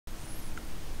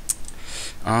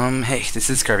Hey, this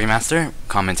is Kirby Master,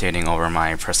 commentating over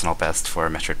my personal best for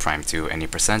Metroid Prime 2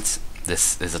 any%.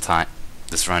 This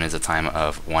run is a time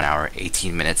of 1 hour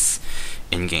 18 minutes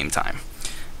in-game time.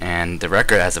 And the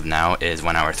record as of now is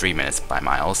 1 hour 3 minutes by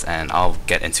Miles, and I'll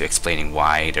get into explaining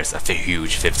why there's a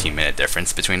huge 15-minute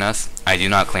difference between us. I do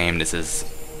not claim this is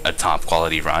a top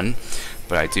quality run,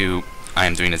 but I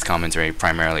am doing this commentary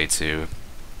primarily to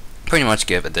pretty much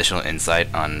give additional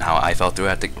insight on how I felt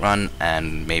throughout the run,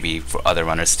 and maybe for other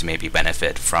runners to maybe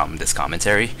benefit from this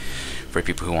commentary for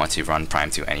people who want to run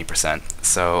Prime 2 any%.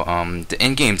 So the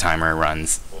in-game timer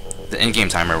runs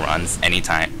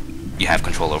anytime you have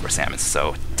control over Samus.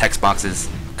 So text boxes,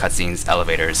 cutscenes,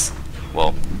 elevators,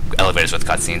 well, elevators with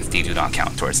cutscenes, they do not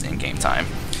count towards the in-game time.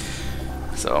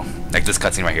 So like this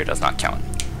cutscene right here does not count.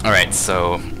 Alright,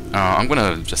 so I'm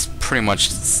gonna just pretty much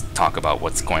talk about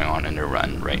what's going on in the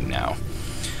run right now.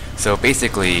 So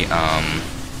basically,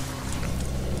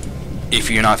 if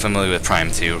you're not familiar with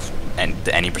Prime 2 and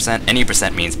the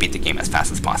any% means beat the game as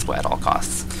fast as possible at all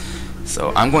costs.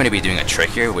 So I'm going to be doing a trick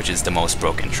here, which is the most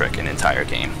broken trick in the entire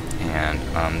game, and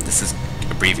this is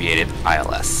abbreviated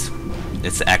ILS.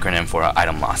 It's the acronym for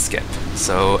item loss skip.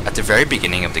 So at the very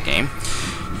beginning of the game,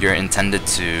 you're intended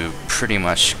to pretty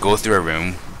much go through a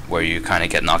room where you kind of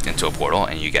get knocked into a portal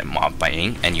and you get mobbed by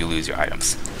Ing and you lose your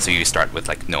items. So you start with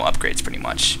like no upgrades pretty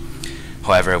much.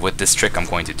 However, with this trick I'm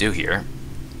going to do here,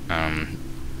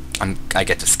 I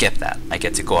get to skip that. I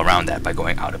get to go around that by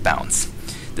going out of bounds.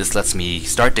 This lets me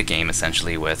start the game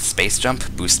essentially with space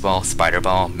jump, boost ball, spider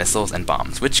ball, missiles, and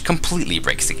bombs, which completely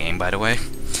breaks the game, by the way.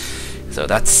 So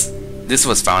this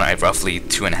was found at roughly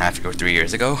 2.5 or 3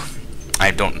 years ago.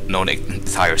 I don't know the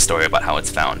entire story about how it's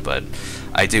found, but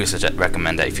I do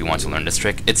recommend that if you want to learn this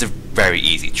trick. It's a very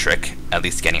easy trick, at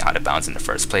least getting out of bounds in the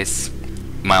first place.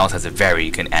 Miles has a very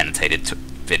good annotated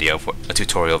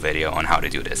tutorial video on how to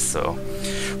do this. So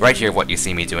right here what you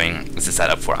see me doing is the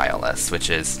setup for ILS, which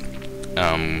is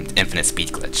infinite speed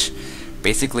glitch.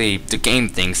 Basically, the game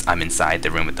thinks I'm inside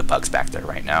the room with the bugs back there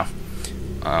right now.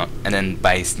 And then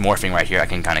by morphing right here, I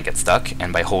can kind of get stuck,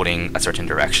 and by holding a certain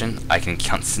direction, I can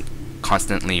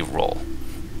constantly roll.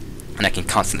 And I can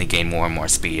constantly gain more and more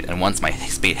speed, and once my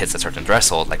speed hits a certain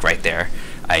threshold, like right there,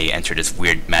 I enter this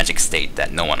weird magic state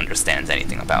that no one understands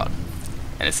anything about.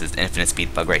 And this is the infinite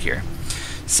speed bug right here.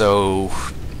 So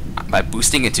by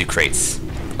boosting into crates,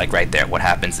 like right there, what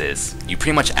happens is you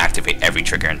pretty much activate every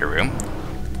trigger in the room,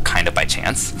 kind of by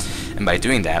chance, and by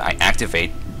doing that I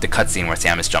activate the cutscene where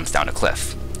Samus jumps down a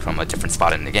cliff from a different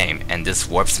spot in the game, and this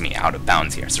warps me out of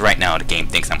bounds here. So right now the game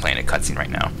thinks I'm playing a cutscene right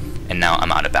now, and now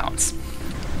I'm out of bounds.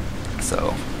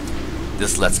 So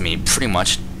this lets me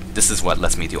this is what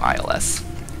lets me do ILS.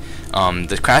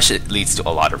 The crash, it leads to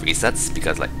a lot of resets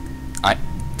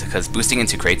because boosting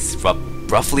into crates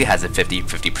roughly has a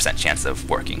 50% chance of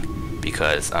working,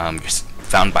 because you're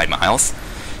found by Miles.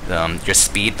 Your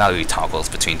speed value toggles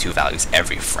between two values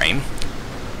every frame.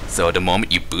 So the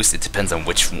moment you boost, it depends on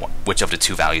which of the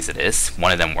two values it is.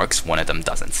 One of them works, one of them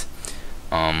doesn't.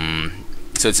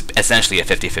 So it's essentially a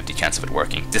 50-50 chance of it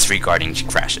working, disregarding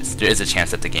crashes. There is a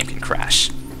chance that the game can crash.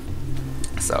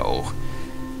 So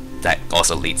that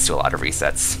also leads to a lot of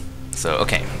resets. So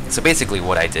okay, so basically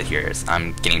what I did here is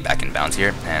I'm getting back in bounds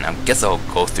here, and I guess I'll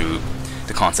go through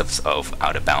the concepts of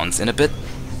out of bounds in a bit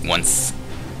once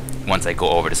I go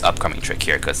over this upcoming trick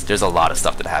here, because there's a lot of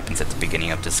stuff that happens at the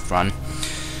beginning of this run.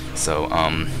 So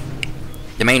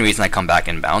the main reason I come back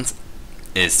in bounds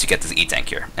is to get this E-tank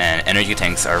here, and energy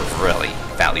tanks are really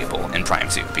valuable in Prime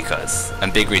 2, because a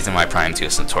big reason why Prime 2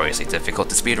 is notoriously difficult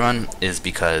to speedrun is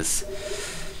because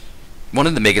one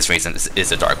of the biggest reasons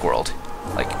is the Dark World.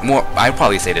 I'd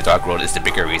probably say the Dark World is the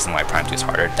bigger reason why Prime 2 is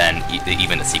harder than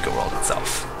even the Secret World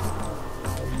itself,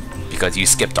 because you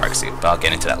skip Dark Suit, but I'll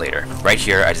get into that later. Right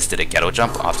here I just did a ghetto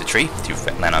jump off the tree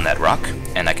to land on that rock,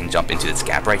 and I can jump into this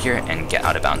gap right here and get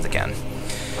out of bounds again.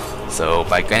 So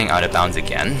by getting out of bounds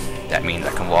again, that means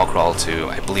I can wall crawl to,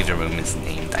 I believe the room is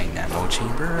named Dynamo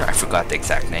Chamber, I forgot the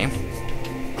exact name.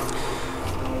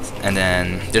 And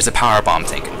then there's a power bomb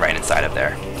tank right inside of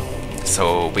there.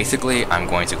 So basically I'm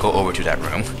going to go over to that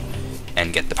room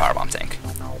and get the power bomb tank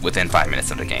within 5 minutes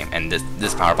of the game. And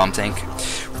this power bomb tank,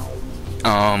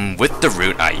 with the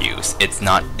route I use, it's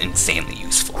not insanely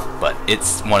useful, but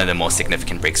it's one of the most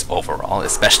significant breaks overall,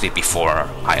 especially before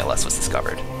ILS was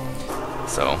discovered.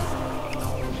 So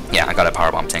yeah, I got a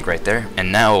power bomb tank right there,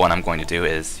 and now what I'm going to do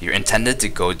is you're intended to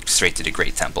go straight to the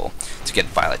Great Temple to get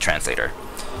Violet Translator,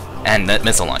 and the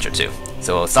missile launcher too.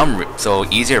 So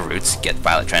easier routes get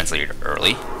Violet Translator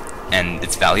early, and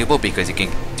it's valuable because you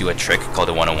can do a trick called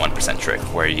the 101% trick,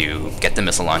 where you get the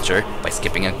missile launcher by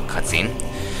skipping a cutscene,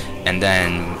 and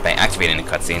then by activating the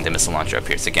cutscene, the missile launcher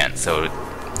appears again. So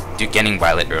getting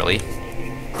Violet early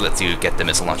lets you get the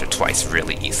missile launcher twice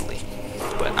really easily.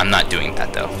 But I'm not doing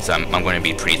that though, so I'm going to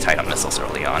be pretty tight on missiles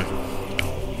early on.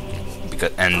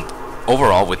 And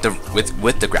overall, with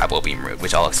the Grapple Beam route,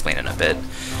 which I'll explain in a bit,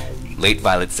 late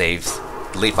Violet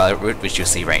route, which you're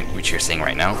seeing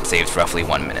right now, saves roughly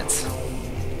 1 minute.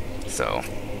 So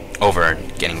over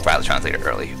getting Violet Translator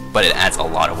early, but it adds a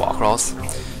lot of wall crawls,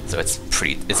 so it's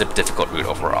a difficult route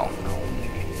overall.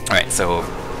 All right, so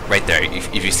right there,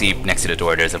 if you see next to the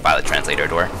door, there's a Violet Translator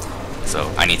door.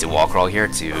 So I need to wall crawl here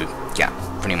to,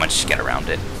 pretty much get around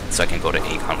it, so I can go to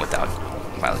Agon without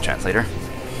Violet Translator.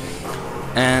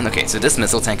 And okay, so this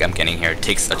missile tank I'm getting here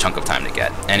takes a chunk of time to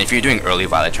get. And if you're doing early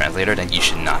Violet Translator, then you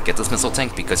should not get this missile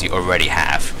tank because you already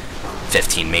have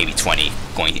 15, maybe 20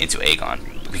 going into Agon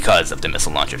because of the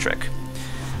missile launcher trick.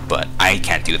 But I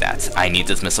can't do that. I need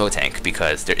this missile tank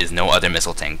because there is no other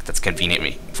missile tank that's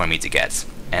convenient for me to get.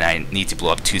 And I need to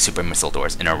blow up 2 super missile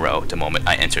doors in a row the moment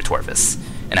I enter Torvus.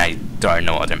 And there are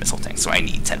no other missile tanks, so I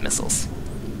need 10 missiles.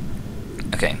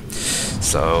 Okay,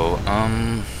 so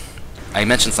I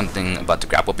mentioned something about the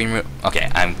Grapple Beam route. Okay,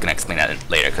 I'm gonna explain that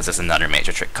later because there's another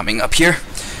major trick coming up here.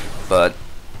 But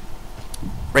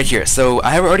right here, so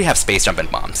I already have space jump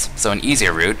and bombs. So an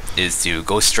easier route is to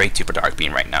go straight to Dark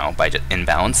Beam right now by just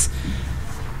inbounds.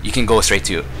 You can go straight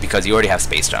to, because you already have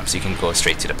space jump, so you can go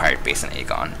straight to the pirate base in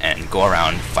Agon and go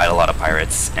around, fight a lot of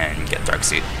pirates, and get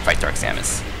fight Dark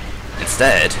Samus.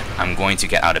 Instead, I'm going to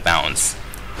get out of bounds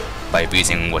by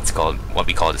using what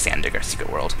we call the Sandigger secret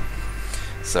world.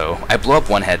 So I blow up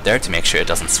one head there to make sure it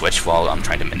doesn't switch while I'm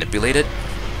trying to manipulate it.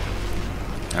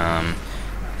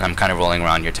 I'm kind of rolling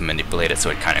around here to manipulate it so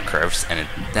it kind of curves, and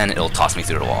then it'll toss me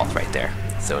through the wall right there.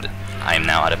 So I am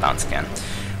now out of bounds again.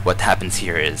 What happens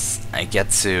here is I get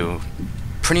to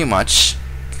pretty much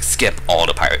skip all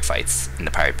the pirate fights in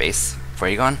the pirate base for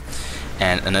Agon.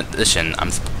 And in addition,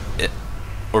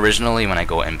 originally when I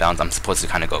go inbounds, I'm supposed to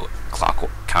kind of go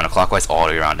counterclockwise all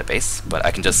the way around the base, but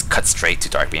I can just cut straight to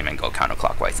Dark Beam and go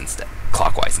clockwise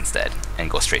instead,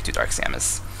 and go straight to Dark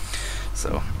Samus.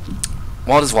 So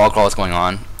while this wall crawl is going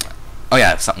on, oh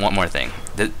yeah, one more thing.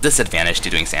 The disadvantage to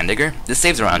doing Sandigger, this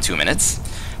saves around 2 minutes,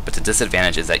 but the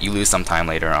disadvantage is that you lose some time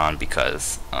later on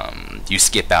because you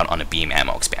skip out on a beam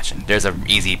ammo expansion. There's a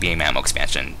easy beam ammo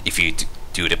expansion if you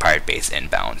do the pirate base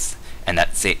inbounds, and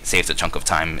that saves a chunk of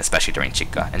time, especially during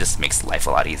Chica, and just makes life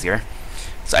a lot easier.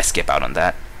 So I skip out on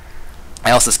that.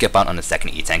 I also skip out on the second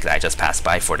E-tank that I just passed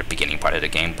by for the beginning part of the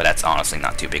game, but that's honestly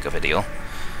not too big of a deal.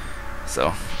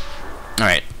 So,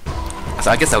 alright. So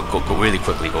I guess I'll really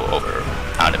quickly go over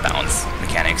out of bounds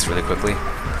mechanics really quickly.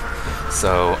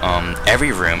 So,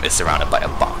 every room is surrounded by a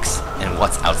box, and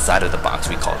what's outside of the box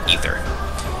we call ether.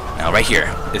 Now right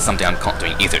here is something I'm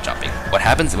doing ether jumping. What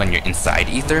happens when you're inside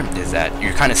ether is that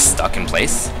you're kind of stuck in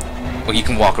place. Well, you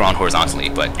can walk around horizontally,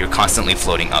 but you're constantly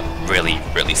floating up really,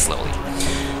 really slowly.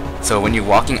 So when you're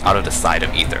walking out of the side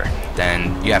of ether,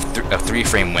 then you have a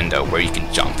 3-frame window where you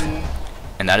can jump.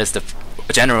 And that is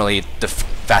generally the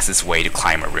fastest way to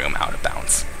climb a room out of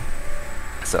bounds.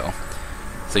 So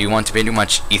you want to pretty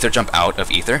much ether jump out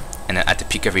of ether, and then at the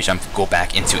peak of your jump, go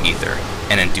back into ether,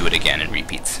 and then do it again and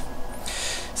repeat.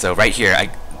 So right here,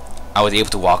 I was able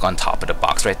to walk on top of the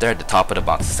box right there. The top of the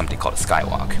box is something called a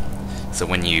skywalk. So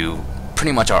when you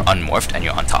pretty much are unmorphed and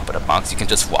you're on top of the box, you can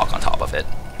just walk on top of it,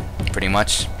 pretty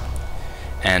much.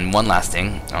 And one last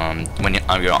thing, when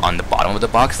you're on the bottom of the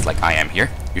box, like I am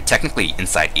here, you're technically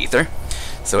inside ether.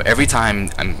 So every time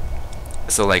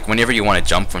like whenever you want to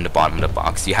jump from the bottom of the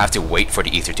box, you have to wait for the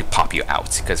ether to pop you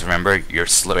out, because remember, you're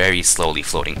very slowly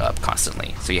floating up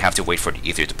constantly. So you have to wait for the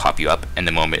ether to pop you up, and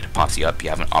the moment it pops you up, you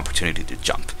have an opportunity to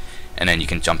jump. And then you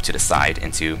can jump to the side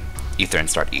into ether and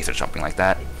start ether jumping like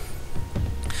that.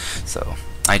 So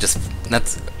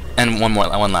and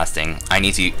one last thing,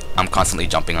 I'm constantly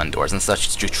jumping on doors and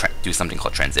such to do something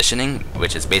called transitioning,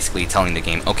 which is basically telling the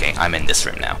game, okay, I'm in this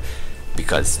room now,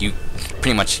 because you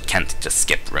pretty much can't just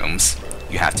skip rooms.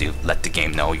 You have to let the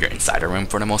game know you're inside a room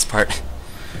for the most part.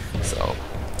 So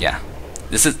yeah,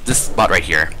 this spot right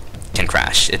here can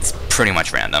crash. It's pretty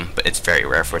much random, but it's very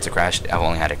rare for it to crash. I've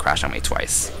only had it crash on me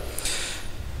twice.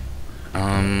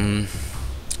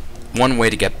 One way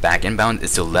to get back inbound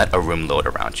is to let a room load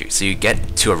around you. So you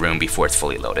get to a room before it's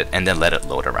fully loaded, and then let it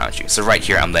load around you. So right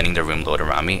here, I'm letting the room load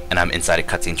around me, and I'm inside a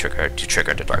cutscene trigger to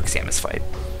trigger the Dark Samus fight.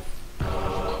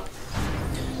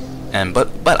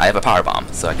 But I have a power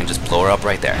bomb, so I can just blow her up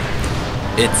right there.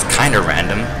 It's kind of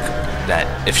random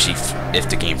that if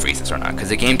the game freezes or not, because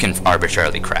the game can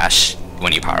arbitrarily crash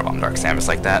when you power bomb Dark Samus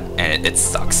like that, and it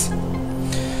sucks.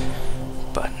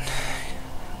 But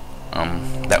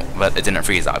But it didn't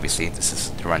freeze, obviously. This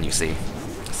is the run you see.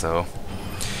 So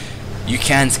you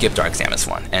can skip Dark Samus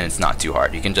 1, and it's not too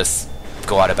hard. You can just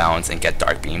go out of bounds and get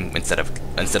Dark Beam instead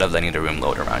of letting the room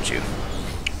load around you.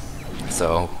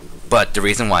 So, but the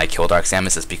reason why I kill Dark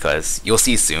Samus is because you'll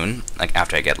see soon, like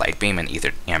after I get Light Beam and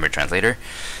Ether Amber Translator,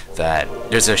 that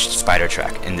there's a spider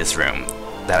track in this room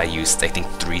that I used, I think,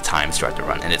 3 times throughout the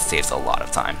run, and it saves a lot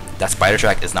of time. That spider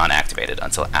track is not activated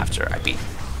until after I beat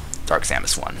Dark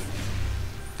Samus 1.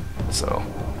 So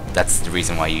that's the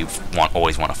reason why you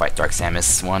always want to fight Dark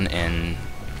Samus 1 in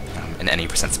any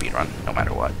percent speed run, no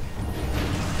matter what.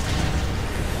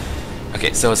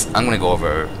 Okay, so I'm gonna go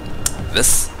over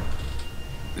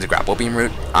the Grapple Beam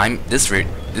route.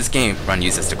 This game run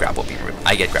uses the Grapple Beam route.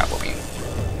 I get Grapple Beam.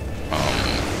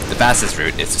 The fastest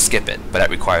route is to skip it, but that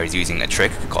requires using a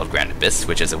trick called Grand Abyss,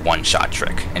 which is a one-shot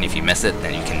trick. And if you miss it,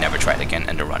 then you can never try it again,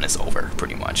 and the run is over,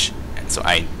 pretty much. And so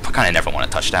I kind of never want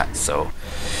to touch that, so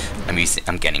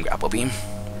I'm getting Grapple Beam.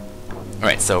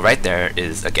 Alright, so right there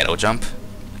is a Ghetto Jump.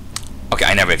 Okay,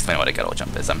 I never explained what a Ghetto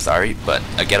Jump is, I'm sorry, but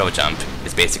a Ghetto Jump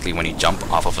is basically when you jump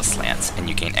off of a slant and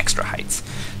you gain extra heights.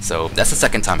 So that's the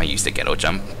second time I used a Ghetto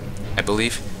Jump, I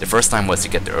believe. The first time was to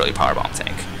get the early Power Bomb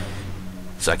tank,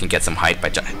 so I can get some height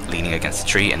by leaning against a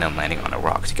tree and then landing on a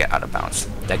rock to get out of bounds.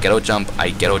 That Ghetto Jump, I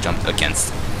Ghetto jumped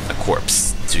against a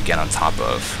corpse to get on top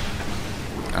of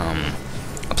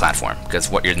a platform, because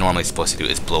what you're normally supposed to do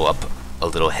is blow up a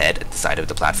little head at the side of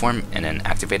the platform and then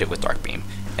activate it with Dark Beam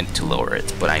and to lower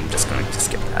it, but I'm just going to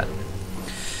skip that.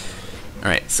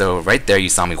 Alright, so right there you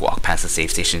saw me walk past the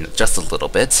save station just a little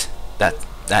bit.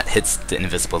 That hits the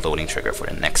invisible loading trigger for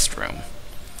the next room,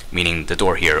 meaning the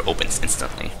door here opens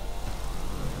instantly.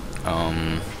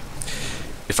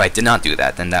 If I did not do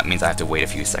that, then that means I have to wait a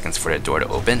few seconds for the door to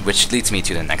open, which leads me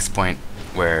to the next point,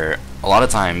 where a lot of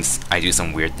times I do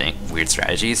some weird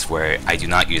strategies where I do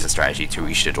not use a strategy to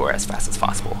reach the door as fast as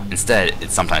possible. Instead,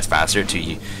 it's sometimes faster to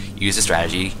use a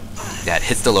strategy that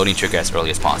hits the loading trigger as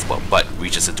early as possible, but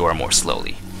reaches the door more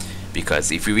slowly.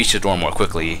 Because if you reach the door more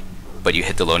quickly, but you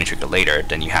hit the loading trigger later,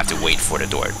 then you have to wait for the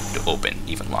door to open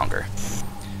even longer.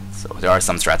 So there are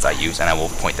some strats I use, and I will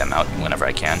point them out whenever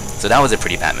I can. So that was a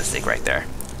pretty bad mistake right there.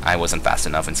 I wasn't fast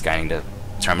enough in scanning the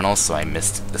terminals, so I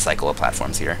missed the cycle of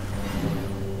platforms here.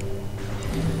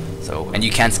 So, and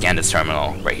you can scan this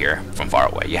terminal right here from far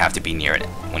away. You have to be near it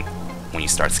when you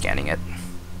start scanning it.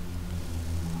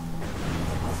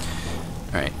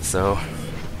 Alright, so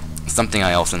something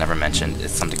I also never mentioned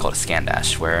is something called a scan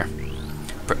dash, where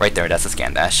right there, that's a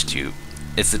scan dash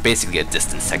it's basically a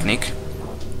distance technique.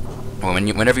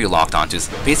 Whenever you're locked onto,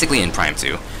 basically in Prime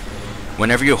 2,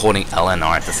 whenever you're holding L and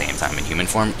R at the same time in human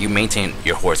form, you maintain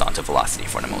your horizontal velocity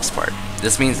for the most part.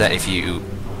 This means that if you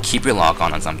keep your lock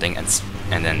on something and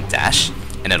then dash,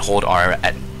 and then hold R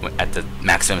at the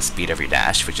maximum speed of your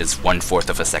dash, which is 1/4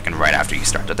 of a second right after you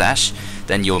start the dash,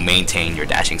 then you'll maintain your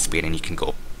dashing speed and you can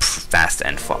go fast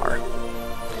and far.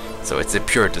 So it's a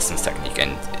pure distance technique,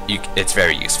 and it's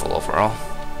very useful overall.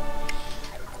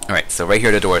 Alright, so right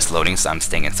here the door is loading, so I'm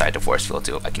staying inside the force field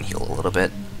so I can heal a little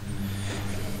bit.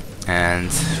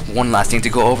 And one last thing to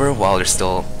go over while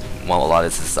a lot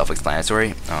of this is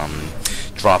self-explanatory,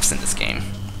 drops in this game.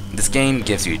 This game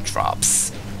gives you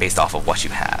drops based off of what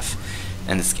you have.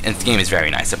 And this game is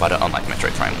very nice about it, unlike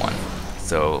Metroid Prime 1.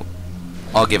 So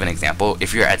I'll give an example.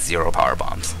 If you're at 0 power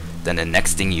bombs, then the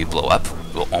next thing you blow up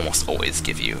will almost always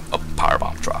give you a power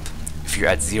bomb drop. If you're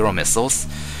at 0 missiles,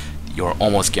 you're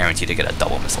almost guaranteed to get a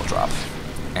double missile drop.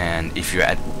 And if you're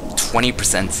at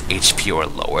 20% HP or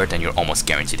lower, then you're almost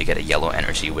guaranteed to get a yellow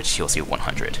energy, which heals you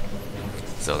 100.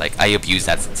 So like, I abuse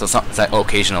that. So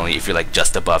occasionally, if you're like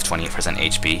just above 20%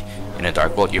 HP in a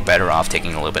Dark World, you're better off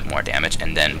taking a little bit more damage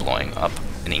and then blowing up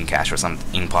an ink cache or some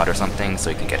ink pot or something, so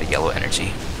you can get a yellow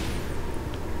energy.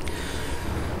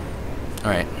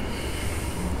 Alright.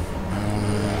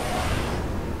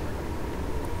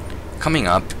 Coming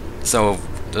up, so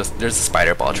there's a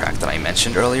spider ball track that I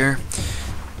mentioned earlier,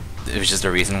 which is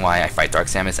the reason why I fight Dark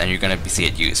Samus, and you're gonna see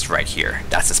it used right here.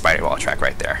 That's the spider ball track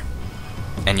right there.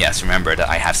 And yes, remember that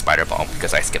I have Spider Ball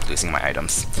because I skipped losing my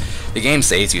items. The game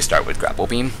says you start with Grapple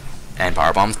Beam and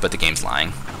Power Bombs, but the game's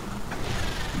lying.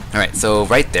 Alright, so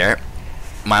right there,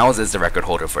 Miles is the record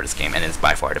holder for this game and is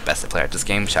by far the best player at this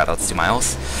game. Shoutouts to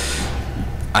Miles.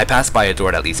 I passed by a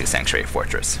door that leads to Sanctuary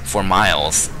Fortress. For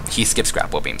Miles, he skips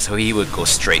Grapple Beam, so he would go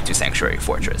straight to Sanctuary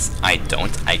Fortress. I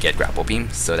don't, I get Grapple Beam,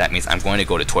 so that means I'm going to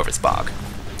go to Torvus Bog,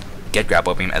 get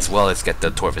Grapple Beam, as well as get the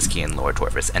Torvus Key in Lower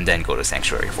Torvus, and then go to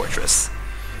Sanctuary Fortress.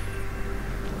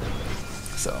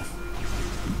 So,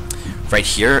 right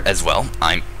here as well,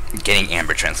 I'm getting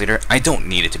Amber Translator. I don't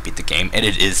need it to beat the game, and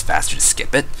it is faster to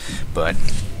skip it, but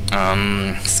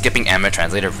skipping Amber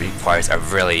Translator requires a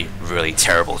really, really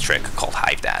terrible trick called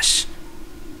Hive Dash.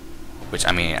 Which,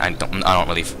 I mean, I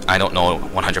don't know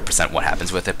 100% what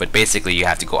happens with it, but basically you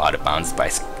have to go out of bounds by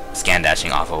scan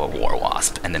dashing off of a War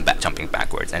Wasp and then jumping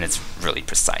backwards, and it's really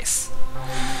precise.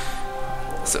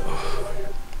 So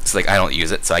like I don't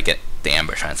use it, so I get the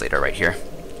Amber Translator right here.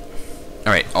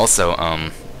 Alright, also,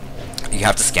 you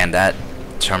have to scan that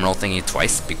terminal thingy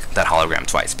twice, that hologram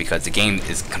twice, because the game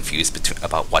is confused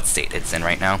about what state it's in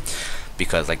right now.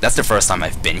 Because, like, that's the first time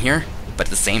I've been here, but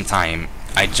at the same time,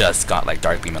 I just got, like,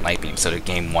 Dark Beam and Light Beam, so the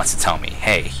game wants to tell me,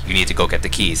 hey, you need to go get the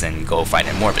keys and go fight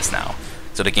in Morbus now.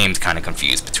 So the game's kind of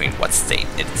confused between what state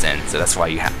it's in, so that's why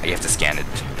you have to scan the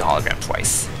hologram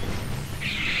twice.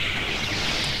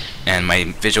 And my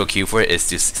visual cue for it is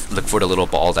to look for the little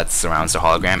ball that surrounds the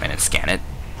hologram and then scan it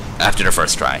after the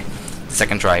first try. The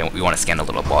second try, we want to scan the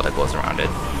little ball that goes around it.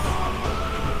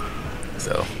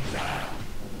 So.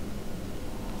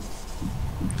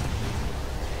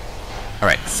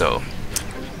 Alright, so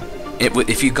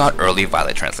if you got early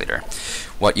Violet Translator,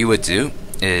 what you would do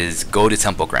is go to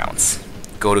Temple Grounds.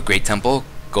 Go to Great Temple,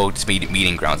 go to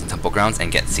Meeting Grounds and Temple Grounds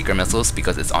and get Secret Missiles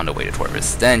because it's on the way to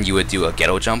Torvus. Then you would do a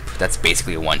Ghetto Jump, that's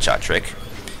basically a one-shot trick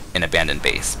in Abandoned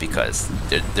Base, because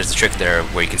there's a trick there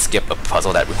where you can skip a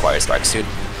puzzle that requires Dark Suit,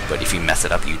 but if you mess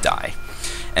it up, you die.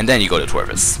 And then you go to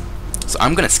Torvus. So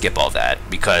I'm gonna skip all that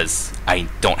because I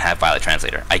don't have Violet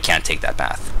Translator. I can't take that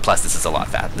path. Plus, this is a lot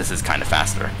fast. This is kind of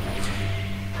faster.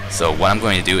 So what I'm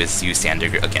going to do is use Sander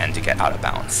again to get out of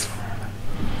bounds.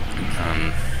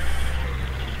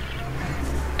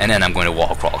 And then I'm going to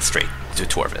wall crawl straight to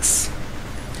Torvus.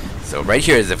 So right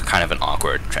here is kind of an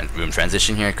awkward room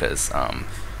transition here because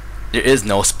there is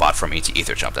no spot for me to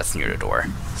ether jump that's near the door.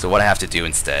 So what I have to do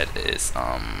instead is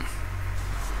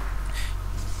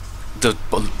the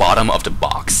bottom of the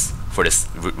box for this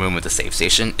room with the save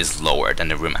station is lower than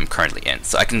the room I'm currently in.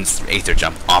 So I can ether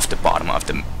jump off the bottom of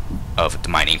the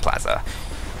mining plaza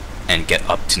and get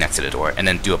up to next to the door and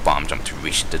then do a bomb jump to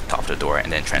reach the top of the door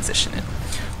and then transition it.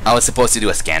 I was supposed to do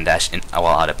a scan dash while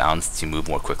out of bounds to move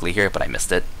more quickly here, but I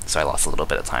missed it, so I lost a little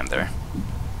bit of time there.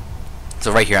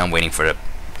 So right here I'm waiting for the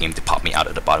game to pop me out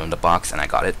of the bottom of the box, and I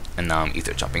got it, and now I'm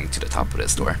ether jumping to the top of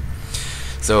this door.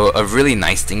 So a really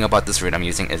nice thing about this route I'm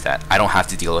using is that I don't have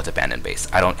to deal with Abandoned Base.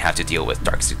 I don't have to deal with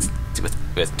Dark Suit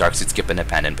skip and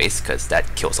Abandoned Base, because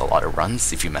that kills a lot of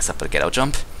runs if you mess up a get out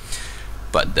jump.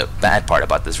 But the bad part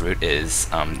about this route is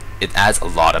it adds a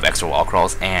lot of extra wall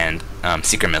crawls, and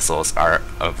Secret Missiles are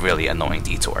a really annoying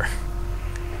detour.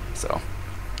 So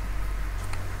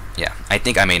yeah, I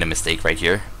think I made a mistake right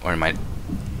here, or I made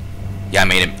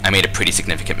a pretty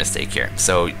significant mistake here.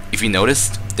 So if you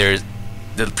noticed, the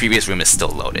previous room is still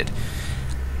loaded.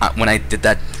 When I did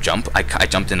that jump, I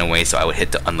jumped in a way so I would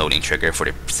hit the unloading trigger for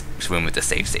the room with the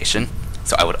save station.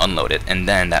 So I would unload it, and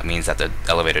then that means that the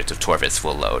elevator to Torvus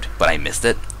will load, but I missed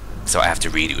it, so I have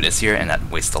to redo this here, and that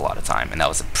wastes a lot of time, and that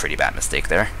was a pretty bad mistake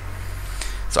there.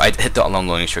 So I hit the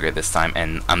unloading trigger this time,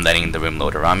 and I'm letting the room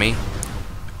load around me,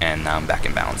 and now I'm back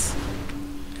in bounds.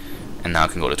 And now I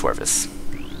can go to Torvus.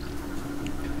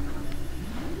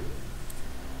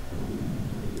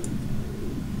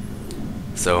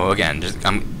 So again,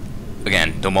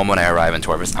 the moment I arrive in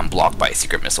Torvus, I'm blocked by a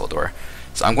Secret Missile door.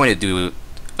 So I'm going to do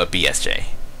a BSJ.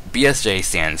 BSJ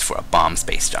stands for a bomb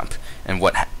space jump, and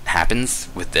what happens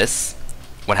with this?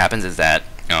 What happens is that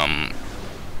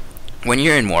when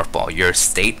you're in Morph Ball, your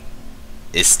state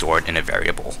is stored in a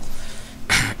variable,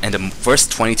 and the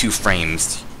first 22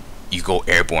 frames you go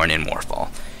airborne in Morph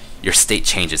Ball, your state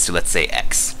changes to, let's say,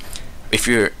 X. If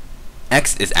your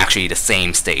X is actually the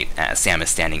same state as Sam is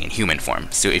standing in human form,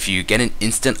 so if you get an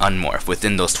instant unmorph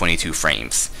within those 22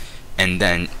 frames, and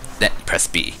then press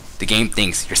B, the game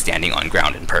thinks you're standing on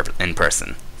ground in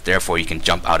person. Therefore, you can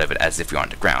jump out of it as if you're on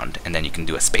the ground, and then you can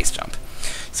do a space jump.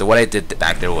 So what I did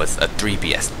back there was a 3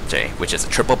 BSJ, which is a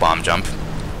triple bomb jump,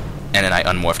 and then I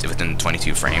unmorphed it within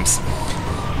 22 frames,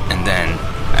 and then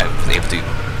I was able to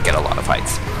get a lot of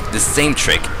heights. This same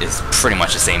trick is pretty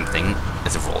much the same thing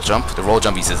as a roll jump. The roll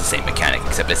jump uses the same mechanic,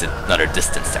 except it's another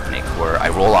distance technique, where I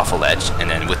roll off a ledge, and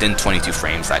then within 22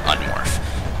 frames I unmorph,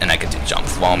 and I get to jump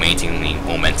while maintaining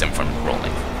momentum from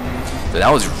rolling. So that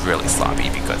was really sloppy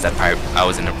because that pirate, I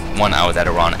was at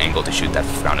a wrong angle to shoot that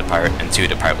grounded pirate, and 2,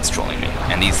 the pirate was trolling me.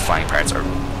 And these flying pirates are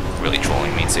really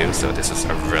trolling me too, so this was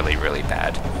a really, really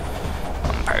bad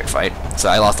pirate fight. So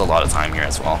I lost a lot of time here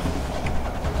as well.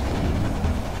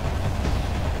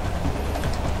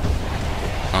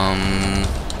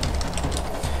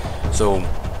 So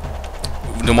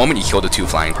the moment you kill the 2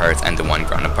 flying pirates and the 1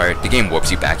 grounded pirate, the game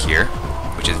warps you back here,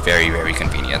 which is very, very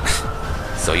convenient.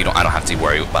 so I don't have to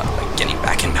worry about like getting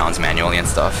back in bounds manually and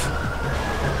stuff.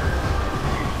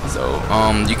 So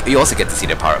you also get to see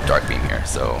the power of Dark Beam here.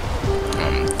 So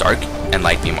Dark and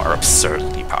Light Beam are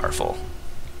absurdly powerful.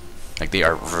 Like they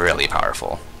are really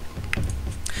powerful.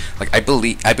 Like I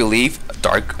believe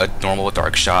a normal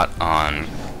dark shot on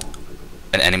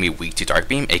an enemy weak to Dark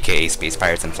Beam, aka Space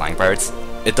Pirates and Flying Pirates,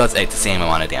 it does the same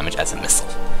amount of damage as a missile.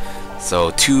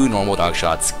 So 2 normal dark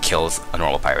shots kills a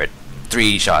normal pirate,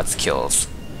 3 shots kills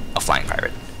a flying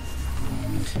pirate.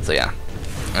 So yeah,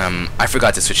 I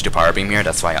forgot to switch to Power Beam here,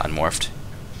 that's why I unmorphed.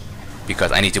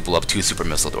 Because I need to blow up 2 super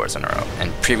missile doors in a row.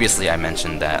 And previously I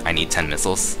mentioned that I need 10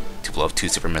 missiles to blow up 2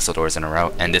 super missile doors in a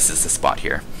row, and this is the spot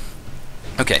here.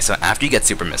 Okay, so after you get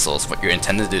super missiles, what you're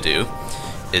intended to do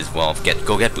is, well,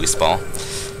 go get Boost Ball,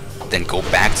 then go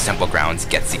back to Temple Grounds,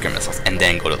 get Secret Missiles, and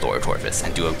then go to Lower Torvus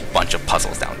and do a bunch of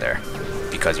puzzles down there.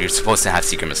 Because you're supposed to have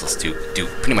Secret Missiles to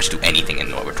pretty much do anything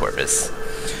in Lower Torvus.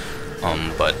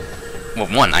 But, well,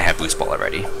 1, I have Boost Ball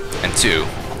already, and 2,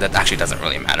 that actually doesn't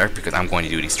really matter because I'm going to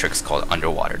do these tricks called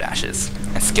underwater dashes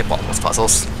and skip all those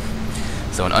puzzles.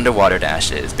 So an underwater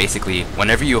dash is basically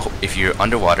if you're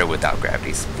underwater without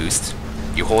gravity's boost,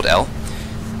 you hold L,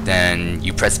 then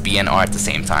you press B and R at the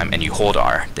same time, and you hold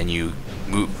R, then you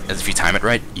move, as if you time it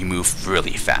right, you move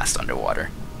really fast underwater.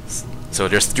 So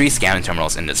there's 3 scanning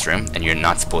terminals in this room, and you're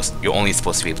only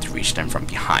supposed to be able to reach them from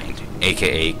behind,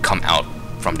 aka come out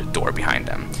from the door behind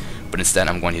them. But instead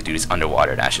I'm going to do these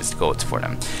underwater dashes to go for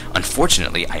them.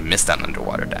 Unfortunately, I missed that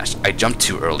underwater dash. I jumped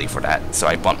too early for that, so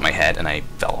I bumped my head and I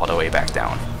fell all the way back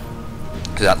down.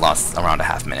 So that lost around a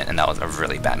half minute, and that was a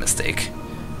really bad mistake.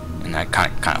 And I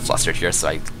kind of flustered here, so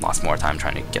I lost more time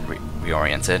trying to get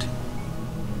reoriented.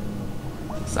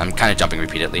 So I'm kind of jumping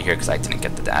repeatedly here because I didn't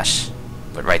get the dash.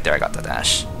 But right there I got the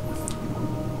dash.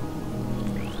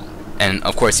 And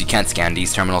of course you can't scan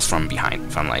these terminals from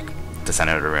behind, from like the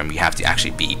center of the room. You have to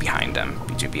actually be behind them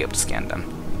to be able to scan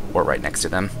them, or right next to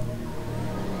them.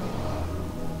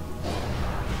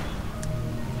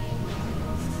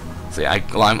 So yeah,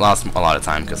 I lost a lot of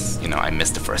time because, you know, I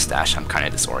missed the first dash. I'm kind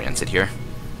of disoriented here.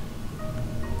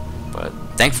 But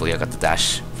thankfully I got the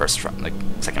dash first try, like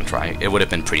second try. It would have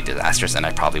been pretty disastrous, and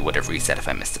I probably would have reset if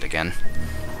I missed it again.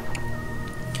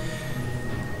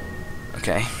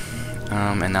 Okay,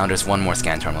 and now there's 1 more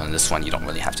scan terminal, and this one you don't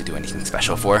really have to do anything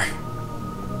special for.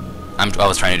 I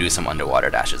was trying to do some underwater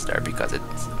dashes there because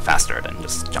it's faster than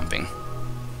just jumping.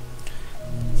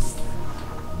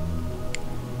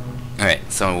 Alright,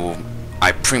 so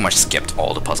I pretty much skipped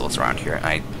all the puzzles around here.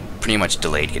 I pretty much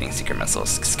delayed getting Secret Missiles,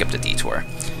 skipped a detour.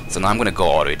 So now I'm going to go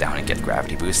all the way down and get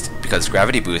Gravity Boost, because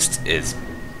Gravity Boost it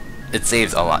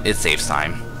saves a lot, it saves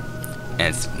time,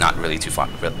 and it's not really too far,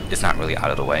 it's not really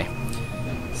out of the way.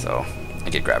 So I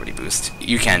get Gravity Boost.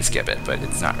 You can skip it, but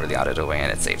it's not really out of the way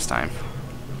and it saves time.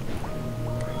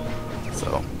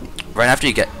 So right after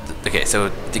you get, okay, so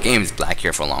the game is black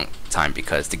here for a long time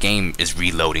because the game is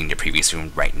reloading the previous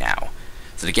room right now.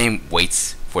 So the game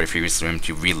waits for the previous room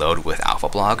to reload with Alpha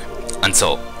Block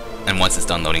and once it's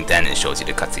done loading, then it shows you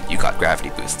the cutscene. You got Gravity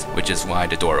Boost, which is why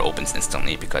the door opens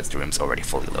instantly, because the room's already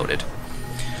fully loaded.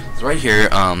 So right here,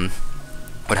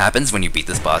 what happens when you beat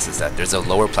this boss is that there's a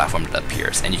lower platform that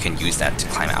appears, and you can use that to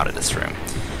climb out of this room.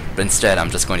 But instead, I'm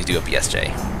just going to do a BSJ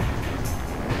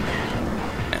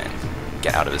and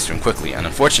get out of this room quickly. And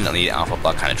unfortunately, the Alpha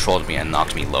Block kind of trolled me and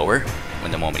knocked me lower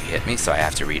when the moment he hit me, so I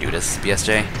have to redo this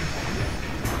BSJ.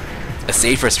 A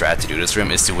safer strat to do this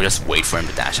room is to just wait for him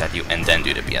to dash at you and then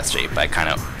do the BSJ, but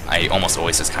I almost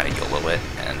always just kind of YOLO it,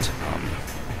 and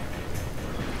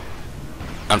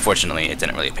unfortunately it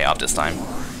didn't really pay off this time.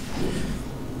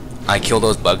 I kill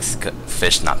those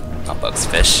fish, not bugs,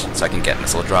 fish, so I can get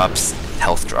missile drops,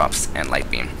 health drops, and light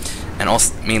beam. And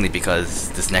also mainly because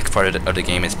this next part of the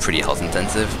game is pretty health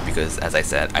intensive, because as I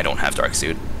said, I don't have Dark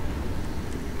Suit,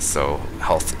 so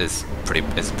health is a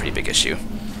pretty big issue.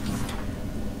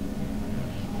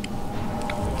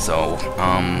 So,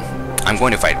 I'm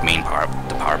going to fight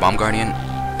the Power Bomb Guardian,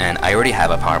 and I already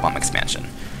have a Power Bomb expansion.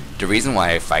 The reason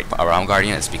why I fight Power Bomb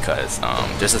Guardian is because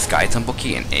there's a Sky Temple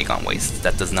Key in Agon Waste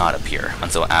that does not appear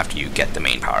until after you get the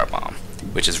main Power Bomb,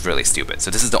 which is really stupid.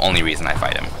 So this is the only reason I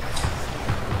fight him.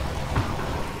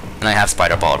 And I have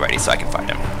Spider Ball already, so I can fight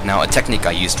him. Now, a technique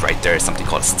I used right there is something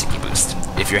called a Sticky Boost.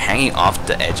 If you're hanging off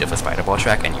the edge of a Spider Ball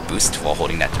track and you boost while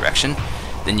holding that direction,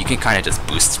 then you can kind of just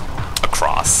boost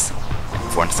across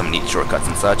for some neat shortcuts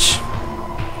and such.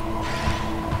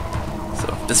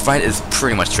 So this fight is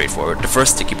pretty much straightforward. The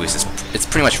first Sticky Boost it's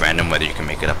pretty much random whether you can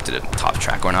make it up to the top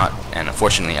track or not, and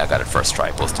unfortunately I got it first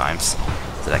try both times,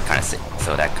 so that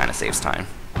kind of saves time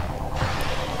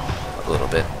a little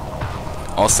bit.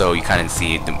 Also, you kind of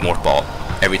see the Morph Ball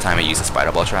every time I use a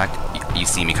spider ball track, you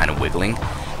see me kind of wiggling,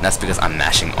 and that's because I'm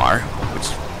mashing R, which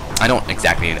I don't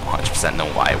exactly 100% know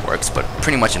why it works, but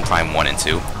pretty much in Prime 1 and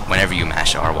 2, whenever you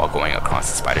mash R while going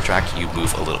across the spider track, you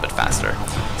move a little bit faster,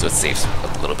 so it saves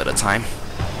a little bit of time.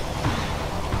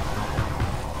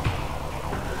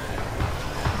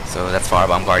 So that's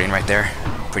Firebomb Guardian right there,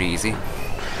 pretty easy.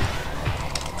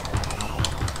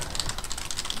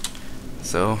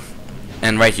 So,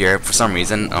 and right here, for some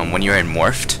reason, when you're in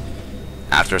Morphed,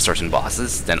 after certain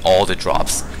bosses, then all the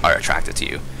drops are attracted to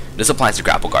you. This applies to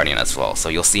Grapple Guardian as well, so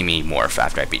you'll see me morph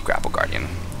after I beat Grapple Guardian,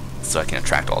 so I can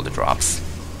attract all the drops.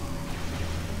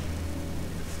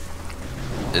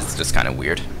 It's just kind of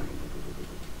weird.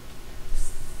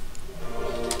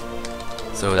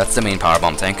 So that's the main Power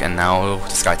Bomb tank, and now the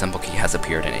Sky Temple key has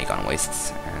appeared in Agon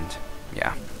Wastes, and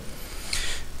yeah.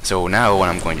 So now what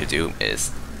I'm going to do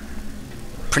is,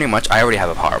 pretty much, I already have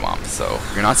a Power Bomb, so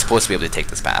you're not supposed to be able to take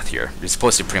this path here. You're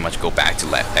supposed to pretty much go back to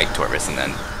Light Torvus and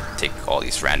then take all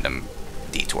these random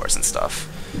detours and stuff.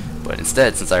 But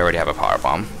instead, since I already have a Power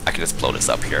Bomb, I can just blow this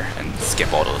up here and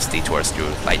skip all those detours through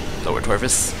Lower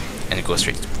Torvus, and go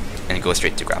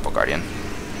straight to Grapple Guardian.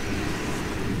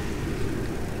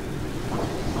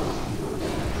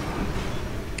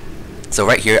 So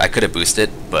right here, I could have boosted,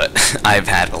 but I've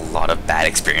had a lot of bad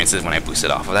experiences when I boosted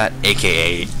off of that,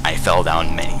 aka I fell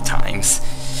down many times.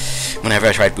 Whenever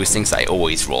I tried boosting, so I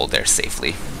always rolled there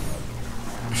safely.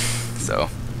 So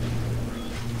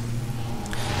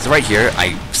right here,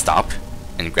 I stop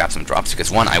and grab some drops,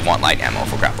 because 1, I want light ammo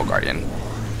for Grapple Guardian,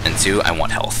 and 2, I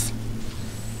want health.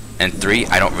 And 3,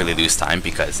 I don't really lose time,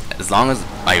 because as long as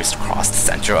I just cross the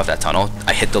center of that tunnel,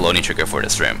 I hit the loading trigger for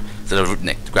this room. So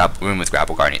the room with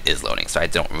Grapple Guardian is loading, so I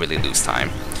don't really lose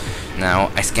time.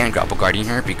 Now, I scan Grapple Guardian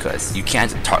here because you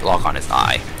can't lock on his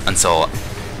eye until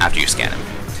after you scan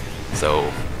him.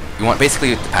 So,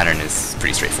 basically the pattern is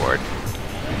pretty straightforward.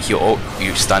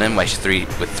 You stun him with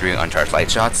 3 uncharged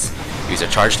light shots, use a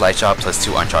charged light shot plus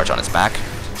 2 uncharged on his back,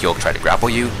 he'll try to grapple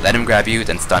you, let him grab you,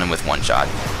 then stun him with 1 shot.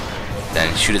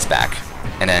 Then shoot his back,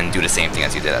 and then do the same thing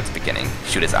as you did at the beginning.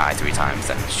 Shoot his eye 3 times,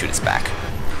 then shoot his back.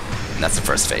 And that's the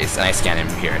first phase, and I scan him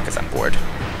here because I'm bored.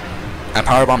 I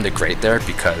powerbombed it great there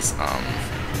because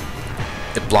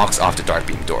it blocks off the Dark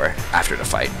Beam door after the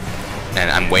fight.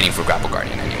 And I'm waiting for Grapple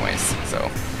Guardian anyways,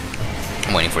 so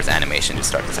I'm waiting for his animation to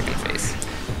start the second phase.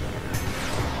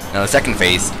 Now the second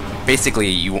phase,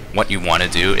 basically what you want to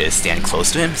do is stand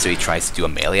close to him so he tries to do a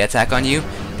melee attack on you,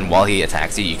 and while he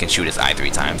attacks you, you can shoot his eye 3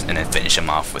 times and then finish him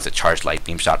off with a charged light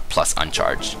beam shot plus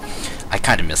uncharged. I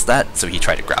kinda missed that, so he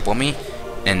tried to grapple me,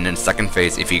 and in the second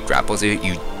phase, if he grapples you,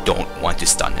 you don't want to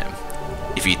stun him.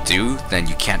 If you do, then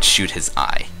you can't shoot his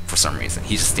eye for some reason.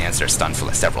 He just stands there stunned for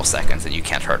like several seconds and you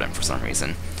can't hurt him for some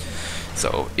reason.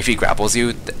 So if he grapples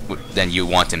you, then you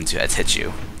want him to hit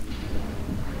you,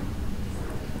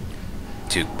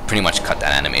 to pretty much cut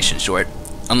that animation short.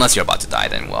 Unless you're about to die,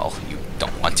 then well, you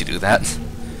don't want to do that.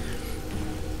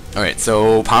 Alright,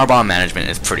 so powerbomb management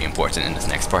is pretty important in this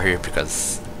next part here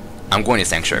because I'm going to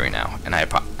Sanctuary now, and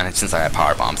since I have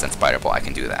power bombs and spider ball, I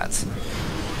can do that.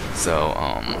 So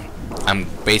I'm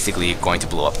basically going to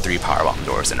blow up 3 power bomb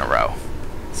doors in a row.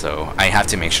 So I have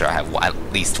to make sure I have at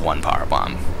least 1 power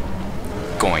bomb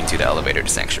going to the elevator to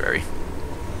Sanctuary.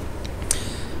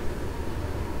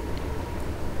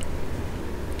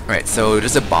 Alright, so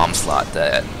there's a bomb slot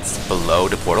that's below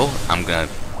the portal. I'm gonna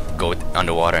go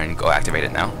underwater and go activate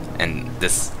it now, and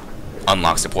this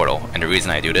unlocks the portal. And the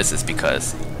reason I do this is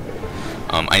because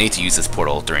I need to use this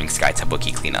portal during Sky Temple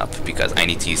key cleanup, because I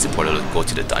need to use the portal to go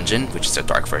to the dungeon, which is a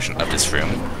dark version of this room,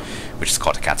 which is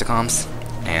called the Catacombs,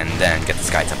 and then get the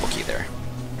Sky Temple key there.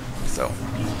 So,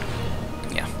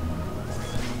 yeah.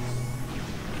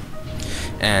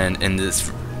 And in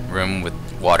this room with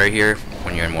water here,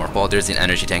 when you're in Morphle, there's an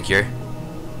energy tank here.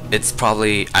 It's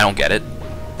probably, I don't get it,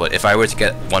 but if I were to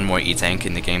get one more E-tank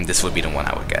in the game, this would be the one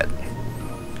I would get.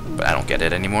 But I don't get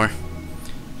it anymore.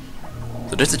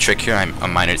 So there's a trick here, a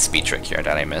minor speed trick here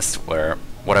that I missed, where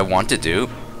what I want to do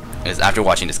is, after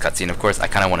watching this cutscene, of course, I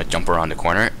kind of want to jump around the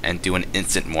corner and do an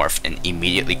instant morph and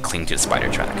immediately cling to the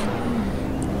spider track.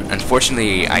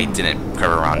 Unfortunately, I didn't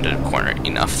curve around the corner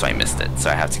enough, so I missed it. So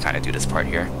I have to kind of do this part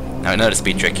here. Now another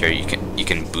speed trick here, you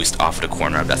can boost off of the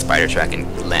corner of that spider track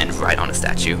and land right on a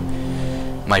statue.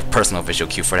 My personal visual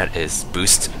cue for that is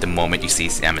boost the moment you see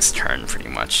Samus turn, pretty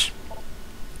much.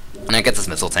 And I get this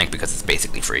missile tank because it's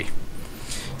basically free.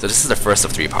 So this is the first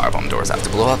of 3 powerbomb doors I have to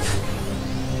blow up.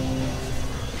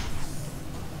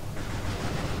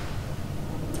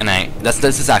 And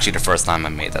this is actually the first time I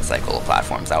made that cycle of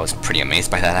platforms. I was pretty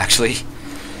amazed by that, actually.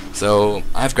 So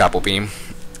I have Grapple Beam,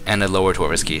 and a lower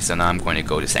torvus key, so now I'm going to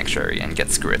go to Sanctuary and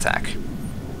get Screw Attack.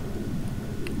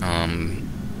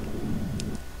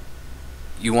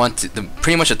 You want to,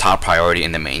 pretty much the top priority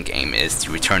in the main game is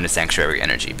to return the Sanctuary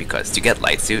energy, because to get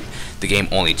Light Suit, the game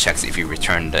only checks if you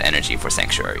return the energy for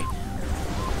Sanctuary.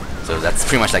 So that's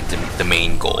pretty much like the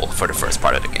main goal for the first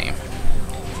part of the game.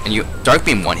 And Dark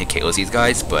Beam one-hit KOs these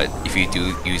guys, but if you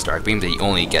do use Dark Beam, then you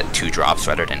only get 2 drops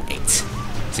rather than 8.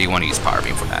 So you want to use Power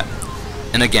Beam for that.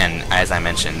 And again, as I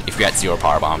mentioned, if you're at 0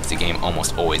 Power Bombs, the game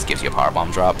almost always gives you a Power Bomb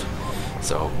drop.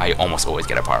 So I almost always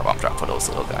get a Power Bomb drop for those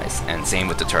little guys. And same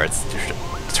with the turrets.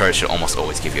 The turrets should almost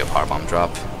always give you a Power Bomb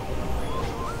drop.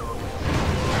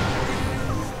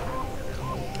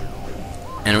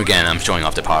 And again, I'm showing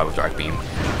off the power of Dark Beam,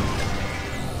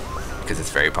 because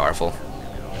it's very powerful.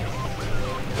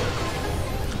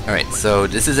 Alright, so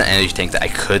this is an energy tank that I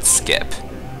could skip,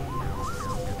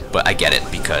 but I get it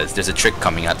because there's a trick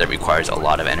coming out that requires a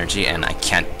lot of energy and I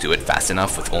can't do it fast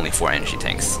enough with only 4 energy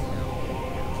tanks.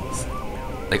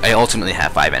 Like, I ultimately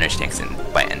have 5 energy tanks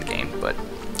by end game, but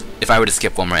if I were to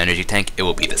skip one more energy tank, it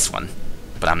will be this one.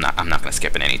 But I'm not gonna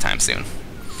skip it anytime soon.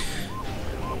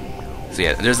 So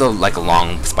yeah, there's a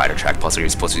long spider track puzzle you're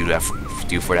supposed to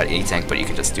do for that 80 tank, but you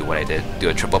can just do what I did. Do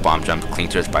a triple bomb jump, cling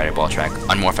to the spider ball track,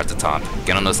 unmorph at the top,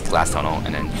 get on those glass tunnel,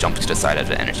 and then jump to the side of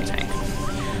the energy tank.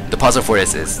 The puzzle for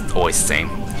this is always the same.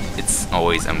 It's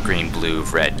always green, blue,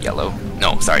 red, yellow.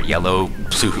 No, sorry, yellow,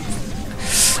 blue.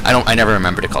 I never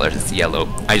remember the colors. It's yellow.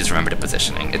 I just remember the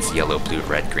positioning. It's yellow, blue,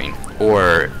 red, green,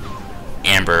 or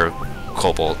amber,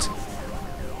 cobalt,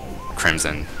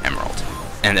 crimson, emerald.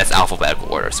 And that's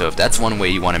alphabetical order. So if that's one way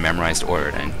you want to memorize the order,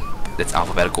 then it's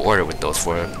alphabetical order with those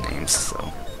 4 names.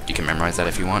 So you can memorize that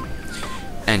if you want.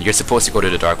 And you're supposed to go to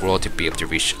the Dark World to be able to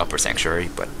reach Upper Sanctuary,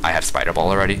 but I have Spider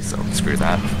Ball already, so screw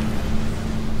that.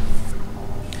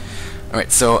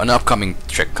 Alright, so an upcoming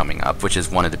trick coming up, which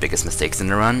is one of the biggest mistakes in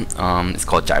the run, it's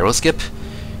called Gyro Skip.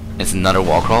 It's another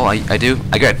wall crawl I do.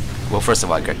 Well, first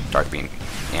of all, I got Dark Beam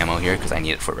ammo here because I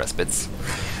need it for respites.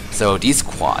 So these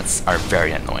quads are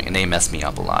very annoying and they mess me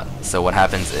up a lot. So what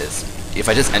happens is, if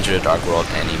I just enter the Dark World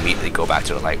and immediately go back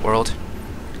to the Light World,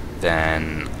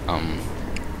 then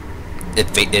it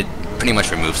pretty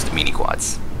much removes the mini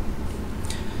quads.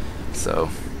 So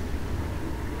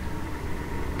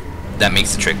that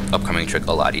makes the upcoming trick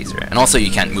a lot easier. And also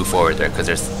you can't move forward there because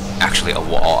there's actually a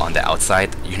wall on the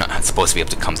outside. You're not supposed to be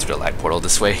able to come through the Light Portal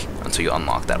this way until you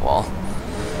unlock that wall.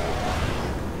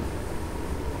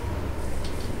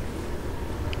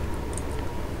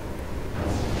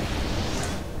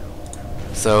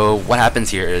 So what happens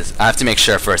here is, I have to make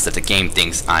sure first that the game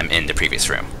thinks I'm in the previous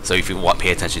room. So if you pay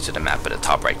attention to the map at the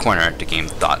top right corner, the game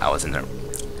thought I was in the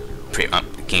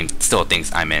game still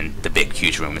thinks I'm in the big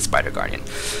huge room in Spider Guardian.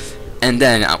 And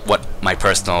then I'm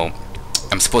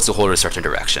supposed to hold a certain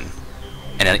direction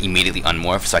and then immediately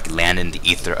unmorph so I can land in the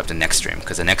ether of the next room,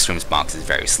 because the next room's box is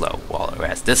very slow,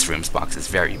 whereas this room's box is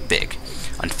very big.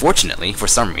 Unfortunately, for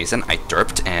some reason, I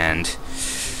derped and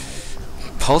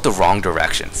pulled the wrong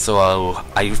direction, so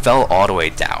I fell all the way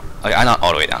down. Not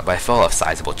all the way down, but I fell a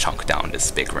sizable chunk down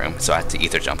this big room, so I had to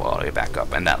ether jump all the way back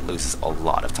up, and that loses a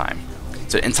lot of time.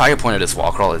 So the entire point of this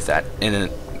wall crawl is that in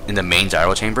the main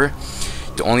gyro chamber,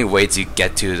 the only way to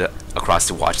get to across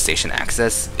the watch station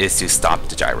access is to stop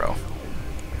the gyro.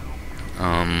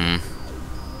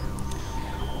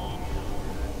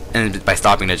 And by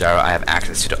stopping the gyro, I have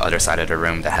access to the other side of the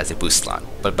room that has a boost slot.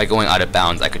 But by going out of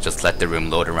bounds, I could just let the room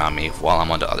load around me while I'm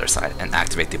on the other side and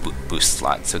activate the boost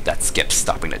slot, so that skips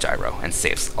stopping the gyro and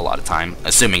saves a lot of time,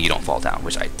 assuming you don't fall down,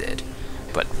 which I did.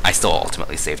 But I still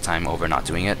ultimately saved time over not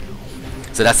doing it.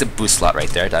 So that's the boost slot right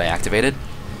there that I activated.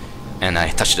 And I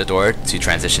touched the door to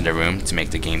transition the room to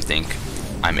make the game think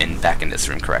I'm back in this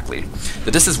room correctly.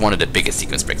 But this is one of the biggest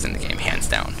sequence breaks in the game, hands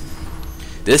down.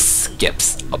 This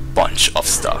skips a bunch of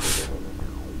stuff.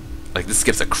 Like, this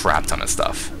skips a crap ton of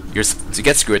stuff. To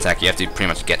get Screw Attack, you have to pretty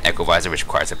much get Echo Visor, which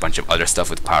requires a bunch of other stuff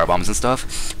with power bombs and stuff.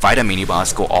 Fight a mini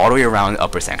boss, go all the way around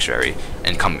Upper Sanctuary,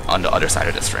 and come on the other side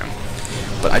of this room.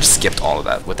 But I just skipped all of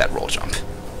that with that roll jump.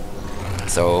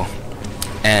 So,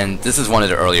 and this is one of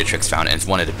the earlier tricks found, and it's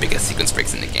one of the biggest sequence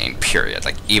breaks in the game, period.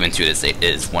 Like, even to this day, it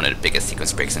is one of the biggest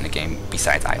sequence breaks in the game,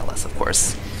 besides ILS, of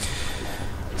course.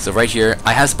 So right here,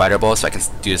 I have Spider Ball, so I can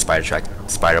do the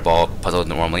Spider Ball puzzle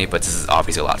normally, but this is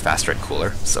obviously a lot faster and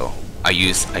cooler. So I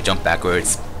jump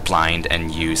backwards, blind,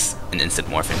 and use an instant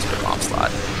morph into the bomb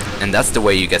slot. And that's the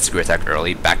way you get Screw Attack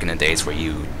early, back in the days where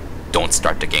you don't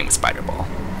start the game with Spider Ball.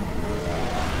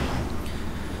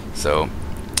 So,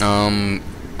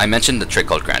 I mentioned the trick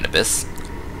called Grand Abyss.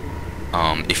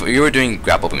 If you were doing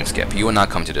Grapple Beam skip, you would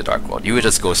not come to the Dark World. You would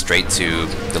just go straight to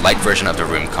the light version of the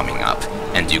room coming up,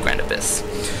 and do Grand Abyss.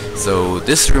 So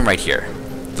this room right here,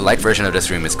 the light version of this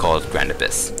room is called Grand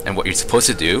Abyss, and what you're supposed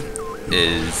to do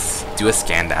is do a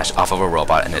scan dash off of a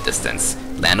robot in the distance,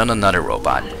 land on another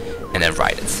robot, and then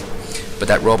ride it. But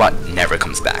that robot never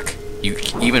comes back.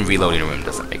 Even reloading the room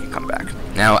doesn't make it come back.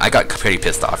 Now, I got pretty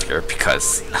pissed off here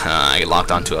because I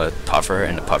locked onto a puffer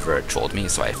and the puffer trolled me,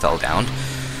 so I fell down.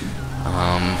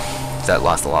 That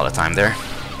lost a lot of time there.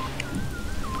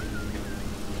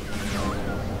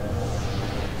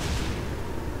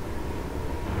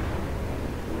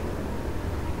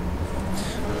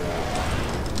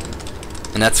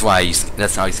 And that's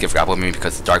how you skip Grapple Beam,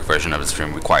 because the dark version of this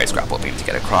room requires Grapple Beam to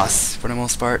get across for the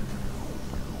most part.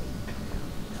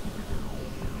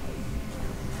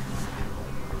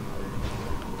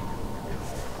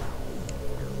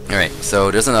 Alright,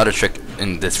 so there's another trick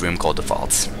in this room called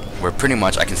Defaults, where pretty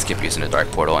much I can skip using the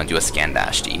Dark Portal and do a scan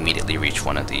dash to immediately reach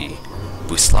one of the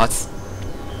boost slots.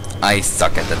 I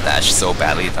suck at the dash so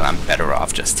badly that I'm better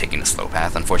off just taking the slow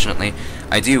path, unfortunately.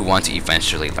 I do want to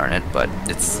eventually learn it, but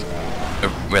it's a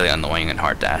really annoying and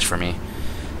hard dash for me.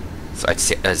 So I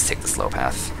just take the slow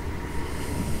path.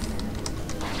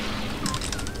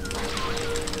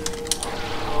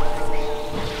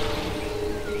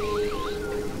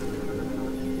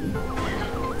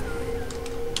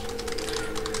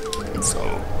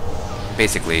 So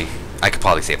basically, I could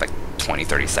probably save like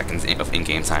 20-30 seconds of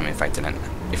in-game time if I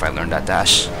learned that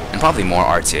dash, and probably more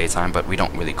RTA time, but we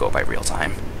don't really go by real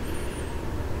time.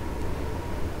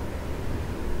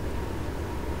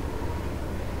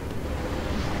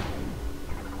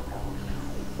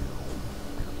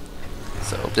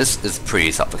 So this is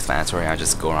pretty self-explanatory. I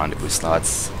just go around the boost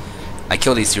slots. I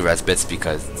kill these two res bits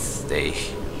because they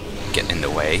get in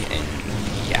the way, and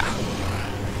yeah,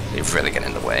 they really get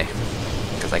in the way.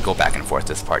 Because I go back and forth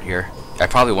this part here. I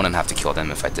probably wouldn't have to kill them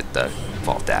if I did the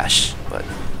vault dash, but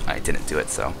I didn't do it,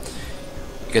 so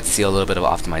you get to see a little bit of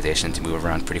optimization to move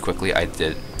around pretty quickly. I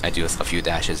do a few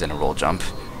dashes and a roll jump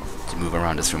to move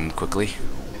around this room quickly.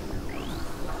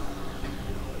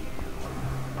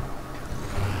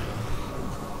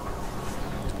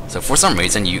 So for some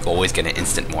reason, you always get an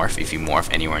instant morph if you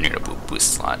morph anywhere near the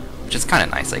boost slot, which is kind of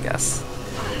nice, I guess.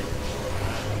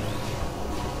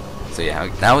 So yeah,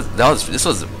 this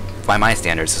was by my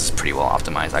standards, this is pretty well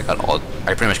optimized. I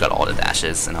pretty much got all the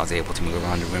dashes, and I was able to move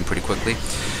around the room pretty quickly.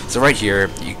 So right here,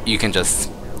 you can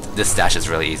just, this dash is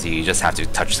really easy. You just have to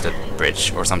touch the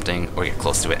bridge or something, or get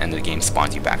close to it, and the game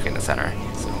spawns you back in the center.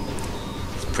 So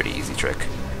it's a pretty easy trick.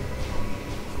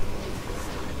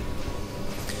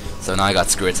 So now I got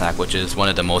Screw Attack, which is one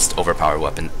of the most overpowered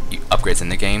weapon upgrades in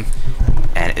the game,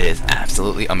 and it is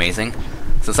absolutely amazing.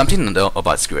 So something to know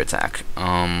about Screw Attack.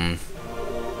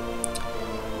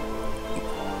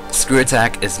 Screw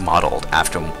Attack is modeled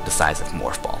after the size of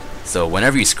Morph Ball. So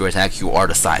whenever you Screw Attack, you are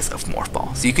the size of Morph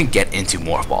Ball. So you can get into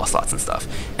Morph Ball slots and stuff.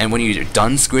 And when you're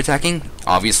done Screw Attacking,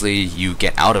 obviously you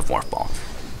get out of Morph Ball.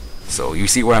 So you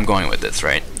see where I'm going with this,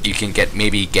 right? You can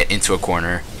maybe get into a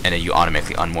corner and then you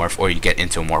automatically unmorph, or you get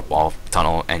into a Morph Ball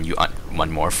tunnel and you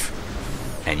unmorph,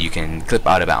 and you can clip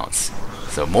out of bounds.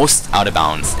 So most out of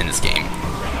bounds in this game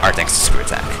are thanks to Screw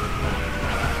Attack.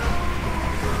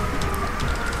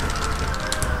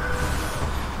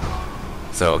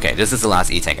 So okay, this is the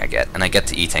last E-Tank I get, and I get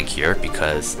to E-Tank here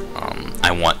because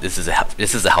this is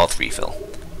a health refill.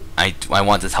 I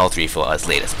want this health refill as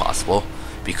late as possible,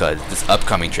 because this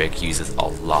upcoming trick uses a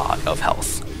lot of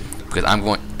health.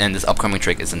 And this upcoming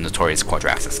trick is a notorious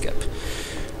quadraxis skip.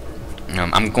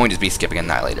 I'm going to be skipping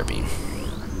Annihilator Beam.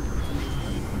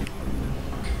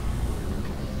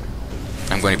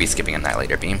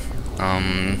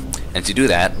 And to do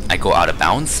that, I go out of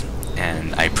bounds,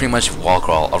 and I pretty much wall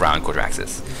crawl around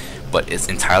Quadraxis. But it's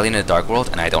entirely in the Dark World,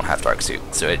 and I don't have Dark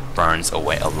Suit, so it burns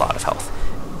away a lot of health.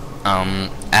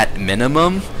 At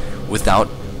minimum,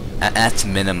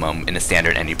 in a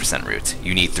standard 90% route,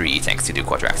 you need 3 E-Tanks to do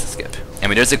Quadraxis skip. I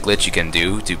mean, there's a glitch you can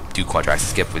do to do Quadraxis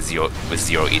skip with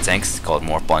zero E-Tanks called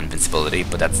Morph Ball Invincibility,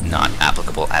 but that's not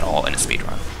applicable at all in a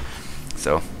speedrun.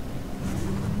 So,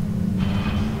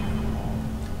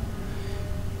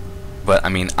 but I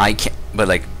mean, but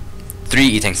like 3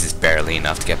 E-Tanks is barely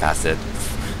enough to get past it,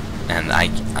 and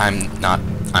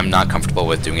I'm not comfortable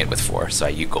with doing it with 4, so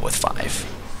you go with 5.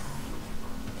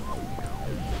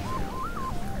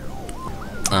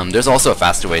 There's also a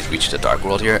faster way to reach the Dark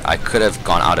World here. I could have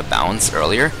gone out of bounds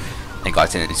earlier and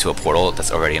gotten into a portal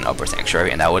that's already in Upper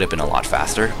Sanctuary, and that would have been a lot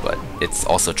faster, but it's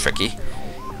also tricky,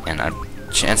 and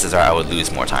chances are I would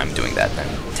lose more time doing that than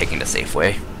taking the safe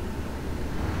way.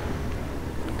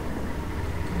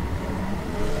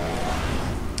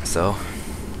 So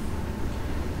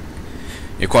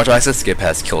Your quadruple access skip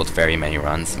has killed very many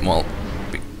runs. Well,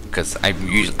 because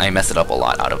I mess it up a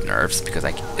lot out of nerves, because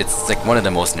it's like one of the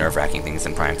most nerve-wracking things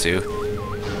in Prime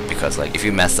 2. Because like if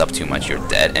you mess up too much, you're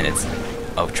dead, and it's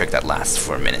a trick that lasts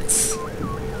for minutes.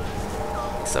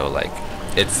 So like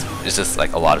it's just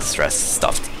like a lot of stress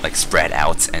stuff like spread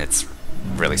out, and it's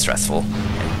really stressful,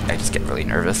 and I just get really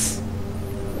nervous.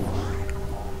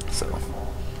 So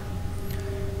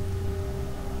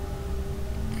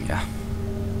yeah.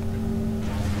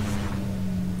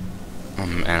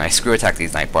 And I screw attack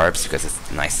these night barbs because it's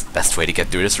the best way to get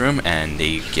through this room, and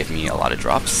they give me a lot of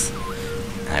drops.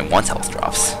 And I want health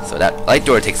drops. So that light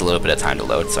door takes a little bit of time to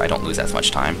load, so I don't lose as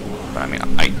much time. But I mean,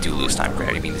 I do lose time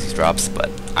grabbing these drops, but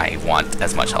I want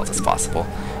as much health as possible,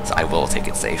 so I will take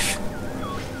it safe.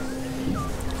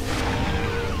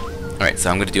 Alright, so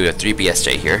I'm going to do a 3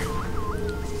 BSJ here.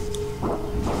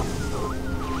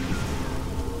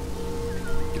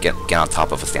 Get on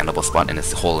top of a standable spot in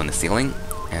this hole in the ceiling,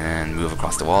 and move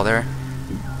across the wall there,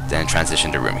 then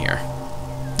transition to room here.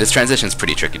 This transition is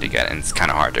pretty tricky to get, and it's kind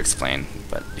of hard to explain,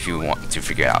 but if you want to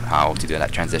figure out how to do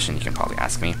that transition, you can probably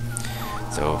ask me.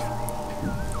 So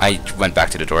I went back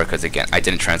to the door because, again, I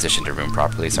didn't transition the room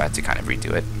properly, so I had to kind of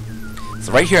redo it.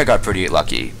 So right here I got pretty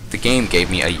lucky. The game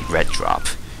gave me a red drop.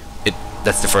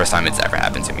 That's the first time it's ever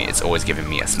happened to me. It's always given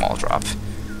me a small drop.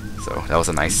 So that was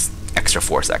a nice extra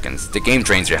 4 seconds. The game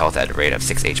drains your health at a rate of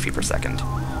 6 HP per second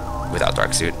without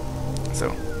Dark Suit.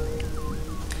 So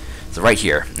right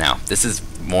here, now, this is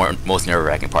most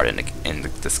nerve-wracking part in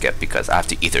the skip, because I have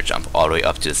to ether jump all the way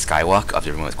up to the skywalk of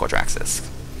the room with Quadraxis.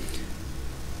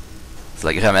 So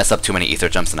like if I mess up too many ether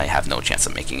jumps, then I have no chance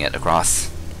of making it across.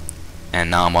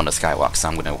 And now I'm on the skywalk, so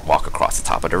I'm going to walk across the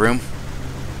top of the room.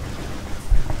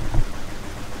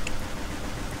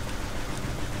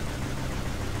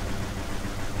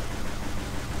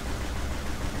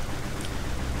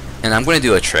 And I'm going to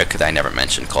do a trick that I never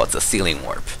mentioned called the ceiling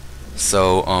warp.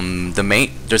 So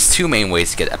there's 2 main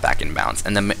ways to get back in bounds,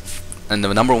 and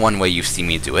the number 1 way you see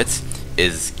me do it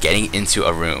is getting into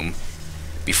a room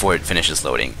before it finishes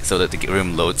loading, so that the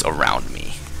room loads around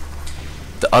me.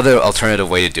 The other alternative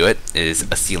way to do it is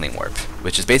a ceiling warp,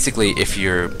 which is basically if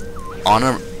you're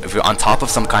on top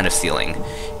of some kind of ceiling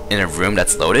in a room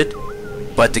that's loaded,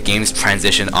 but the game's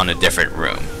transitioned on a different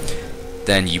room,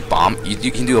 then you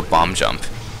can do a bomb jump.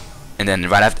 And then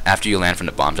right after you land from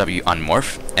the bomb jump, you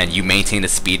unmorph, and you maintain the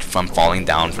speed from falling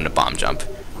down from the bomb jump,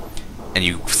 and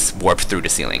you warp through the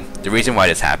ceiling. The reason why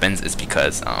this happens is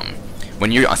because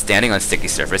when you're standing on a sticky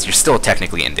surface, you're still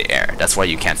technically in the air. That's why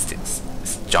you can't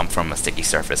jump from a sticky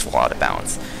surface while out of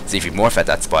bounds. So if you morph at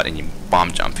that spot and you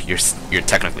bomb jump, you're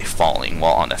technically falling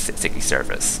while on a sticky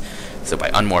surface. So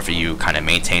by unmorphing, you kind of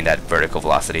maintain that vertical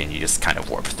velocity, and you just kind of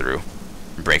warp through,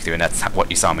 break through, and that's what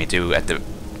you saw me do at the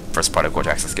first part of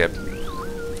Quadraxis skip.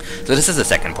 So this is the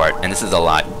second part, and this is a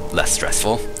lot less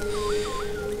stressful.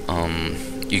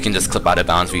 You can just clip out of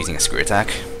bounds using a screw attack,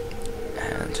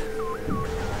 and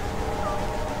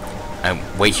I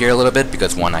wait here a little bit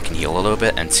because 1, I can heal a little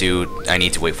bit, and 2, I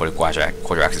need to wait for the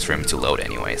Quadraxis room to load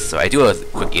anyway. So I do a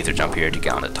quick ether jump here to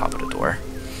get on the top of the door,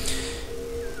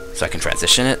 so I can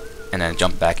transition it and then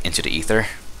jump back into the ether,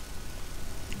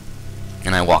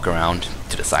 and I walk around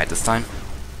to the side this time.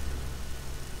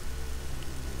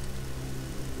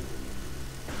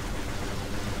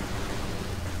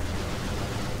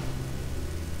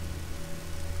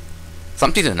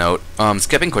 Something to note,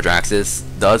 skipping Quadraxis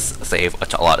does save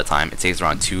a lot of time. It saves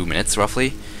around 2 minutes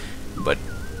roughly, but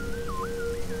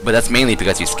that's mainly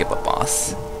because you skip a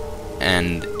boss.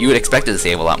 And you would expect it to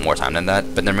save a lot more time than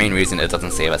that, but the main reason it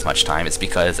doesn't save as much time is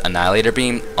because Annihilator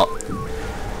Beam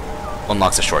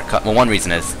unlocks a shortcut. Well, one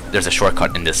reason is there's a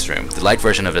shortcut in this room. The light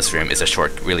version of this room is a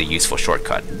really useful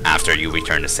shortcut after you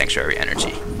return the Sanctuary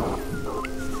Energy.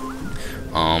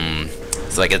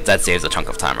 So like that saves a chunk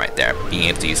of time right there, being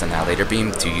able to use Annihilator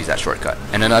Beam to use that shortcut.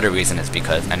 And another reason is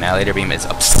because Annihilator Beam is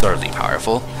absurdly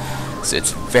powerful, so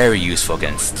it's very useful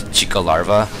against Chica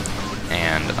Larva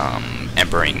and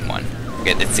Embering one.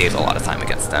 It saves a lot of time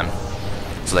against them.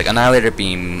 So like Annihilator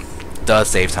Beam does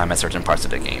save time at certain parts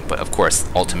of the game, but of course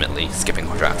ultimately skipping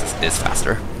Quadraxis is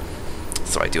faster,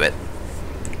 so I do it.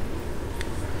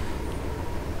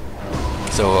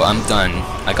 So I'm done.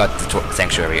 I got the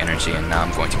Sanctuary Energy, and now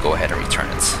I'm going to go ahead and return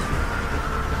it.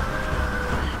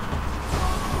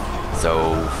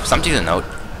 So something to note,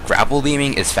 Grapple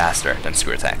Beaming is faster than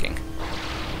screw attacking.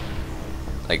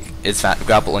 Like,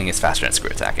 grappling is faster than screw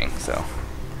attacking, so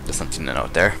just something to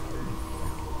note there.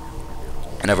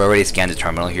 And I've already scanned the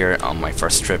terminal here on my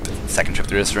second trip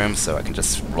through this room, so I can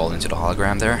just roll into the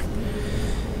hologram there.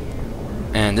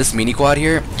 And this mini quad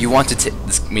here, you want to take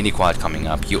this mini quad coming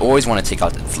up. You always want to take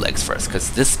out its legs first,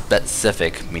 because this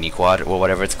specific mini quad or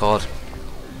whatever it's called,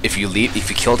 if you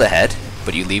kill the head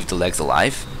but you leave the legs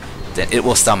alive, then it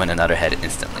will summon another head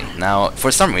instantly. Now,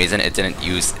 for some reason, it didn't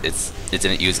use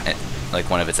like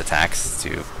one of its attacks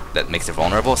that makes it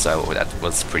vulnerable. So that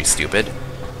was pretty stupid.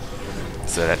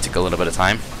 So that took a little bit of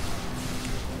time.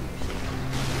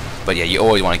 But yeah, you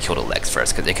always want to kill the legs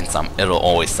first, because it'll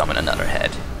always summon another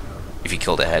head if you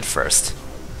kill the head first.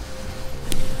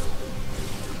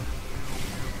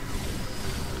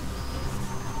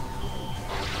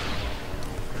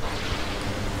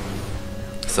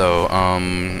 So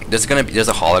there's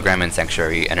a hologram in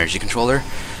Sanctuary Energy Controller,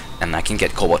 and I can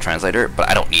get Cobalt Translator, but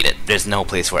I don't need it. There's no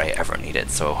place where I ever need it,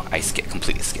 so I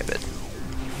completely skip it.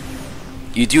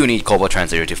 You do need Cobalt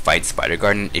Translator to fight Spider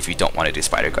Garden if you don't want to do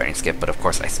Spider Garden skip, but of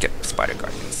course I skip Spider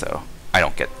Garden, so I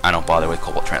don't bother with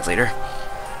Cobalt Translator.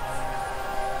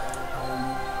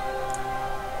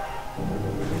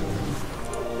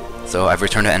 So I've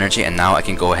returned to energy, and now I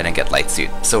can go ahead and get Light Suit.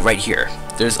 So right here,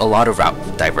 there's a lot of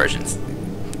route diversions.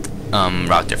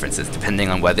 Route differences depending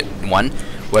on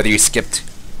whether you skipped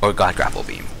or got Grapple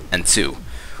Beam, and 2,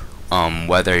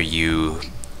 whether you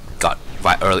got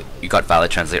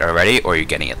Valid Translate already or you're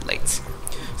getting it late.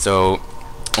 So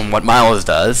what Miles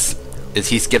does is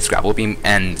he skips Grapple Beam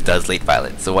and does late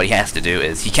Violet. So what he has to do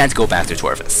is he can't go back to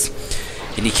Torvus,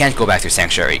 and he can't go back to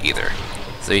Sanctuary either.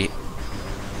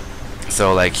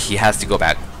 So like he has to go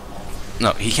back.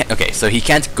 No, he can't. Okay, so he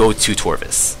can't go to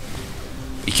Torvus.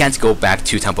 He can't go back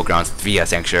to Temple Grounds via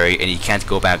Sanctuary, and he can't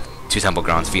go back to Temple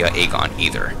Grounds via Agon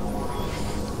either.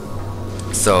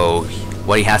 So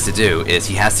what he has to do is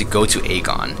he has to go to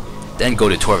Agon, then go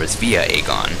to Torvus via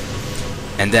Agon,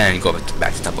 and then go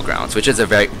back to Temple Grounds, which is a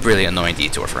really annoying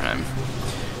detour for him.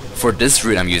 For this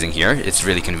route I'm using here, it's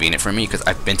really convenient for me because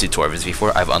I've been to Torvus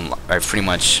before. I've pretty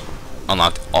much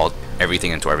unlocked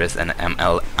everything in Torvus, and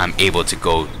I'm able to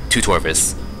go to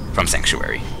Torvus from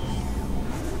Sanctuary.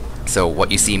 So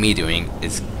what you see me doing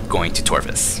is going to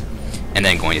Torvus, and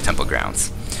then going to Temple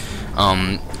Grounds.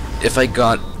 If I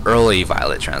got early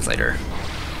Violet Translator,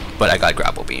 but I got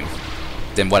Grapple Beam,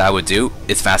 then what I would do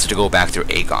is faster to go back through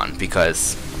Agon,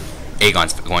 because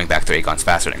going back through Agon's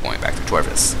faster than going back through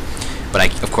Torvus.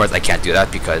 But of course I can't do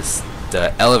that because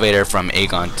the elevator from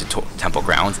Agon to Temple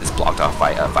Grounds is blocked off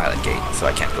by a Violet Gate, so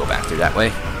I can't go back through that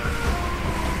way.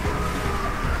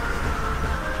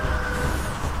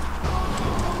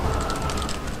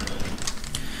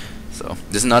 So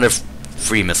there's another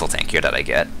free missile tank here that I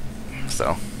get.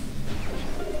 So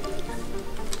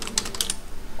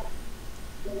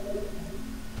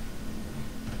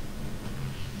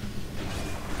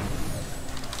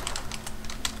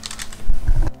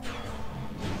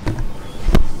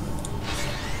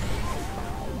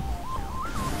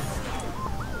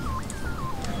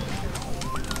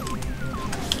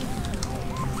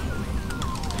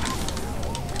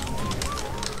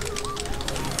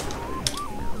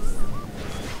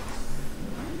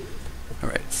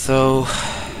So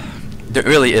there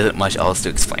really isn't much else to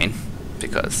explain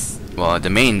because, well,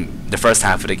 the first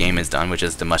half of the game is done, which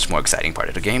is the much more exciting part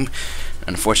of the game.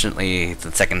 Unfortunately,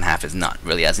 the second half is not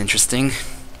really as interesting.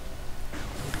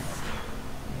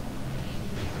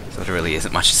 So there really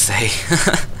isn't much to say.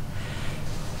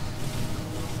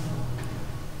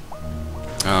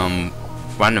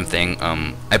 Random thing,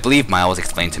 I believe Miles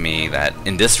explained to me that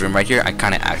in this room right here, I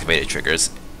kind of activated triggers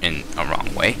in a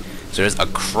wrong way. So there's a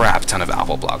crap ton of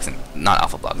blocks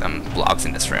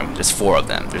in this room. There's 4 of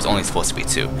them. There's only supposed to be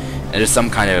 2. And there's some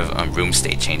kind of room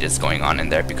state changes going on in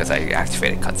there because I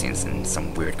activated cutscenes in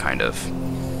some weird kind of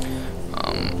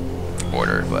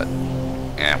order, but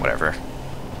yeah, whatever.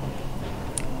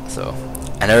 So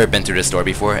I've never been through this door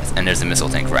before, and there's a missile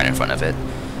tank right in front of it.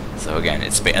 So again,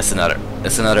 it's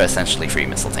another essentially free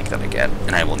missile tank that I get,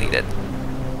 and I will need it.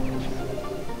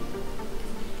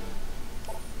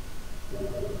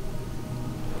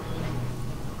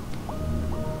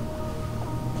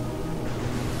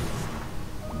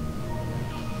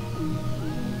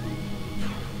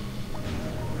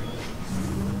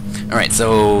 Alright,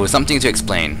 so something to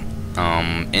explain.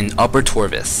 In Upper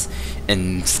Torvus,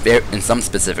 in some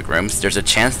specific rooms, there's a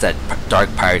chance that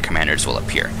Dark Pirate Commanders will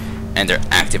appear, and they're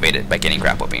activated by getting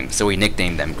Grapple Beam, so we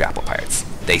nicknamed them Grapple Pirates.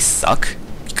 They suck,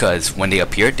 because when they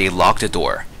appear, they lock the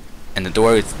door, and the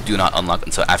doors do not unlock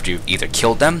until after you've either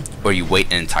killed them, or you wait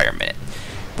an entire minute.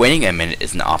 Waiting a minute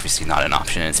is obviously not an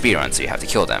option in speedrun, so you have to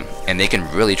kill them, and they can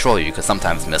really troll you, because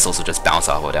sometimes missiles will just bounce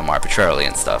off of them arbitrarily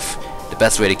and stuff. The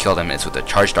best way to kill them is with a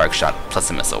charged dark shot plus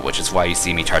a missile, which is why you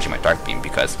see me charging my dark beam,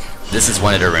 because this is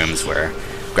one of the rooms where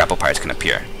Grapple Pirates can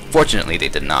appear. Fortunately, they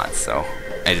did not, so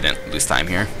I didn't lose time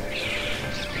here.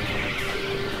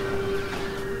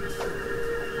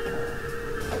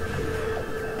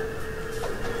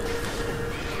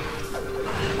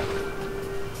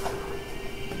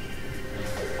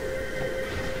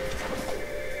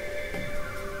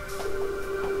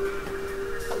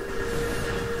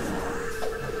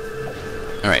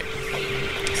 Alright,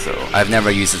 so I've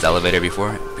never used this elevator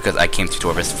before because I came to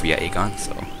Torvus via Agon,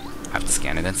 so I have to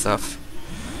scan it and stuff.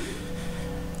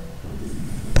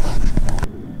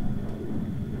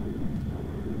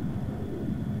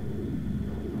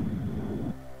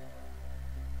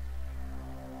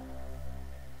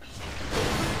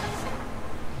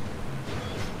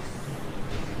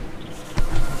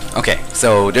 Okay,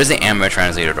 so there's the Amber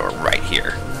translator door right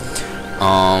here.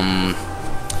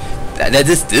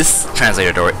 This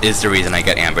translator door is the reason I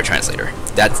get Amber translator.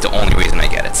 That's the only reason I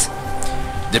get it.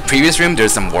 The previous room,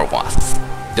 there's some war wasps.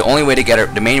 The only way to get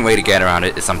it, the main way to get around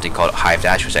it is something called hive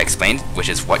dash, which I explained, which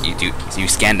is what you do. So you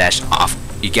scan dash off.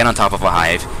 You get on top of a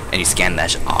hive and you scan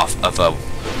dash off of a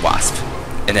wasp,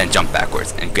 and then jump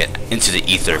backwards and get into the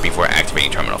ether before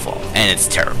activating terminal fall. And it's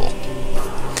terrible.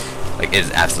 Like, it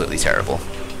is absolutely terrible.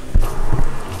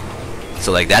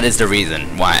 So like that is the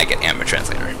reason why I get Amber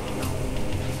translator.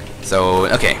 So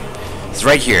okay, so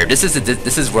right here, this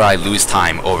is where I lose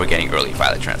time over getting early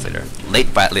Violet translator.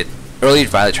 Early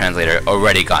Violet translator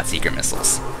already got secret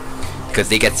missiles because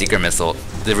they get secret missile.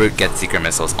 The route gets secret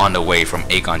missiles on the way from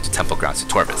Agon to Temple Grounds to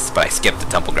Torvus, but I skipped the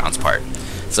Temple Grounds part,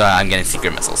 so I'm getting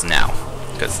secret missiles now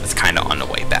because it's kind of on the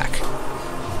way back.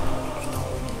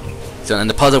 So then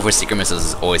the puzzle for secret missiles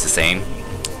is always the same.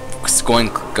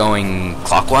 Going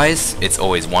clockwise, it's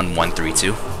always 1 1 3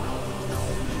 2.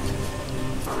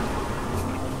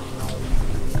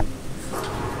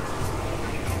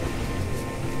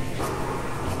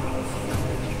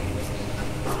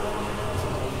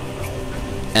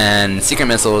 And secret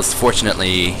missiles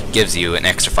fortunately gives you an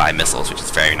extra 5 missiles, which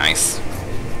is very nice.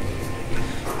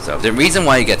 So the reason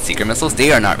why you get secret missiles,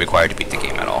 they are not required to beat the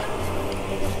game at all.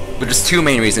 But there's two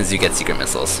main reasons you get secret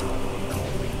missiles.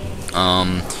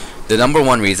 The number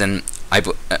one reason,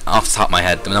 off the top of my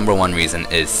head, the number one reason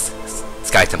is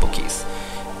Sky Temple keys.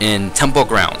 In Temple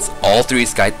Grounds,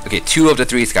 two of the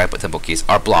 3 Sky Temple keys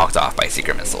are blocked off by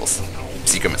secret missiles,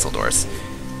 secret missile doors.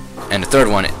 And the third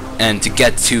one, and to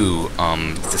get to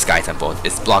the Sky Temple,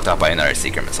 it's blocked off by another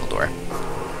secret missile door.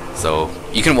 So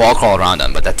you can wall crawl around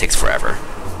them, but that takes forever.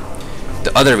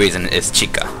 The other reason is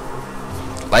Chica.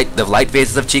 The light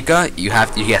phases of Chica, he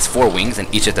has 4 wings, and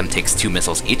each of them takes 2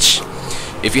 missiles each.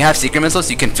 If you have secret missiles,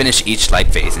 you can finish each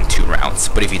light phase in 2 rounds.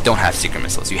 But if you don't have secret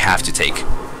missiles, you have to take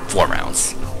 4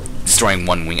 rounds, destroying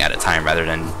 1 wing at a time rather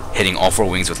than hitting all 4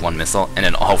 wings with 1 missile and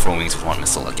then all 4 wings with 1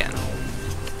 missile again.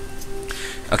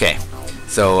 Okay,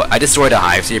 so I destroyed the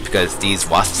hives here because these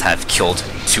wasps have killed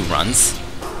 2 runs.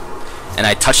 And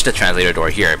I touched the translator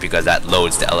door here because that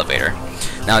loads the elevator.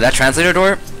 Now that translator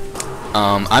door,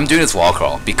 I'm doing this wall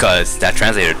crawl because that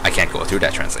translator, I can't go through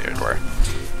that translator door.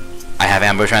 I have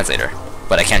Amber translator,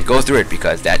 but I can't go through it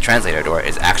because that translator door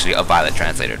is actually a Violet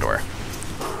translator door,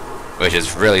 which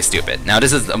is really stupid. Now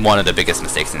this is one of the biggest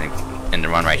mistakes in the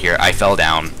run right here. I fell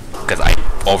down because I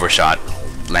overshot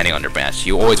landing on the branch.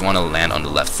 You always want to land on the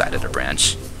left side of the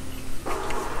branch.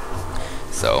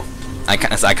 So I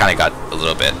kind of got a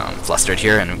little bit flustered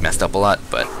here and messed up a lot,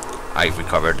 but I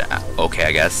recovered okay,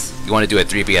 I guess. You want to do a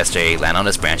 3 BSJ, land on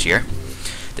this branch here,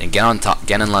 then get on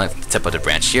the tip of the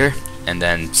branch here, and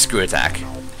then screw attack.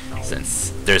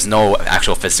 Since there's no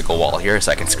actual physical wall here,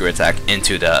 so I can screw attack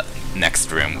into the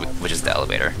next room, which is the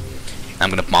elevator. I'm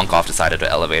gonna bonk off the side of the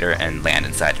elevator and land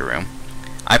inside the room.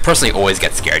 I personally always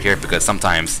get scared here because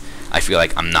sometimes I feel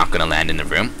like I'm not gonna land in the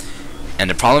room. And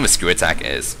the problem with screw attack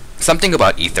is something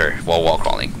about ether while wall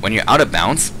crawling. When you're out of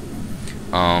bounds,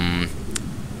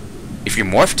 if you're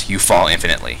morphed, you fall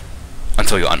infinitely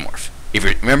until you unmorph. If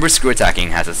you remember, screw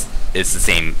attacking is the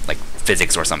same like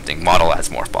physics or something model as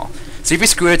morph ball. So if you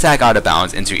screw attack out of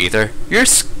bounds into ether, you're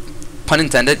pun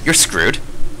intended, you're screwed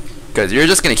because you're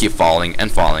just gonna keep falling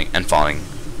and falling and falling,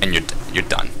 and you're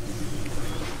done.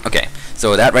 Okay,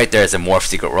 so that right there is a morph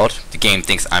secret world. The game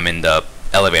thinks I'm in the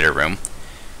elevator room,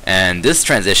 and this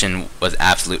transition was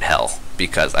absolute hell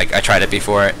because I tried it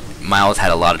before. Miles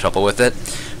had a lot of trouble with it,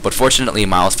 but fortunately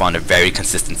Miles found a very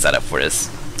consistent setup for this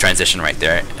transition right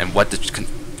there. And what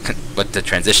the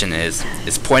transition is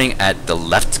pointing at the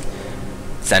left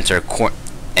center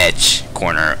edge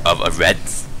corner of a red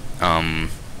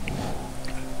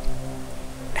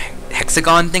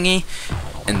hexagon thingy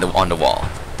on the wall.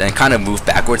 Then kind of move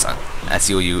backwards as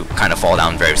you kind of fall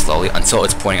down very slowly until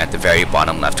it's pointing at the very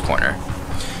bottom left corner.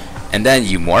 and then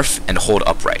you morph and hold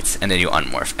upright, and then you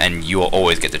unmorph, and you will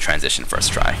always get the transition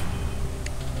first try.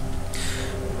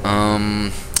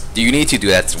 You need to do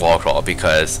that wall crawl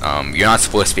because you're not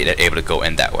supposed to be able to go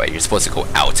in that way. You're supposed to go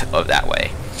out of that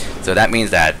way. So that means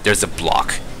that there's a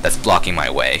block that's blocking my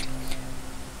way,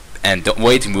 and the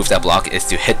way to move that block is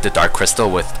to hit the dark crystal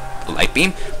with light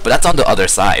beam, but that's on the other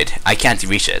side. I can't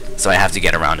reach it, so I have to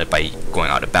get around it by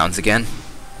going out of bounds again.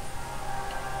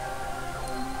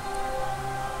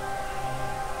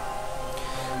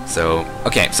 So,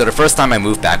 okay, so the first time I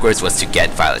moved backwards was to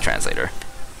get Violet Translator,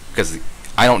 because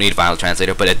I don't need Violet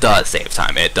Translator, but it does save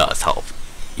time. It does help,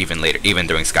 even later, even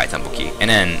during Sky Temple Key. And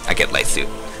then I get Light Suit.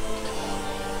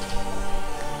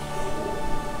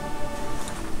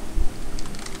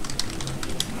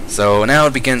 So now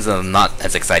it begins a not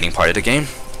as exciting part of the game.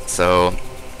 So,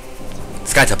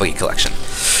 Sky Temple Key collection.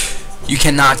 You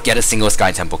cannot get a single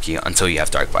Sky Temple Key until you have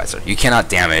Dark Visor. You cannot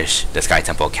damage the Sky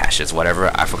Temple caches,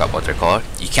 whatever, I forgot what they're called.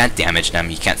 You can't damage them,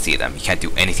 you can't see them, you can't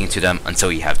do anything to them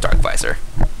until you have Dark Visor.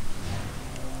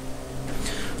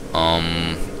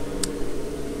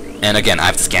 And again, I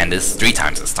have to scan this 3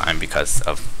 times this time because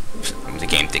of the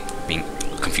game being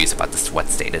confused about what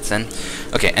state it's in.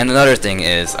 Okay, and another thing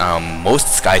is,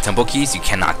 most Sky Temple Keys you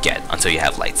cannot get until you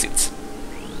have Light Suits.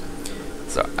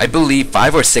 So I believe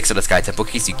 5 or 6 of the Sky Temple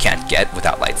Keys you can't get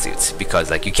without Light Suits, because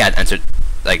like you can't enter,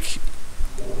 like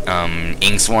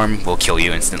Ing Swarm will kill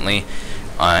you instantly,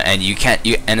 and you can't.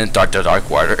 And in the Dark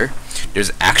Water,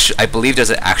 there's actually, I believe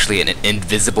there's actually an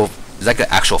invisible, there's like an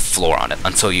actual floor on it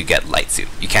until you get Light Suit.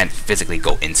 You can't physically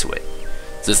go into it.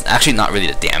 So it's actually not really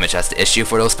the damage that's the issue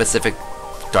for those specific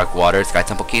Dark Water Sky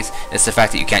Temple Keys. It's the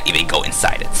fact that you can't even go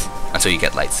inside it until you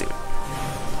get Light Suit.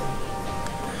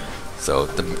 So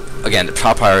again, the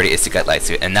top priority is to get Light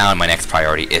Suit, and now my next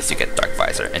priority is to get Dark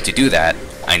Visor. And to do that,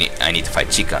 I need to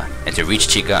fight Chica, and to reach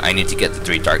Chica, I need to get the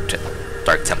 3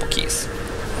 Dark Temple Keys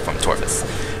from Torvus.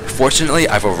 Fortunately,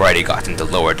 I've already gotten the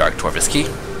lower Dark Torvus key,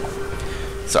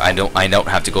 so I don't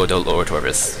have to go to lower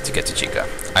Torvus to get to Chica.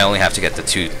 I only have to get the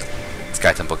 2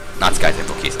 Sky Temple, not Sky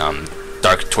Temple keys,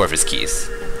 Dark Torvus keys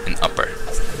in upper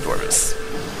Torvus.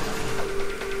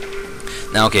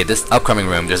 Now, okay, this upcoming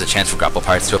room, there's a chance for grapple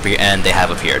parts to appear, and they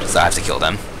have appeared, so I have to kill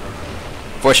them.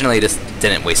 Fortunately, this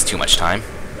didn't waste too much time,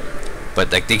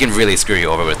 but like they can really screw you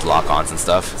over with lock-ons and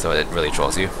stuff, so it really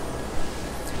trolls you.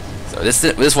 So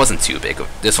this wasn't too big.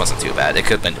 This wasn't too bad. It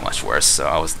could have been much worse, so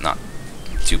I was not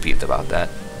too peeved about that.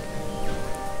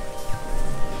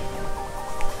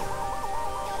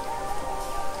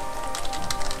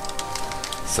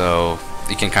 So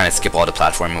you can kind of skip all the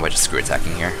platforming by just screw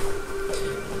attacking here.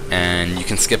 And you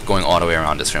can skip going all the way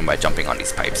around this room by jumping on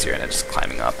these pipes here and then just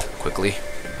climbing up quickly.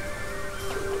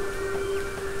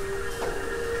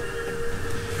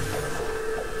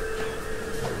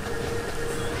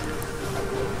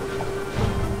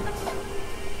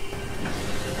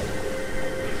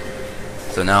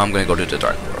 So now I'm going to go to the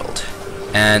Dark World.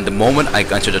 And the moment I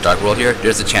enter the Dark World here,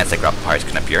 there's a chance that grapple parts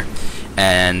can appear.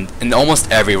 And in almost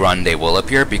every run they will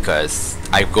appear because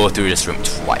I go through this room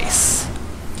twice.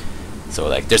 So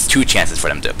like there's 2 chances for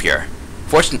them to appear.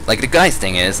 Fortunately, like the guy's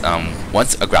thing is,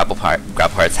 once a grapple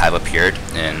parts have appeared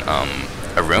in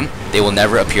a room, they will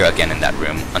never appear again in that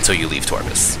room until you leave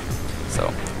Torvus.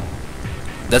 So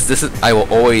I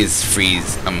will always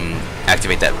freeze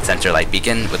activate that center light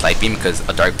beacon with light beam because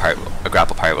a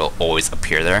grapple part will always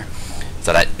appear there,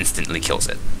 so that instantly kills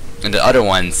it. And the other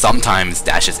one sometimes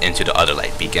dashes into the other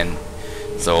light beacon,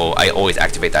 so I always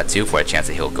activate that too for a chance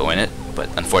that he'll go in it, but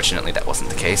unfortunately that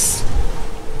wasn't the case.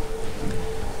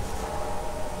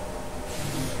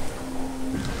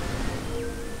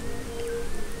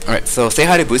 Alright, so say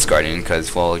hi to Boost Guardian,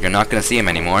 because, well, you're not going to see him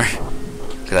anymore,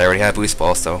 because I already have Boost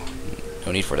Ball, so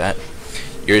no need for that.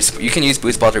 You can use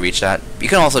Boost Ball to reach that. You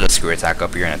can also just screw attack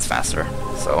up here and it's faster,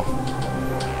 so...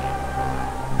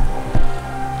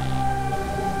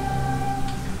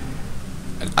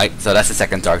 So that's the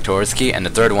second Dark Torvus key, and the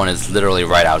third one is literally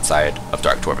right outside of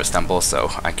Dark Torvus Temple,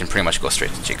 so I can pretty much go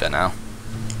straight to Chica now.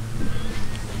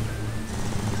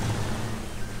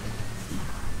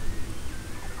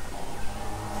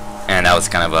 And that was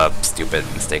kind of a stupid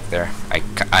mistake there.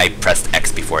 I pressed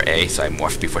X before A, so I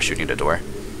morphed before shooting the door.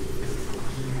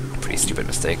 Pretty stupid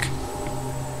mistake.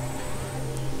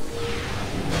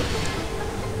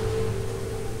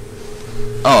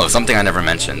 Oh, something I never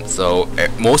mentioned. So,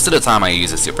 most of the time I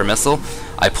use a super missile,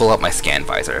 I pull up my scan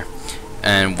visor.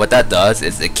 And what that does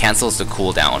is it cancels the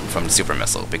cooldown from the super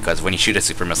missile, because when you shoot a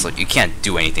super missile, you can't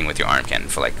do anything with your arm cannon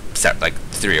for like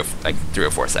 3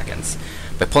 or 4 seconds.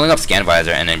 By pulling up scan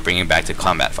visor and then bringing it back to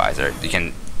combat visor,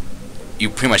 you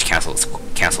pretty much cancel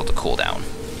the cooldown.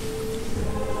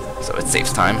 so it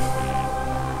saves time.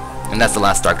 And that's the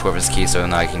last Dark Torvus key, so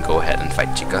now I can go ahead and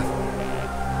fight Chica.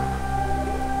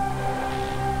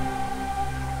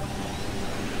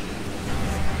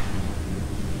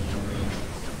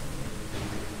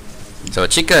 So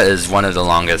Chica is one of the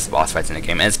longest boss fights in the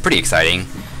game, and it's pretty exciting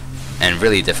and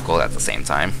really difficult at the same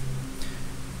time.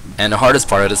 And the hardest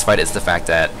part of this fight is the fact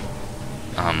that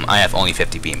I have only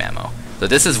 50 beam ammo. So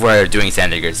this is where doing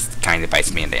Sand Diggers kind of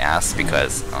bites me in the ass,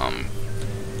 because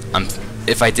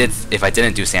if I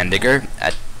didn't do Sand Digger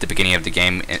at the beginning of the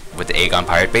game with the Agon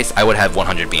Pirate Base, I would have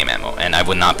 100 beam ammo, and I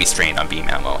would not be strained on beam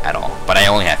ammo at all. But I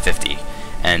only have 50,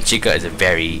 and Chica is a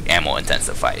very ammo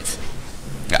intensive fight.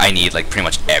 I need like pretty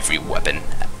much every weapon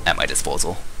at my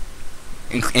disposal,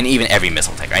 and even every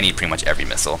missile tank. I need pretty much every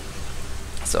missile.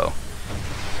 So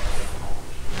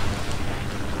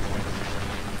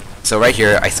right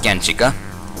here I scan Chica,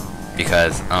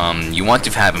 because you want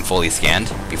to have him fully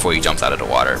scanned before he jumps out of the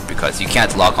water, because you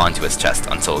can't lock onto his chest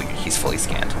until he's fully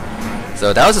scanned.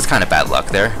 So that was just kind of bad luck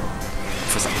there.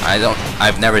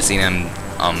 I've never seen him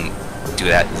do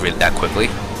that that quickly.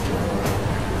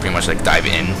 Pretty much like dive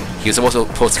in. He was also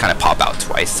supposed to kind of pop out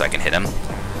twice so I can hit him,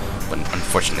 but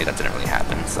unfortunately that didn't really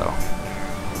happen. So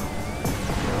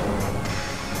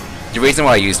the reason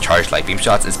why I use charged light beam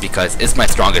shots is because it's my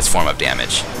strongest form of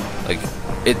damage. Like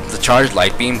the charged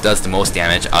light beam does the most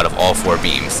damage out of all 4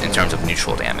 beams in terms of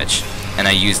neutral damage, and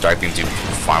I use dark beam to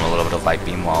farm a little bit of light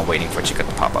beam while waiting for Chica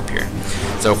to pop up here.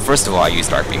 So first of all, I use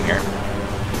dark beam here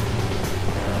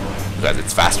because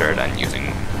it's faster than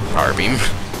using power beam,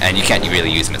 and you can't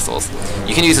really use missiles.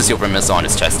 You can use a super missile on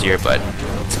his chest here, but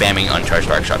spamming uncharged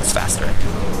dark shot is faster.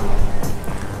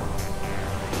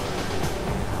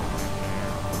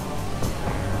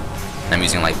 I'm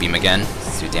using light beam again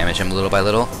to damage him little by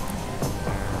little.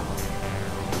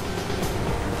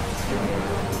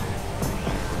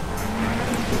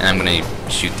 And I'm gonna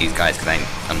shoot these guys because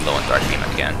I'm low on dark beam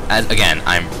again.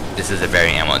 This is a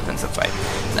very ammo intensive fight.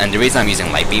 And the reason I'm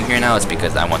using light beam here now is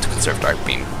because I want to conserve dark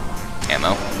beam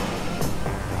ammo.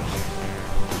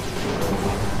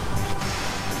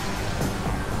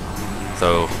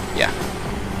 So yeah,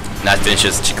 and that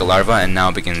finishes Chica Larva, and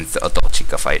now begins the adult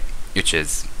Chica fight, which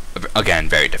is again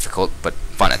very difficult but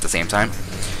fun at the same time.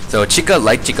 So Chica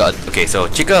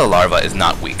Larva is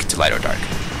not weak to light or dark.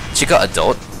 Chica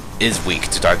Adult is weak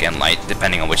to dark and light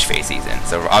depending on which phase he's in.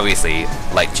 So obviously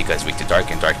light Chica is weak to dark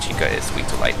and dark Chica is weak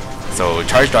to light. So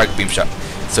charged dark beam shot.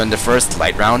 So in the first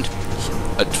light round,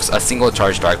 a single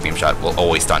charged dark beam shot will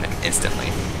always stun him instantly.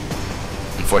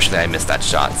 Unfortunately I missed that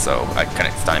shot, so I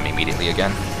couldn't stun him immediately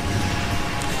again.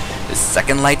 The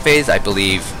second light phase, I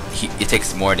believe it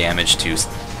takes more damage to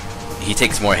he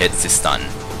takes more hits to stun.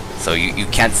 So you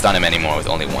can't stun him anymore with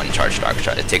only one charged dark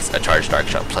shot. It takes a charged dark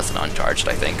shot plus an uncharged,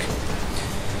 I think.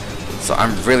 So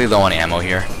I'm really low on ammo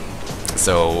here.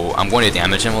 So I'm going to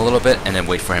damage him a little bit and then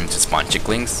wait for him to spawn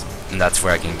chicklings. And that's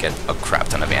where I can get a crap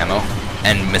ton of ammo.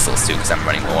 And missiles too, because I'm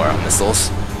running lower on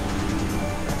missiles.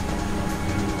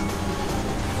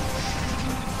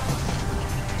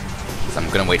 So I'm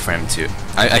going to wait for him to...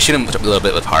 I shoot him a little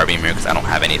bit with power beam here because I don't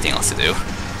have anything else to do.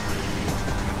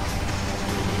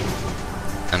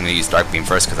 I'm going to use dark beam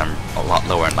first because I'm a lot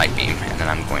lower in light beam, and then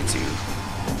I'm going to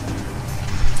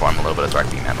farm a little bit of dark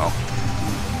beam ammo.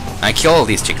 I kill all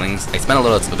these chicklings. I spent a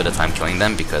little bit of time killing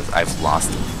them because I've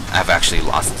actually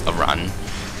lost a run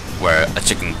where a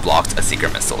chicken blocked a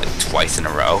secret missile like twice in a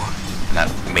row, and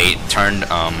that turned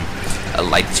a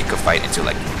light Chica fight into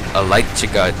like a light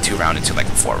Chica 2-round into like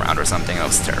 4-round or something. That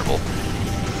was terrible.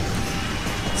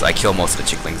 So I kill most of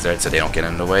the chicklings there so they don't get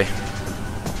in the way.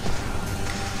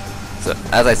 So,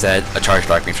 as I said, a charged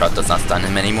dark beam shot does not stun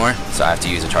him anymore, so I have to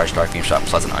use a charged dark beam shot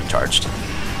plus an uncharged.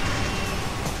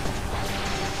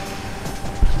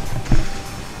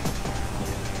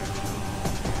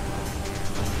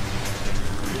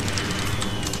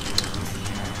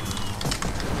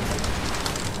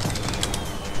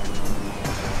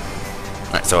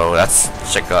 Alright, so that's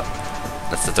Chica.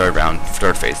 That's the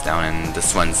third phase down, and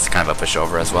this one's kind of a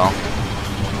pushover as well.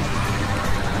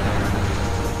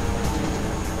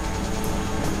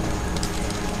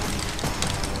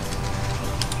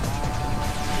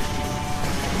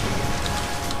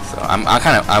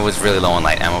 I was really low on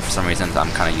light ammo for some reason, so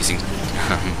I'm kind of using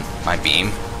my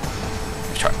beam,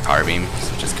 power beam,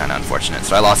 which is kind of unfortunate.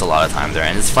 So I lost a lot of time there,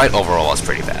 and this fight overall was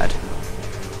pretty bad.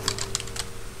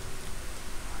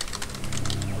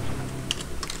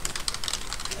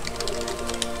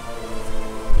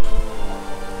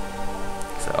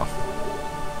 So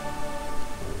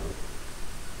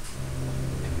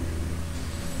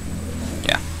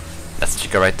yeah, that's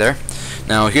Chica right there.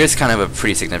 Now here's kind of a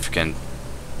pretty significant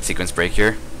sequence break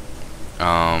here.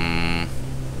 or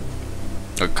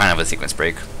kind of a sequence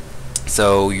break.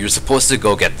 So you're supposed to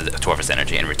go get the torvus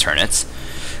energy and return it,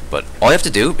 but all you have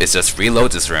to do is just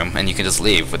reload this room and you can just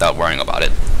leave without worrying about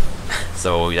it.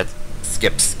 So that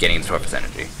skips getting the torvus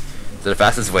energy. So the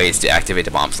fastest way is to activate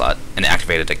the bomb slot and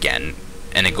activate it again,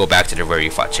 and then go back to where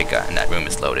you fought Chica and that room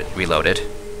is reloaded.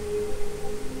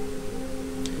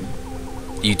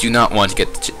 You do not want to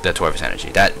get the torvus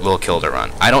energy. That will kill the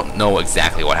run. I don't know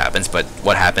exactly what happens, but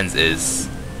what happens is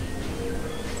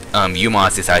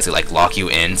UMOS decides to like lock you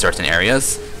in certain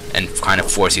areas and kind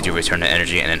of force you to return the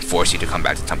energy and then force you to come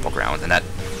back to temple grounds, and that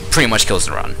pretty much kills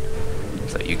the run.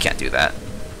 So you can't do that.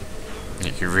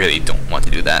 You really don't want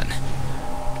to do that.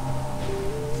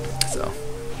 So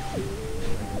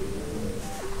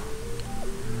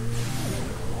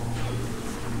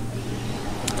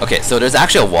okay, so there's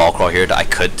actually a wall crawl here that I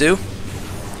could do,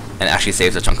 and it actually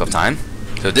saves a chunk of time.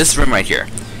 So this room right here,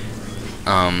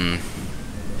 I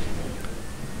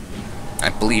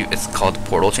believe it's called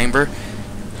Portal Chamber.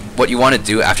 What you want to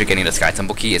do after getting the Sky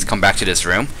Temple key is come back to this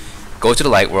room, go to the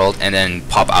Light World, and then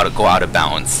go out of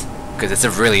bounds, because it's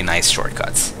a really nice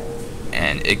shortcut,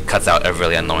 and it cuts out a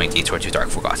really annoying detour to Dark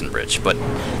Forgotten Bridge. But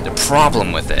the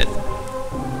problem with it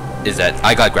is that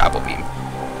I got Grapple Beam,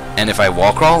 and if I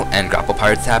wall crawl and Grapple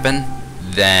Pirates happen,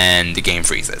 then the game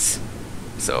freezes.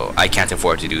 So I can't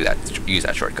afford to do that. Use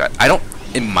that shortcut.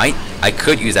 I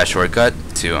could use that shortcut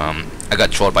to I got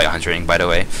trolled by a hunter ring, by the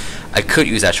way. I could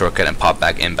use that shortcut and pop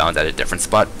back inbound at a different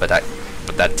spot, but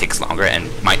that takes longer and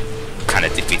might kind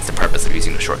of defeats the purpose of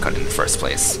using the shortcut in the first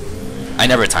place. I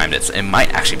never timed it, so it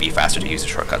might actually be faster to use the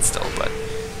shortcut still, but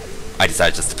I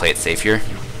decided just to play it safe here.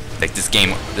 Like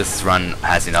this run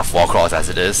has enough wall crawls as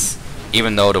it is.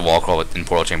 Even though the wall crawl in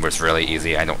Portal Chamber is really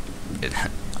easy, I'm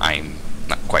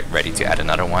not quite ready to add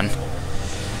another one.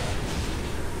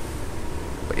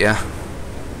 But yeah.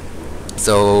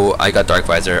 So I got Dark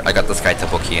Visor, I got the Sky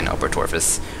Temple key in Upper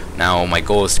Torvus. Now my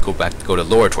goal is to go to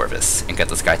Lower Torvus and get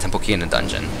the Sky Temple key in the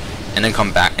dungeon, and then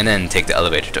come back and then take the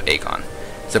elevator to Agon.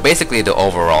 So basically the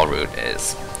overall route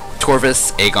is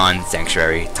Torvus, Agon,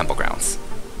 Sanctuary, Temple Grounds.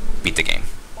 Beat the game.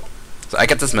 So I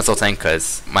get this missile tank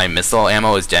because my missile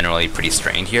ammo is generally pretty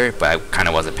strained here, but I kind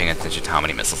of wasn't paying attention to how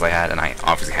many missiles I had, and I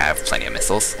obviously have plenty of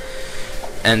missiles.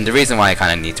 And the reason why I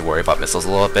kind of need to worry about missiles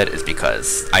a little bit is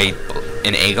because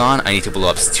in Agon, I need to blow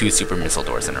up 2 super missile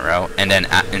doors in a row, and then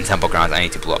in Temple Grounds, I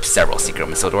need to blow up several secret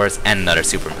missile doors and another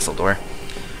super missile door.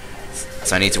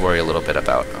 So I need to worry a little bit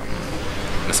about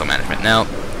missile management. Now,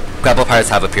 Grapple Pirates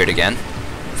have appeared again.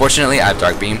 Fortunately, I have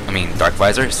Dark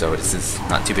Visor, so this is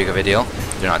not too big of a deal.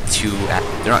 They're not too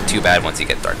bad once you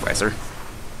get Dark Visor.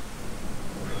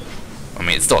 I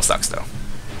mean, it still sucks though.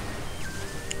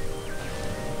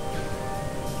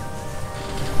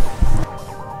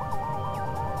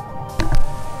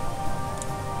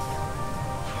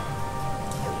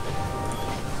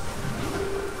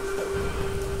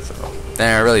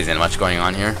 There really isn't much going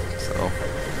on here, so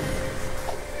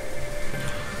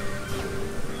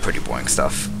pretty boring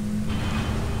stuff.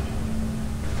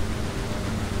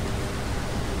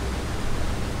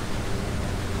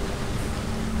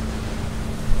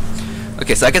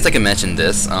 Okay, so I guess I can mention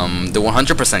this. The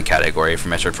 100% category for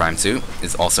Metroid Prime 2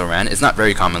 is also ran. It's not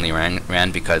very commonly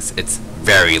ran because it's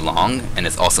very long and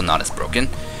it's also not as broken.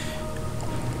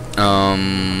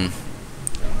 And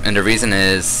the reason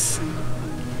is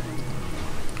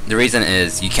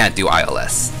you can't do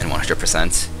ILS in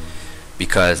 100%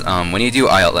 because when you do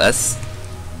ILS,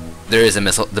 there is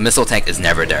the missile tank is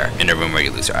never there in the room where you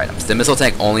lose your items. The missile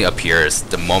tank only appears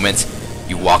the moment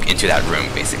you walk into that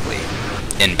room, basically,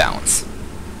 in bounds.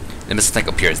 The missile tank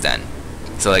appears then.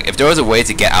 So like if there was a way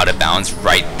to get out of bounds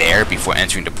right there before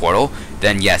entering the portal,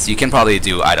 then yes, you can probably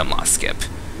do item loss skip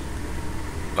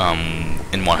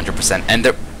in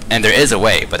 100%, and there is a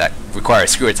way, but that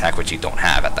requires screw attack, which you don't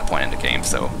have at that point in the game.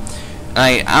 So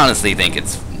I honestly think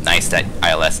it's nice that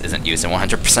ILS isn't used in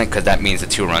 100% because that means the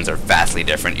 2 runs are vastly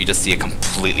different. You just see a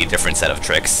completely different set of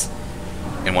tricks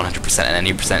in 100% and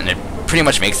 90%, and it pretty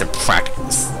much makes them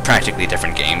practically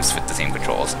different games with the same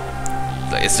controls.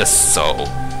 It's just so,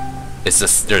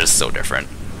 they're just so different.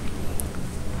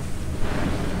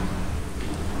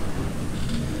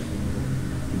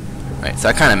 Right, so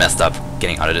I kind of messed up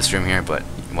getting out of this room here, but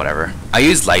whatever. I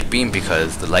use Light Beam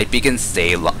because the light beacons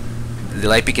stay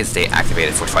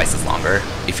activated for twice as longer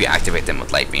if you activate them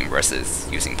with Light Beam versus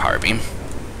using Power Beam.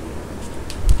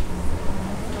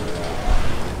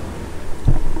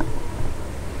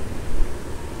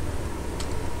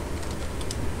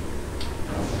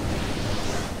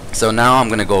 So now I'm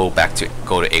gonna go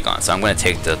to Agon. So I'm gonna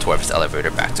take the Torvus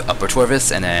elevator back to Upper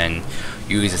Torvus and then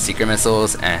use the secret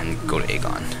missiles and go to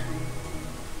Agon.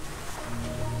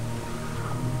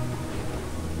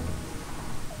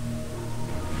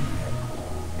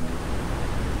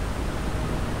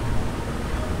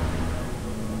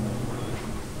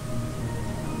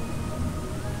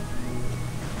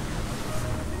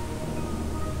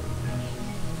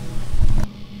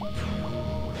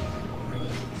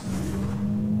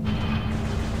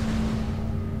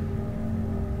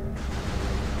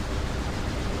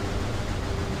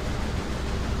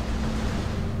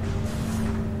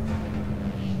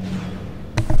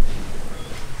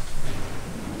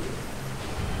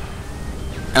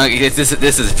 This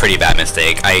is a pretty bad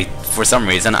mistake. For some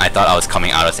reason, I thought I was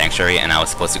coming out of Sanctuary and I was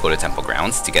supposed to go to Temple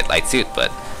Grounds to get Light Suit,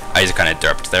 but I just kind of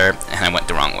derped there and I went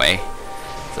the wrong way.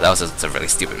 So that was a really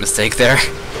stupid mistake there.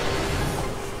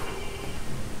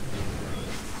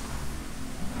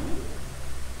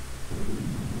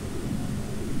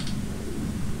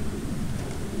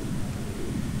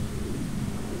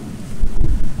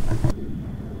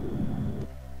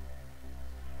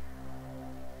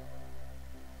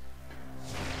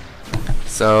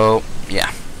 So,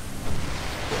 yeah.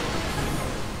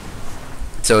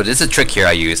 So this is a trick here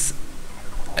I use.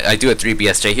 I do a 3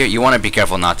 BSJ here. You want to be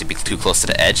careful not to be too close to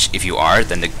the edge. If you are,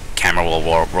 then the camera will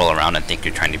roll around and think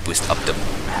you're trying to boost up the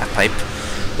half pipe.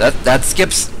 That's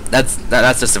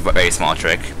just a very small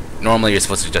trick. Normally you're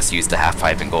supposed to just use the half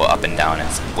pipe and go up and down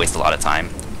and waste a lot of time.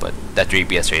 But that 3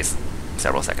 BSJ is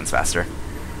several seconds faster.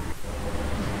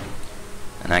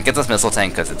 And that gets us Missile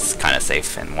Tank because it's kind of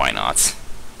safe, and why not?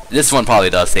 This one probably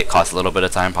does cost a little bit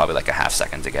of time, probably like a half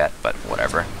second to get, but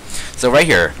whatever. So right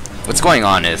here, what's going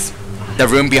on is the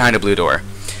room behind the blue door.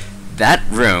 That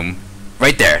room,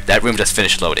 right there, that room just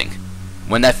finished loading.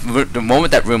 When the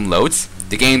moment that room loads,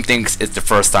 the game thinks it's the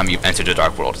first time you've entered the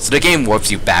Dark World. So the game warps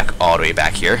you back all the way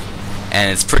back here. And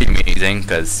it's pretty amazing,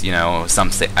 because, you know,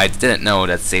 I didn't know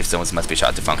that safe zones must be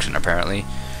shot to function, apparently.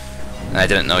 And I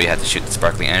didn't know you had to shoot the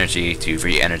sparkling energy to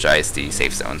re-energize the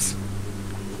safe zones.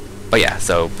 But yeah,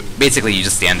 so basically you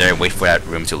just stand there and wait for that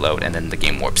room to load, and then the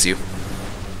game warps you.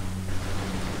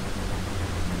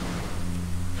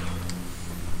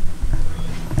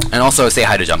 And also say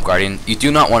hi to Jump Guardian. You do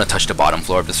not want to touch the bottom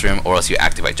floor of this room, or else you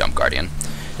activate Jump Guardian.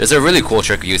 There's a really cool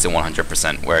trick used in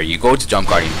 100% where you go to Jump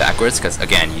Guardian backwards, because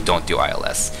again, you don't do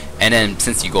ILS. And then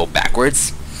since you go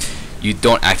backwards, you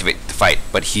don't activate the fight,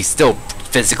 but he's still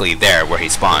physically there where he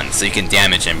spawns, so you can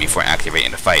damage him before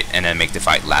activating the fight, and then make the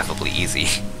fight laughably easy.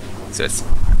 So it's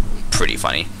pretty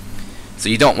funny. So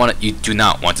you do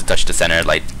not want to touch the center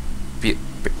light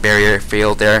barrier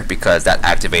field there, because that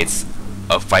activates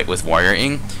a fight with Warrior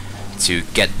Ing to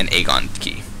get an Agon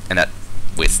key, and that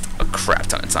wastes a crap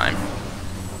ton of time.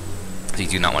 So you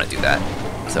do not want to do that.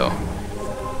 So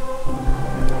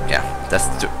yeah,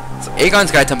 so Agon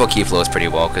Sky Temple key flows pretty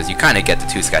well, because you kind of get the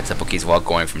 2 Sky Temple keys while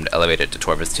going from the elevator to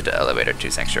Torvus to the elevator to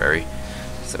Sanctuary.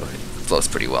 So it flows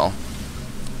pretty well.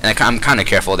 And I'm kind of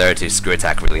careful there to screw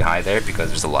attack really high there, because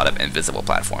there's a lot of invisible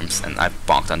platforms, and I've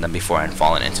bonked on them before and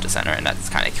fallen into the center, and that's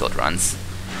kind of killed runs.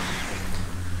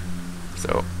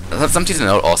 So something to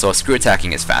note also, screw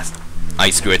attacking is fast.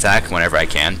 I screw attack whenever I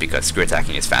can, because screw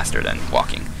attacking is faster than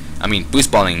walking. I mean,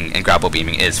 boost balling and grapple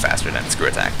beaming is faster than screw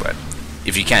attack, but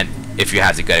if you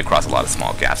have to get across a lot of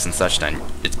small gaps and such, then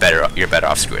you're better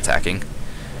off screw attacking.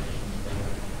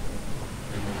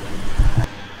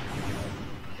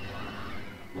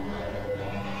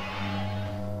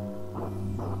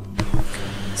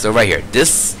 So right here,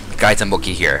 this guy Temple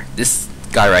key here, this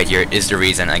guy right here is the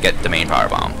reason I get the main power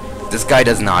bomb. This guy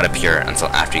does not appear until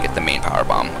after you get the main power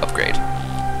bomb upgrade.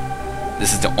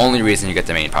 This is the only reason you get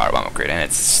the main power bomb upgrade, and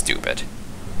it's stupid.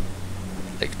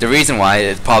 Like, the reason why,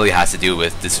 it probably has to do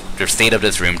with the state of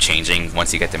this room changing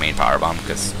once you get the main power bomb,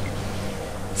 because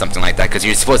something like that, because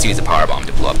you're supposed to use a power bomb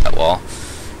to blow up that wall,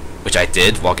 which I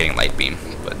did while getting light beam,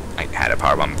 but I had a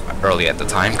power bomb early at the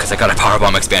time because I got a power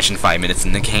bomb expansion 5 minutes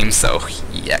in the game, so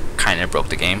yeah, kind of broke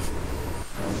the game.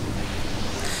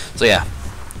 So yeah,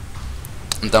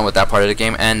 I'm done with that part of the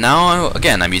game, and now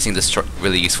again I'm using this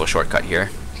really useful shortcut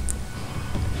here.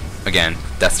 Again,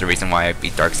 that's the reason why I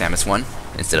beat Dark Samus 1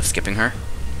 instead of skipping her.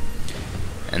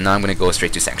 And now I'm gonna go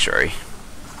straight to Sanctuary.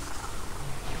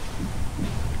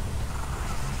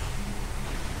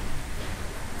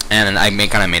 And I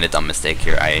kind of made a dumb mistake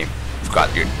here. I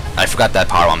forgot that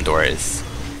power bomb door is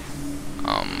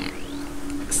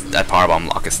that power bomb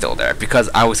lock is still there, because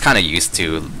I was kind of used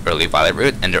to early Violet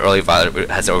route, and the early Violet route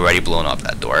has already blown up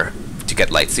that door to get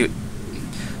Light Suit,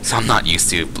 so I'm not used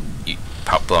to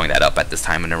blowing that up at this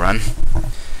time in the run.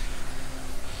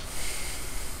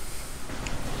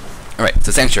 Alright,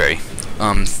 so Sanctuary.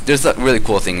 There's a really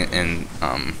cool thing in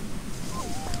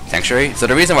Sanctuary. So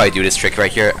the reason why I do this trick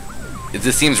right here,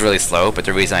 this seems really slow, but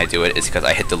the reason I do it is because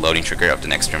I hit the loading trigger of the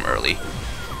next room early.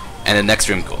 And the next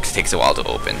room takes a while to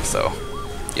open, so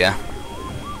yeah.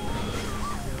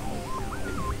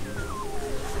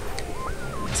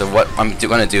 So what I'm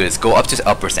going to do is go up to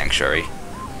Upper Sanctuary,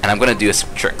 and I'm going to do a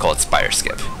trick called Spider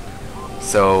Skip.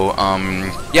 So,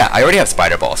 yeah, I already have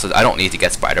Spider Ball, so I don't need to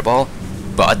get Spider Ball,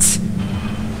 but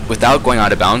without going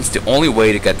out of bounds, the only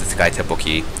way to get the Sky Temple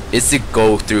Key is to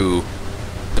go through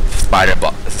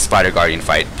the Spider Guardian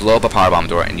fight, blow up a power bomb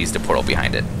door, and use the portal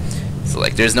behind it. So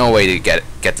like there's no way to get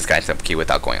this Sky Temple key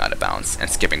without going out of bounds and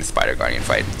skipping the Spider Guardian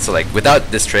fight. So like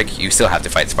without this trick, you still have to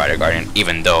fight Spider Guardian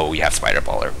even though you have Spider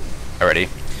Ball already.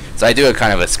 So I do a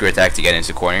kind of a screw attack to get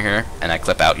into the corner here, and I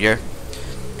clip out here,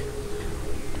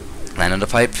 land on the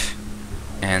pipe,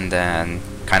 and then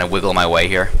kind of wiggle my way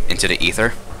here into the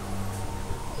ether.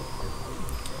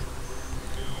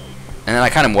 And then I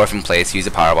kind of morph in place, use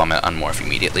a power bomb and unmorph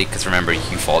immediately, because remember you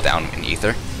fall down in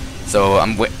ether. So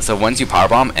so once you power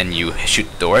bomb and you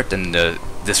shoot the door, then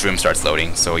this room starts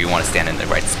loading. So you want to stand in the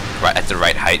at the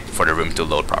right height for the room to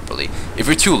load properly. If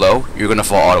you're too low, you're gonna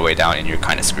fall all the way down and you're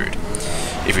kind of screwed.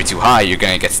 If you're too high, you're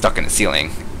gonna get stuck in the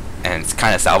ceiling, and it's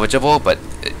kind of salvageable, but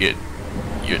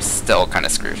you're still kind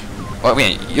of screwed. Well, I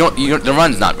mean, the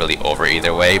run's not really over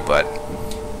either way, but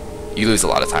you lose a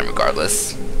lot of time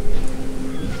regardless.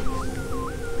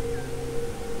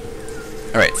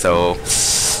 Alright, so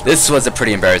this was a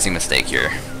pretty embarrassing mistake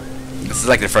here. This is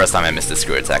like the first time I missed a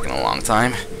screw attack in a long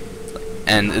time.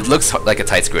 And it looks like a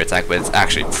tight screw attack, but it's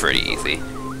actually pretty easy.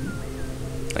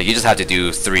 Like you just have to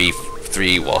do three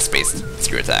wall-spaced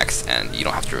screw attacks, and you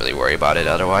don't have to really worry about it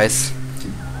otherwise.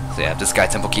 So you have this Sky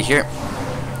Temple key here.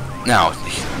 Now,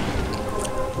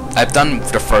 I've done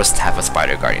the first half of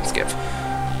Spider Guardian skip.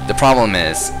 The problem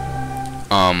is,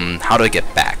 how do I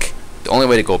get back? The only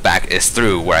way to go back is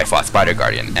through where I fought Spider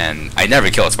Guardian, and I never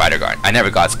killed Spider Guardian. I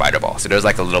never got Spider Ball, so there's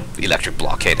like a little electric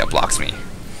blockade that blocks me.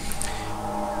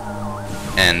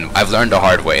 And I've learned the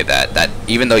hard way that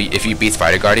even though if you beat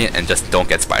Spider Guardian and just don't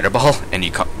get Spider Ball, and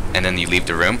then you leave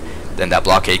the room, then that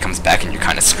blockade comes back and you're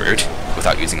kind of screwed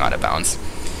without using out of bounds.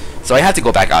 So I had to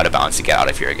go back out of bounds to get out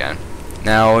of here again.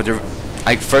 Now,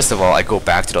 first of all, I go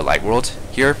back to the light world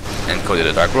here and go to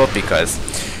the dark world because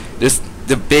there's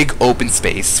the big open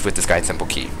space with the Sky Temple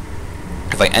key.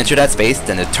 If I enter that space,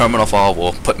 then the terminal fall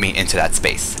will put me into that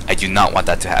space. I do not want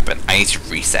that to happen. I need to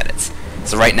reset it.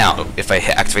 So right now, if I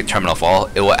activate terminal fall,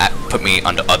 it will put me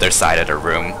on the other side of the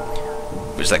room,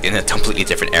 which is like in a completely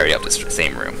different area of the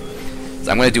same room.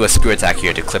 So I'm going to do a screw attack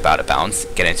here to clip out of bounds,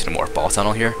 get into the morph ball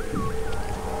tunnel here.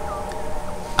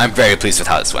 I'm very pleased with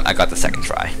how this went. I got the second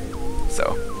try.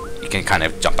 So you can kind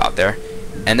of jump out there.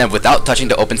 And then without touching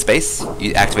the open space,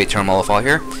 you activate terminal fall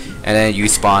here, and then you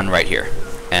spawn right here.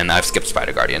 And I've skipped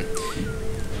Spider Guardian.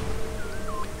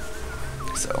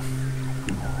 So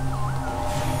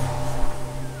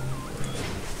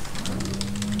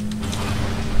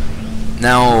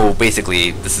now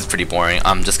basically this is pretty boring.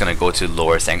 I'm just gonna go to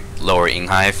lower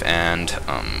Inghive and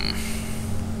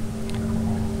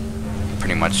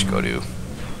pretty much go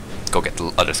get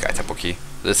the other Sky Temple key.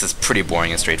 This is pretty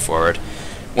boring and straightforward.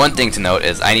 One thing to note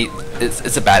is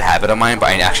it's a bad habit of mine, but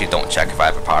I actually don't check if I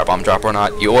have a power bomb drop or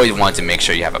not. You always want to make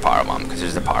sure you have a power bomb because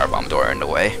there's a power bomb door in the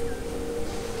way.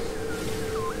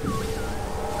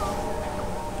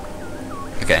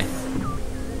 Okay.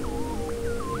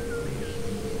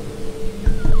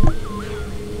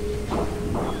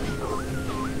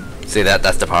 See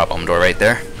that's the power bomb door right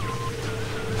there.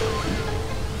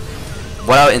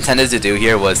 What I intended to do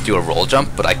here was do a roll jump,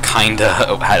 but I kinda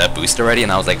had a boost already,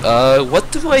 and I was like,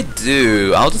 what do I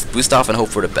do? I'll just boost off and hope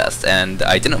for the best, and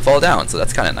I didn't fall down, so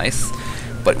that's kinda nice.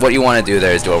 But what you want to do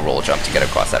there is do a roll jump to get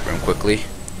across that room quickly.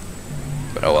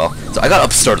 But oh well. So I got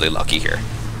absurdly lucky here.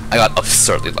 I got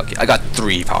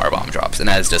 3 power bomb drops, and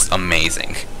that is just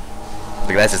amazing.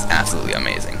 Like that's just absolutely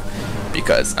amazing.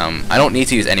 Because I don't need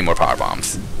to use any more power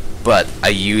bombs, but I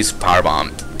use power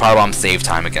bomb save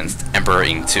time against Emperor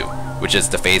Ing 2. Which is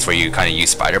the phase where you kind of use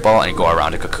Spider Ball and you go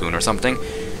around a cocoon or something,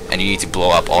 and you need to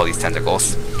blow up all these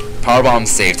tentacles. Power Bomb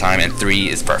save time, and 3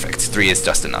 is perfect. 3 is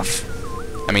just enough.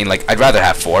 I mean, like, I'd rather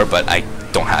have 4, but I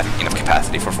don't have enough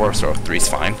capacity for 4, so 3 is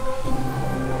fine.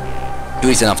 3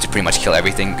 is enough to pretty much kill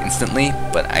everything instantly,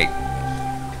 but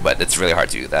it's really hard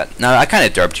to do that. Now, I kind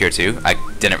of derped here too. I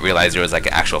didn't realize there was like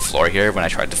an actual floor here when I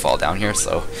tried to fall down here,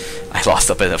 so I lost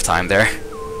a bit of time there.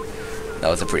 That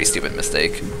was a pretty stupid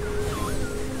mistake.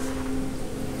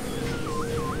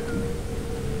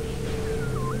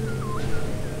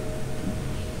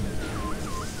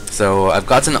 So I've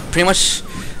gotten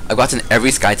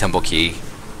every Sky Temple key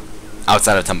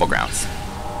outside of Temple Grounds.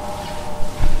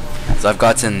 So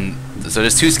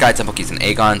there's 2 Sky Temple keys in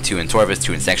Agon, 2 in Torvus,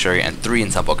 2 in Sanctuary, and 3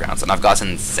 in Temple Grounds, and I've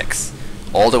gotten 6.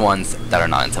 All the ones that are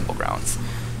not in Temple Grounds.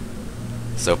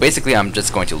 So basically I'm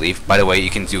just going to leave. By the way, you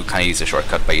can kind of use a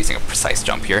shortcut by using a precise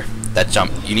jump here. That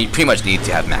jump, you pretty much need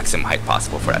to have maximum height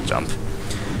possible for that jump.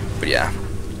 But yeah,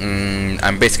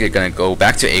 I'm basically going to go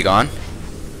back to Agon.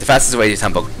 The fastest way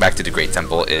to back to the Great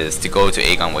Temple is to go to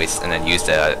Agon Waste and then use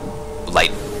the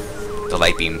light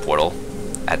beam portal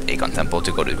at Agon Temple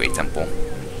to go to the Great Temple.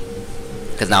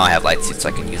 Because now I have light suit, so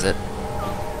I can use it.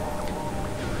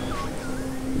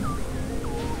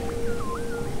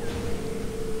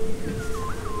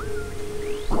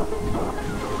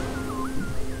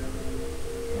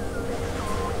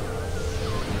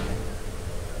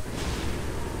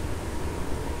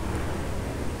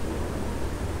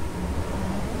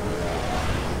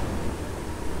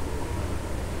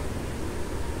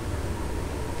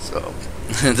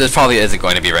 There probably isn't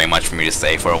going to be very much for me to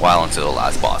say for a while until the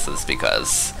last bosses,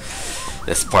 because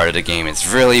this part of the game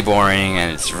is really boring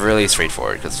and it's really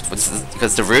straightforward.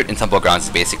 Because the route in Temple Grounds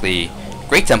is basically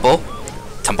Great Temple,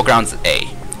 Temple Grounds A.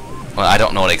 Well, I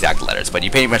don't know the exact letters, but you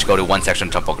pretty much go to one section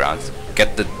of Temple Grounds,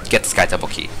 get the Sky Temple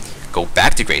key, go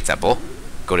back to Great Temple,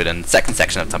 go to the second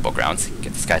section of Temple Grounds,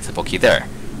 get the Sky Temple key there.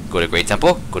 Go to Great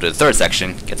Temple, go to the third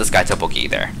section, get the Sky Temple key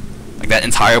there. Like, that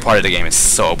entire part of the game is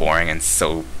so boring and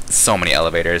so many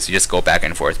elevators. You just go back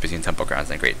and forth between Temple Grounds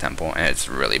and Great Temple, and it's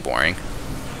really boring.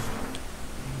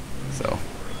 So,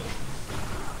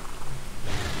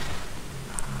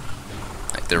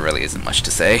 like, there really isn't much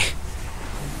to say.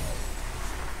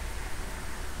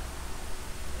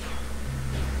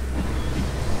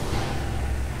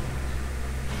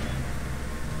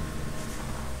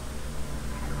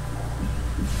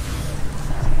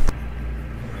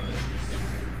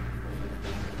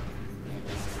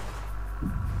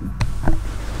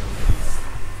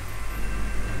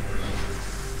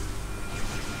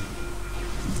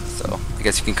 I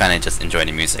guess you can kind of just enjoy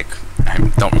the music. I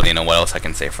don't really know what else I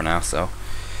can say for now, so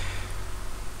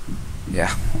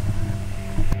yeah.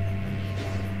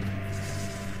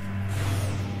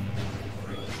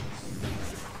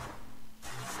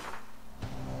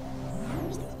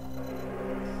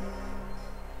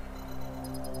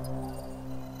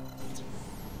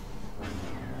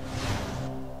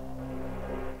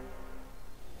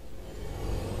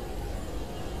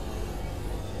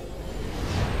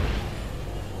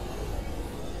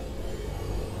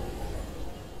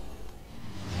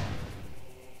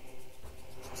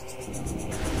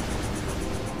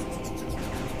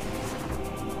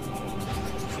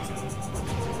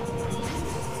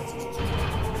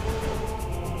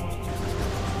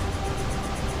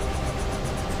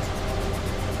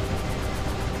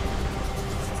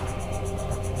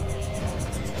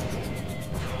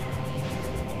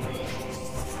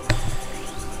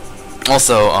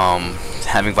 Also,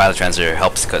 having Violet Translator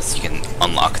helps because you can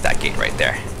unlock that gate right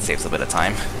there. It saves a bit of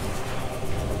time.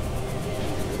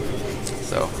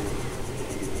 So,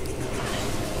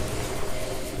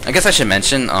 I guess I should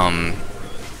mention,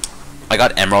 I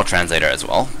got Emerald Translator as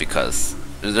well because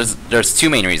there's two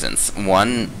main reasons.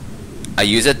 One, I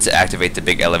use it to activate the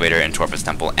big elevator in Torvus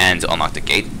Temple and to unlock the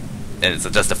gate. And it's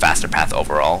just a faster path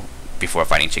overall before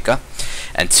fighting Chica.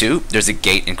 And two, there's a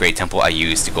gate in Great Temple I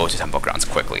use to go to Temple Grounds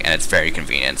quickly, and it's very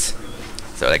convenient.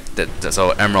 So like, so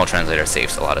Emerald Translator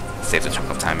saves a chunk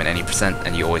of time in any percent,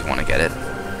 and you always want to get it.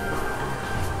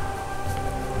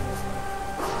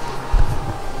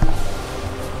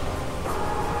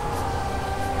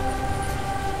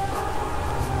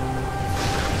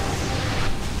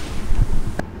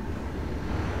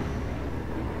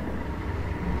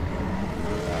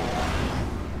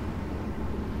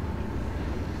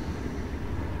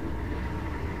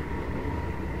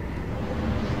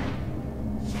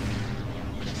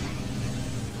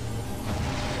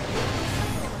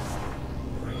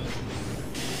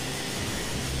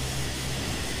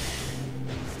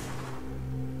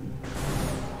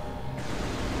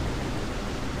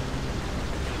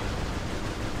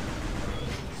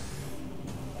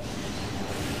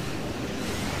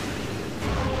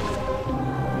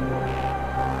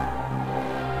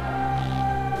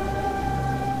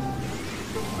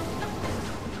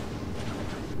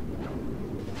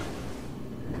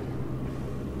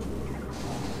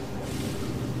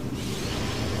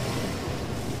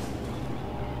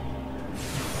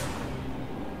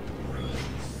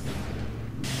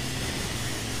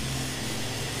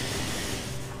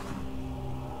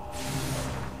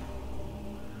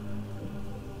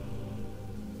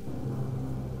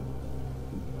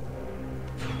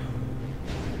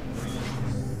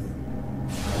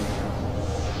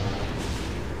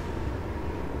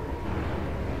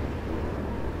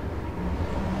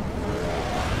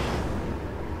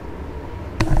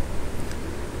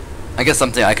 I guess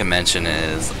something I can mention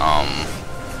is,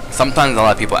 sometimes a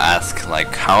lot of people ask,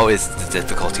 like, how is the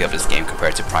difficulty of this game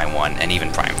compared to Prime 1 and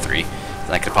even Prime 3?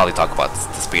 And I could probably talk about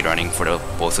the speedrunning for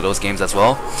both of those games as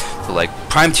well. So, like,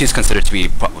 Prime 2 is considered to be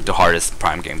the hardest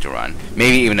Prime game to run.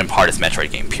 Maybe even the hardest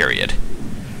Metroid game, period.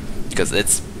 Because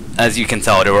it's, as you can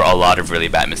tell, there were a lot of really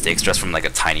bad mistakes just from, like, a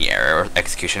tiny error, or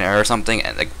execution error or something,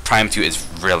 and, like, Prime 2 is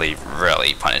really,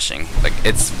 really punishing. Like,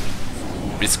 it's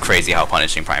crazy how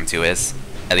punishing Prime 2 is.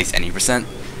 At least any percent.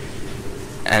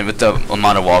 And with the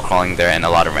amount of wall crawling there and a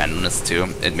lot of randomness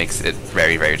too, it makes it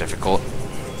very, very difficult.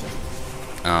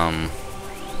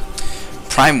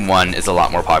 Prime 1 is a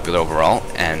lot more popular overall,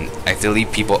 and actually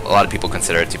a lot of people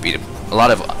consider it to be, a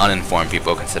lot of uninformed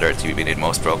people consider it to be the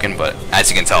most broken, but as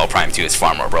you can tell, Prime 2 is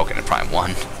far more broken than Prime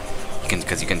 1.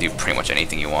 Because you can do pretty much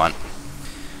anything you want.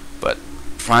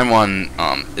 Prime 1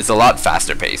 is a lot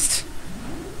faster paced.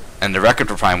 And the record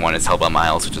for Prime 1 is held by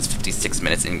Miles, which is 56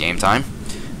 minutes in game time.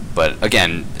 But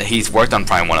again, he's worked on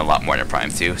Prime 1 a lot more than Prime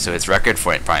 2, so his record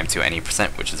for Prime 2 any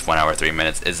percent, which is 1 hour 3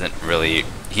 minutes, isn't really,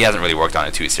 he hasn't really worked on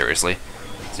it too seriously.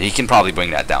 So he can probably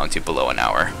bring that down to below an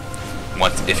hour,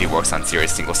 once if he works on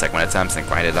serious single segment attempts and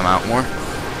grinded them out more.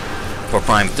 For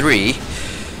Prime 3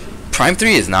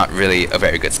 is not really a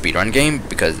very good speedrun game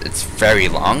because it's very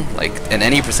long. Like an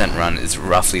any percent run is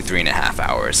roughly 3.5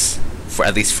 hours, for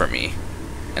at least for me.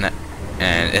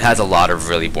 And it has a lot of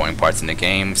really boring parts in the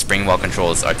game. Spring wall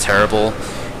controls are terrible,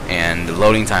 and the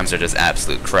loading times are just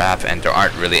absolute crap, and there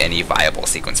aren't really any viable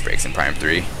sequence breaks in Prime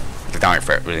 3. There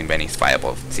aren't really many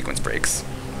viable sequence breaks.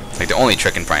 Like the only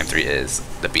trick in Prime 3 is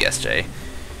the BSJ.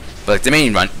 But like,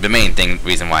 the main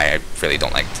reason why I really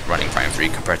don't like running Prime 3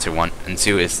 compared to 1 and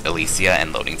 2 is Elysia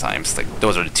and loading times. Like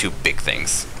those are the two big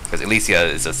things. Because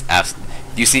Elysia is just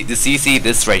you see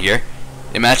this right here?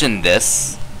 Imagine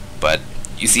this, but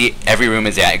you see every room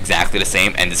is exactly the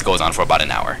same, and this goes on for about an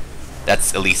hour.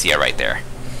 That's Elysia right there.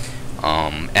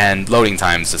 And loading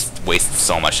times just waste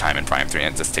so much time in Prime 3,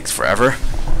 and it just takes forever.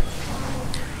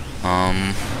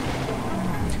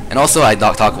 And also, I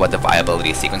talk about the viability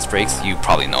of sequence breaks. You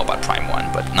probably know about Prime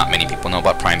 1, but not many people know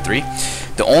about Prime 3.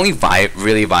 The only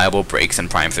really viable breaks in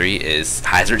Prime 3 is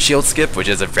Hazard Shield Skip, which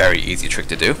is a very easy trick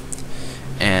to do.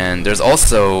 And there's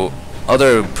also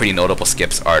other pretty notable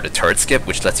skips are the Turret Skip,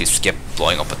 which lets you skip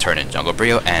blowing up a turret in Jungle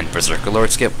Brio, and Berserker Lord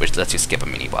Skip, which lets you skip a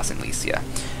mini-boss in Elysia.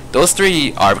 Those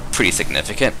three are pretty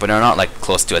significant, but they're not like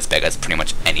close to as big as pretty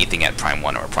much anything at Prime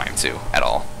 1 or Prime 2 at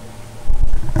all.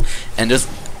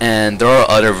 And there are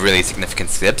other really significant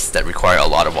skips that require a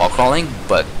lot of wall crawling,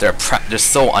 but they're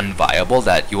so unviable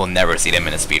that you will never see them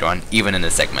in a speedrun, even in a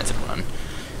segmented run.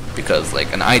 Because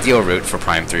like an ideal route for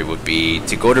Prime 3 would be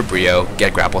to go to Brio,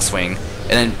 get Grapple Swing, and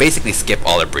then basically skip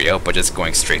all of Brio, but just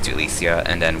going straight to Elysia,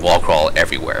 and then wall crawl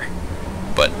everywhere.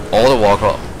 But all the wall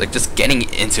crawl, like just getting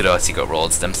into the secret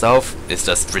worlds themselves is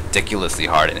just ridiculously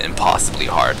hard and impossibly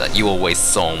hard that you will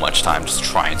waste so much time just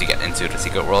trying to get into the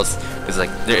secret worlds, because like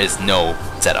there is no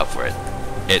setup for it.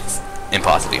 It's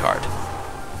impossibly hard.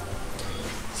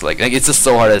 So like it's just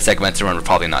so hard that a segmented run would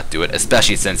probably not do it,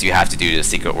 especially since you have to do the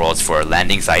secret worlds for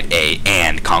landing site A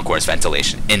and concourse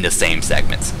ventilation in the same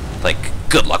segment. Like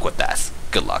good luck with that.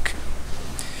 Good luck.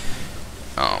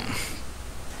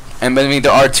 And I mean,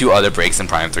 there are two other breaks in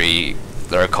Prime 3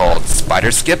 that are called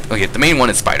Spider Skip. Okay, the main one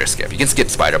is Spider Skip. You can skip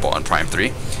Spider Ball in Prime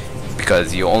 3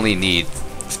 because you only need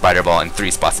Spider Ball in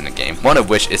 3 spots in the game, one of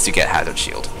which is to get Hazard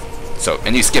Shield. So,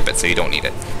 and you skip it, so you don't need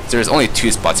it. So there's only 2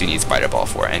 spots you need Spider Ball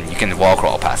for, and you can wall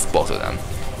crawl past both of them.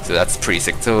 So that's pretty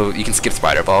sick. So you can skip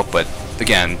Spider Ball, but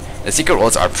again, the secret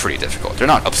worlds are pretty difficult. They're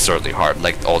not absurdly hard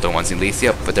like all the ones in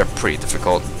Elysia, but they're pretty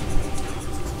difficult.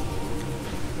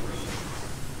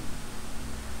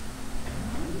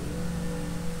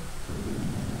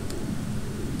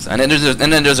 So, and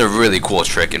then there's a really cool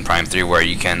trick in Prime 3 where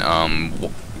you can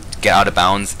get out of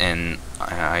bounds in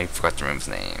I forgot the room's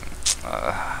name.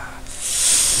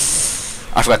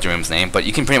 I forgot the room's name, but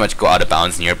you can pretty much go out of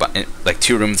bounds like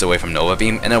 2 rooms away from Nova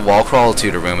Beam, and then wall crawl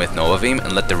to the room with Nova Beam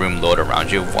and let the room load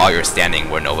around you while you're standing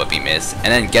where Nova Beam is,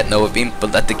 and then get Nova Beam,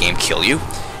 but let the game kill you.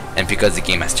 And because the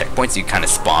game has checkpoints, you kind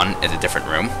of spawn in a different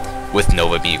room with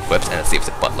Nova Beam equipped, and it saves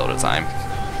a buttload of time.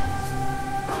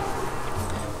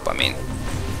 But I mean,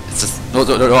 it's just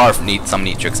there are some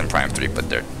neat tricks in Prime 3, but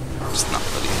they're just not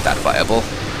really that viable.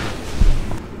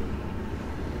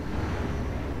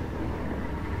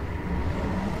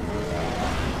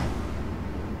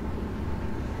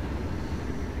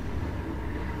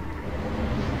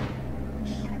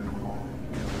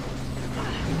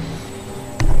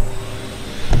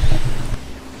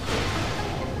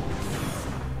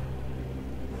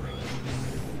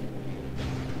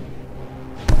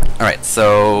 Alright,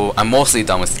 so I'm mostly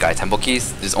done with Sky Temple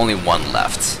keys. There's only 1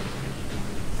 left.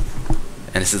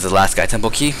 And this is the last Sky Temple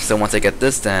key, so once I get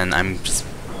this, then I'm just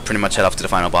pretty much head off to the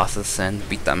final bosses and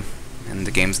beat them. And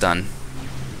the game's done.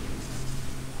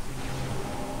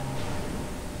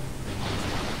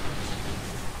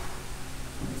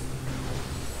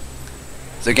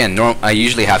 So again, I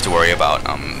usually have to worry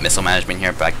about missile management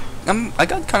here, but I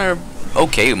got kind of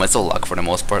okay missile luck for the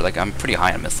most part. Like, I'm pretty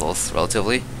high on missiles,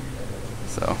 relatively.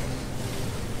 So...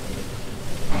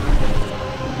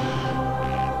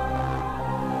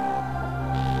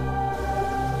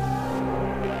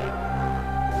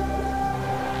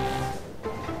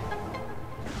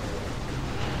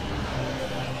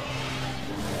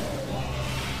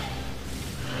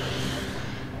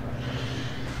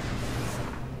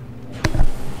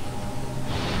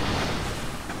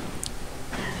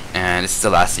 And this is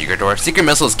the last secret door. Secret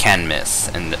missiles can miss,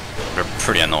 and they're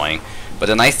pretty annoying. But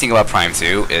the nice thing about Prime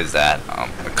 2 is that,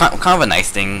 kind of a nice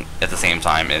thing at the same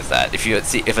time, is that if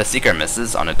a secret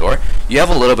misses on a door, you have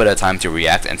a little bit of time to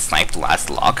react and snipe the last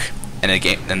lock, and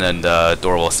then the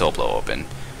door will still blow open.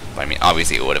 But I mean,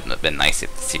 obviously it would have been nice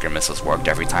if the secret missiles worked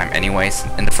every time anyways,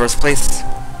 in the first place.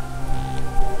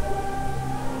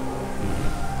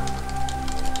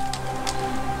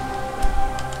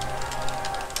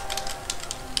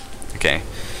 Okay,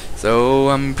 so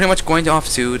I'm pretty much going off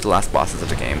to the last bosses of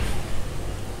the game.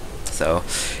 So,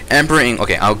 Embering,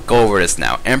 okay, I'll go over this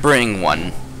now. Embering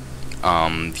 1,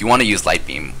 if you want to use Light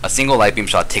Beam, a single Light Beam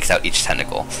shot takes out each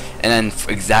tentacle, and then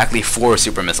exactly 4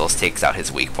 super missiles takes out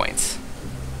his weak points.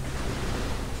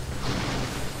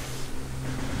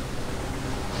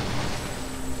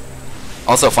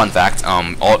 Also, fun fact,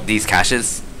 all these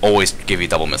caches always give you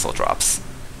double missile drops.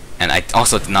 And I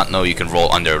also did not know you can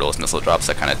roll under those missile drops.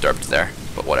 I kind of derped there,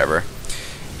 but whatever.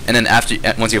 And then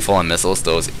once you're full on missiles,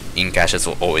 those ink caches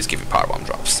will always give you power bomb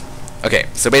drops. Okay,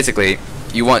 so basically,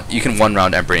 you can one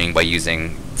round Embering by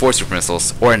using 4 super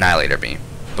missiles or Annihilator Beam.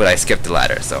 But I skipped the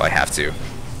latter, so I have to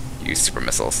use super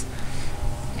missiles.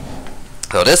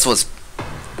 So this was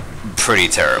pretty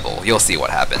terrible. You'll see what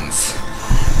happens.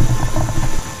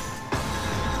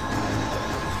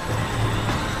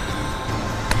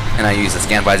 And I use the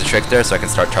scan visor trick there so I can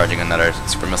start charging another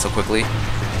super missile quickly.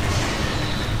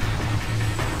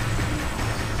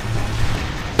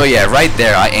 So yeah, right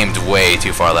there I aimed way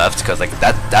too far left because like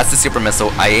that's the super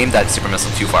missile. I aimed that super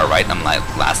missile too far right on my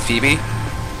last PB.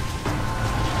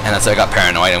 And that's so I got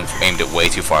paranoid and aimed it way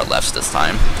too far left this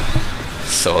time.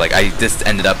 So like this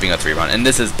ended up being a 3 run, and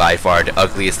this is by far the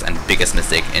ugliest and biggest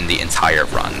mistake in the entire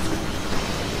run.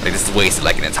 Like this wasted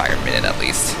like an entire minute at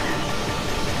least.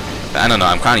 I don't know,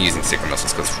 I'm kind of using secret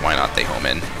missiles because why not, they home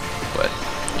in. But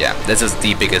yeah, this is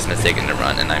the biggest mistake in the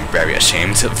run, and I'm very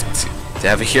ashamed to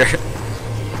have it here.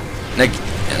 Like,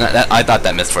 I thought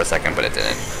that missed for a second, but it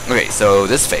didn't. Okay, so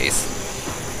this phase,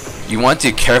 you want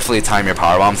to carefully time your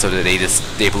power bomb so that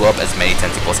they blow up as many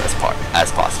tentacles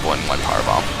as possible in one power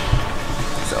bomb.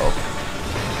 So,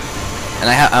 and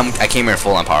I came here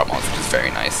full on power bombs, which is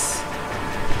very nice.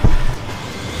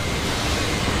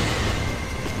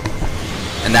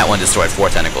 And that one destroyed 4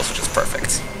 tentacles, which is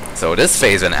perfect. So this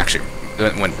phase went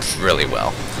really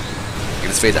well.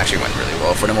 This phase actually went really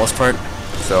well for the most part.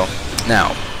 So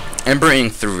now,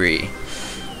 Embering 3.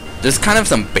 There's kind of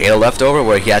some beta left over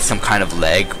where he has some kind of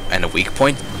leg and a weak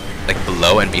point, like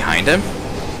below and behind him.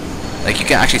 Like you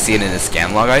can actually see it in his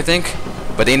scan log, I think.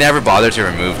 But they never bothered to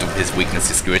remove his weakness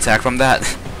to screw attack from that.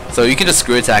 So you can just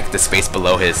screw attack the space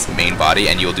below his main body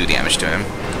and you'll do damage to him.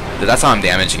 So that's how I'm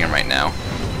damaging him right now.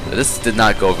 So this did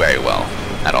not go very well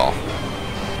at all.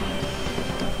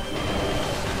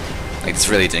 Like this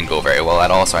really didn't go very well at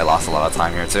all, so I lost a lot of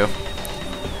time here too.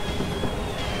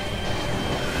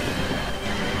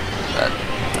 But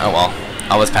oh well,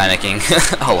 I was panicking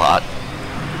a lot.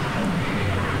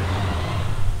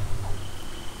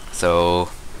 So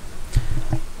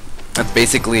that's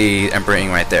basically Embering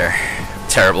right there.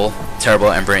 Terrible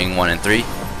Embering 1 and 3.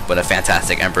 But a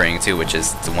fantastic Embering 2, which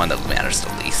is the one that matters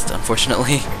the least,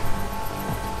 unfortunately.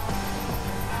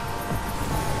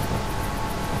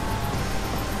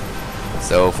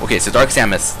 So, okay, so Dark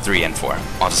Samus 3 and 4.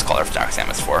 I'll just call her Dark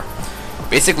Samus 4.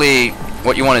 Basically,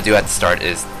 what you want to do at the start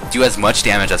is do as much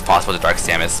damage as possible to Dark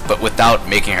Samus, but without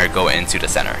making her go into the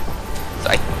center.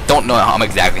 So I don't know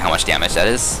exactly how much damage that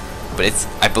is, but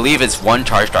I believe it's 1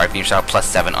 charged Dark Beam shot plus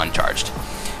 7 uncharged.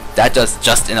 That does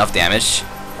just enough damage,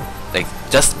 like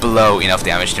just below enough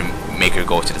damage to make her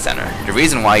go to the center. The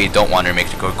reason why you don't want her to make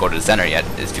her go to the center yet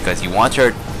is because you want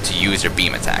her to use her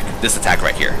beam attack. This attack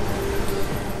right here.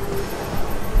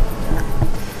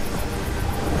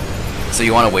 So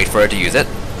you want to wait for her to use it,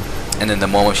 and then the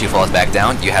moment she falls back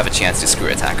down, you have a chance to screw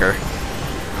attack her.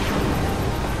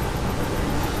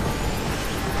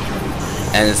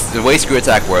 And the way screw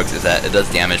attack works is that it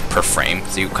does damage per frame,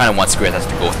 so you kind of want screw attack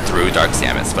to go through Dark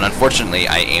Samus. But unfortunately,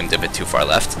 I aimed a bit too far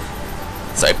left,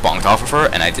 so I bonked off of her,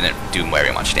 and I didn't do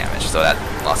very much damage. So that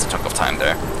lost a chunk of time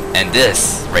there. And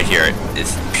this right here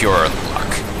is pure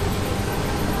luck.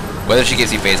 Whether she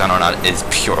gives you phase on or not is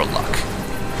pure luck.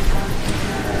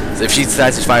 So if she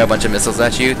decides to fire a bunch of missiles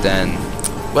at you, then,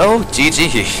 well,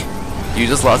 GG. You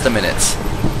just lost a minute.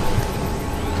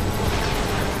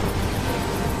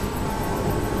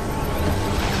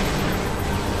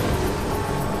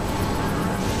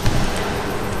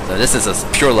 So this is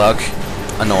just pure luck,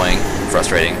 annoying,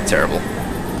 frustrating, terrible.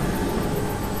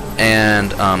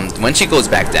 And when she goes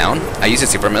back down, I use a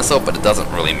super missile, but it doesn't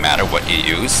really matter what you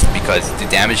use because the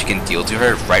damage you can deal to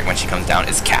her right when she comes down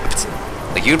is capped.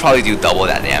 Like, you would probably do double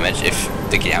that damage if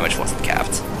the damage wasn't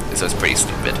capped. So it's pretty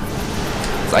stupid.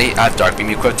 So I have Dark Beam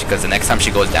equipped because the next time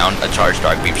she goes down, a charged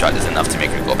Dark Beam shot is enough to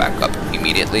make her go back up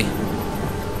immediately.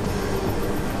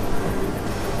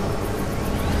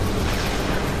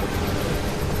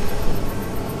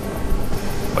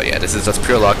 But yeah, this is just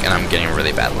pure luck, and I'm getting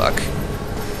really bad luck.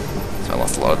 So I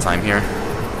lost a lot of time here.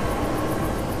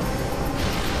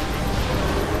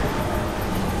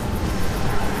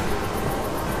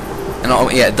 And oh,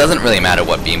 yeah, it doesn't really matter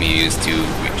what beam you use to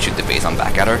shoot the phase on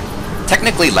back at her.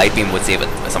 Technically, Light Beam would save it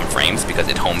some frames because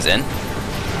it homes in.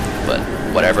 But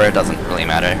whatever, it doesn't really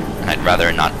matter, and I'd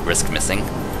rather not risk missing.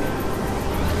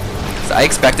 So I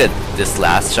expected this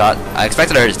last shot, I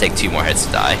expected her to take 2 more hits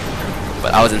to die.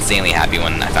 But I was insanely happy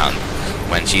when I found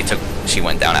when she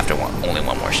went down after only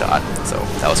 1 more shot. So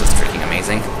that was just freaking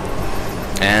amazing.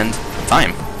 And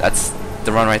time. That's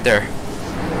the run right there.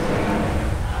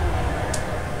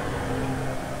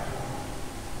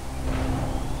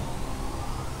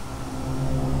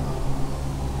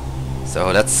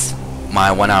 So that's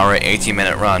my 1 hour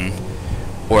 18-minute run,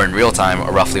 or in real time,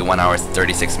 roughly 1 hour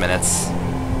 36 minutes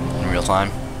in real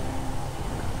time.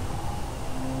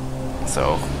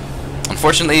 So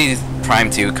unfortunately, Prime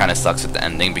 2 kind of sucks with the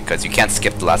ending because you can't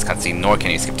skip the last cutscene, nor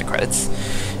can you skip the credits.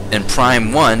 In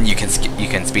Prime 1, you can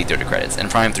speed through the credits. In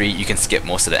Prime 3, you can skip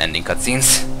most of the ending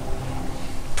cutscenes.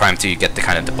 Prime 2, you get the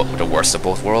kind of the worst of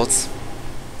both worlds.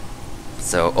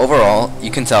 So overall,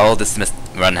 you can tell this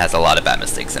run has a lot of bad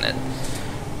mistakes in it.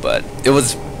 But it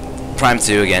was Prime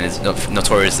 2 again is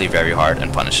notoriously very hard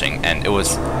and punishing, and it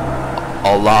was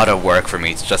a lot of work for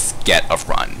me to just get a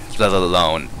run, let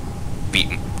alone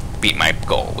beat my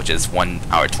goal, which is 1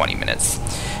 hour 20 minutes.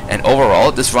 And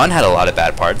overall, this run had a lot of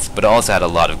bad parts, but it also had a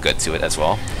lot of good to it as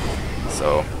well.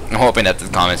 So I'm hoping that the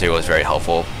commentary was very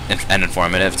helpful and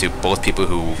informative to both people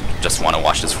who just want to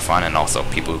watch this for fun, and also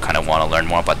people who kind of want to learn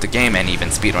more about the game and even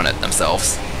speedrun it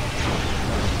themselves.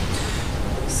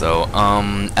 So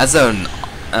as a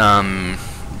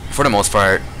for the most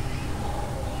part,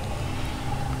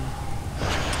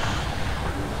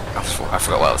 I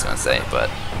forgot what I was gonna say, but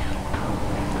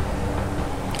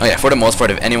oh yeah, for the most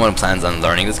part, if anyone plans on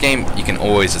learning this game, you can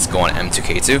always just go on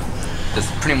M2K2.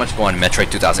 Just pretty much go on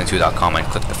Metroid2002.com and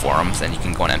click the forums, and you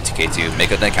can go on M2K2,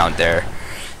 make an account there,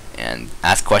 and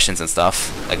ask questions and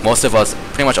stuff. Like, most of us,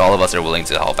 pretty much all of us, are willing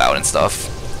to help out and stuff.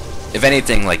 If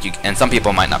anything, like, and some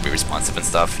people might not be responsive and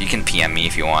stuff, you can PM me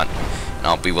if you want, and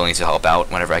I'll be willing to help out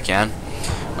whenever I can.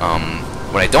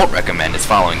 What I don't recommend is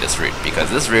following this route, because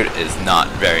this route is not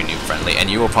very noob friendly, and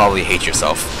you will probably hate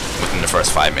yourself within the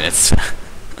first 5 minutes.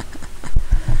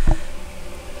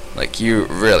 Like, you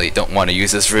really don't want to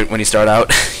use this route when you start out.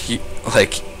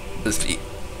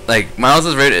 Like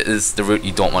Miles' route is the route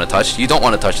you don't want to touch. You don't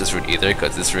want to touch this route either,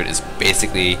 because this route is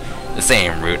basically the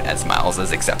same route as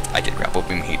Miles's, except I get Grapple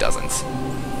Beam, he doesn't.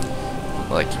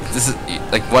 Like, this is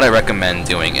like what I recommend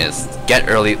doing is get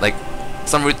early. Like,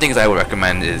 some route things I would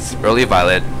recommend is early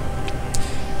Violet.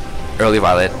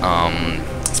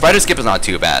 Spider Skip is not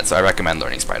too bad, so I recommend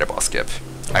learning Spider Ball Skip.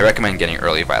 I recommend getting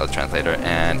early Violet Translator,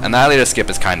 and Annihilator Skip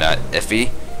is kinda iffy.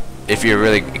 If you're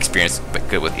really experienced but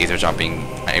good with Ether Jumping,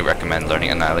 I recommend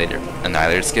learning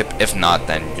Annihilator Skip. If not,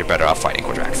 then you're better off fighting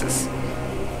Quadraxis.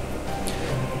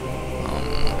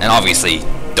 And obviously,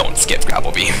 don't skip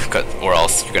Grapple Beam, or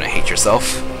else you're gonna hate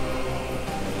yourself.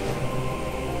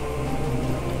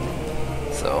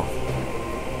 So,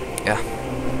 yeah.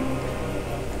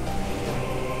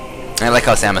 I like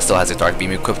how Samus still has a Dark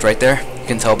Beam equipped right there. You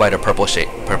can tell by the purple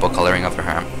coloring of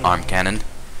her arm cannon.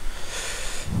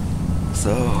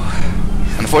 So,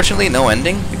 unfortunately, no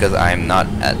ending because I'm not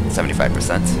at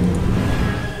 75%.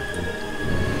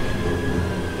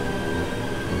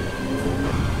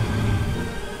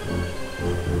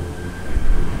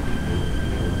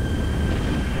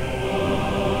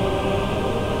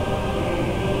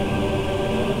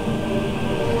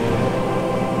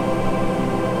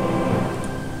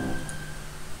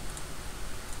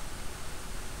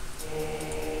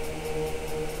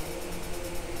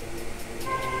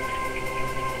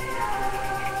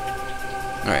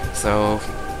 Alright, so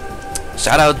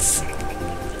shoutouts.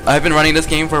 I've been running this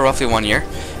game for roughly 1 year,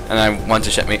 and I want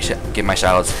to give my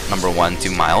shoutouts #1 to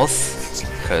Miles,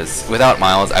 because without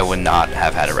Miles I would not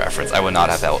have had a reference. I would not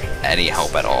have had any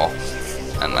help at all,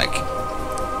 and like,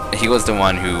 he was the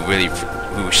one who really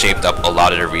shaped up a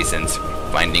lot of the recent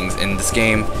findings in this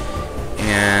game,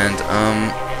 and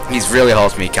he's really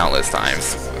helped me countless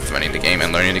times running the game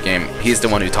and learning the game. He's the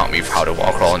one who taught me how to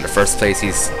wall crawl in the first place.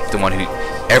 He's the one who,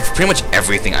 pretty much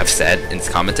everything I've said in this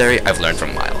commentary, I've learned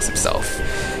from Miles himself.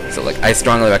 So like, I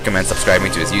strongly recommend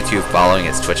subscribing to his YouTube, following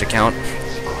his Twitch account.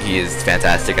 He is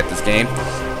fantastic at this game,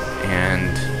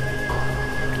 and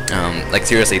like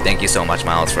seriously, thank you so much,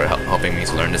 Miles, for helping me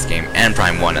to learn this game, and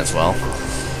Prime 1 as well.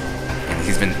 And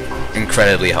he's been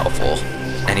incredibly helpful,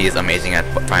 and he is amazing at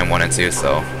Prime 1 and 2,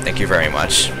 so thank you very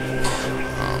much.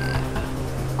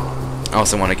 I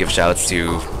also want to give shoutouts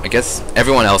to, I guess,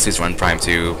 everyone else who's run Prime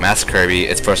 2, Master Kirby,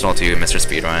 It's Personal 2, Mr.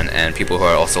 Speedrun, and people who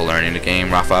are also learning the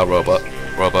game, Raphael,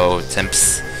 Robo,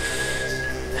 Timps.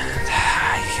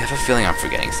 I have a feeling I'm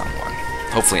forgetting someone.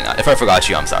 Hopefully not. If I forgot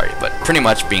you, I'm sorry, but pretty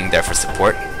much being there for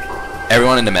support.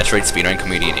 Everyone in the Metroid speedrun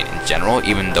community in general,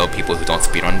 even though people who don't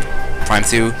speedrun Prime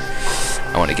 2,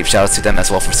 I want to give shoutouts to them as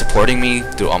well for supporting me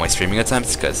through all my streaming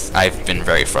attempts, because I've been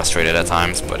very frustrated at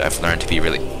times, but I've learned to be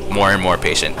really more and more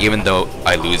patient. Even though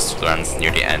I lose runs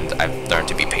near the end, I've learned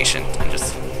to be patient and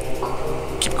just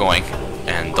keep going,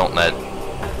 and don't let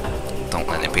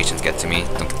impatience get to me.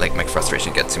 Don't let my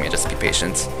frustration get to me. Just be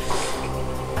patient.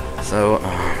 So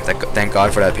thank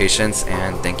God for that patience,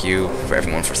 and thank you for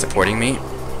everyone for supporting me,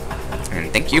 and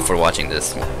thank you for watching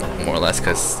this more or less,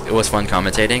 because it was fun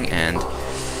commentating, and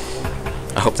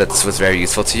I hope that this was very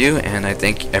useful to you, and I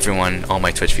thank everyone, all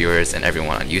my Twitch viewers, and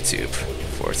everyone on YouTube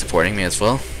for supporting me as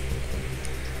well.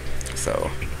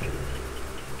 So,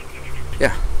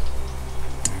 yeah.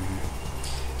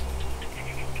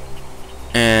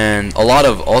 And a lot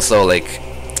of, also, like,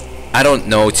 I don't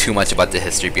know too much about the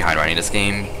history behind running this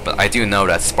game, but I do know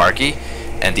that Sparky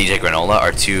and DJ Granola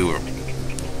are two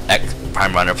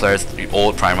Prime Runner players,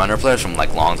 old Prime Runner players from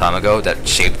like long time ago that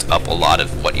shaped up a lot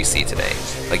of what you see today.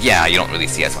 Like, yeah, you don't really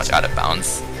see as much out of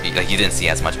bounds. Like, you didn't see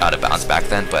as much out of bounds back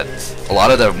then, but a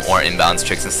lot of the more inbounds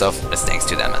tricks and stuff is thanks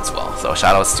to them as well. So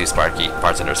shoutouts to Sparky,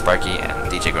 bartender Sparky,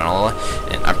 and DJ Granola.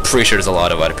 And I'm pretty sure there's a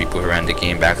lot of other people who ran the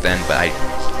game back then, but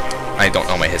I don't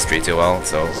know my history too well,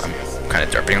 so I'm kind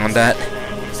of derping on that.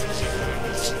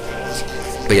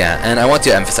 But yeah, and I want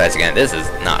to emphasize again, this is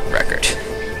not record.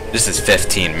 This is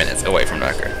 15 minutes away from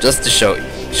record, just to show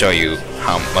you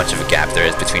how much of a gap there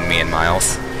is between me and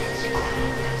Miles.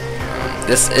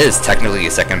 This is technically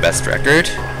the second best record,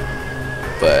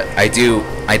 but I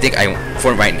think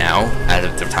for right now, as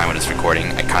of the time of this recording,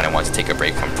 I kind of want to take a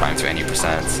break from Prime to any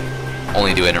 %,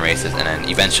 only do it in races, and then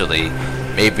eventually,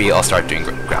 maybe I'll start doing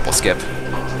grapple skip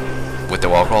with the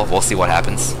wall crawl. We'll see what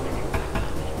happens.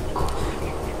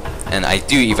 And I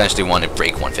do eventually want to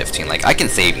break 115. Like, I can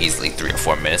save easily 3 or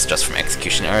 4 minutes just from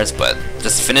execution errors, but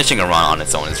just finishing a run on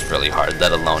its own is really hard,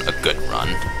 let alone a good run.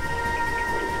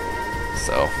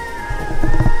 So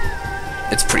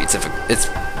it's pretty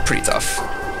tough,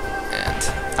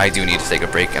 and I do need to take a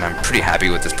break, and I'm pretty happy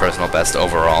with this personal best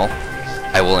overall.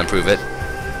 I will improve it,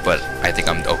 but I think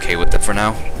I'm okay with it for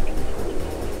now.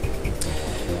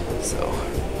 So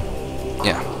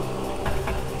yeah,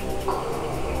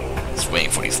 just waiting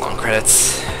for these long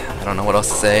credits. I don't know what else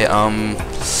to say.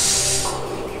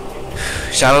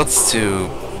 Shoutouts to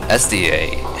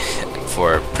SDA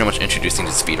for pretty much introducing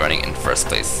to speedrunning in the first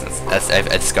place. I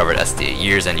discovered SDA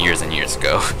years and years and years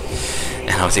ago,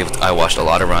 and I watched a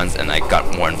lot of runs, and I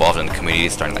got more involved in the community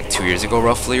starting like 2 years ago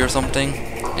roughly or something,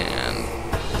 and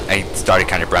I started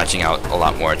kind of branching out a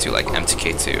lot more to like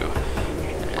M2K2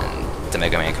 and the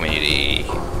Mega Man community,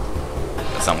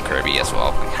 some Kirby as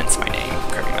well, hence my name,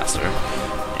 Kirby Master,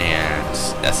 and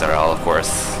SRL of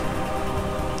course,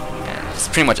 and it's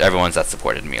pretty much everyone's that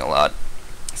supported me a lot.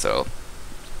 So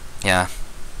yeah.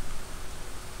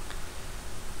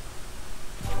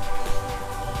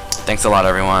 Thanks a lot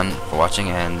everyone for watching,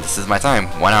 and this is my time.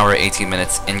 1 hour 18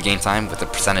 minutes in-game time with a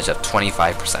percentage of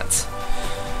 25%.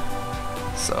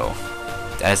 So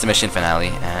that is the mission finale,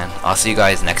 and I'll see you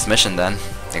guys next mission then.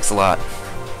 Thanks a lot.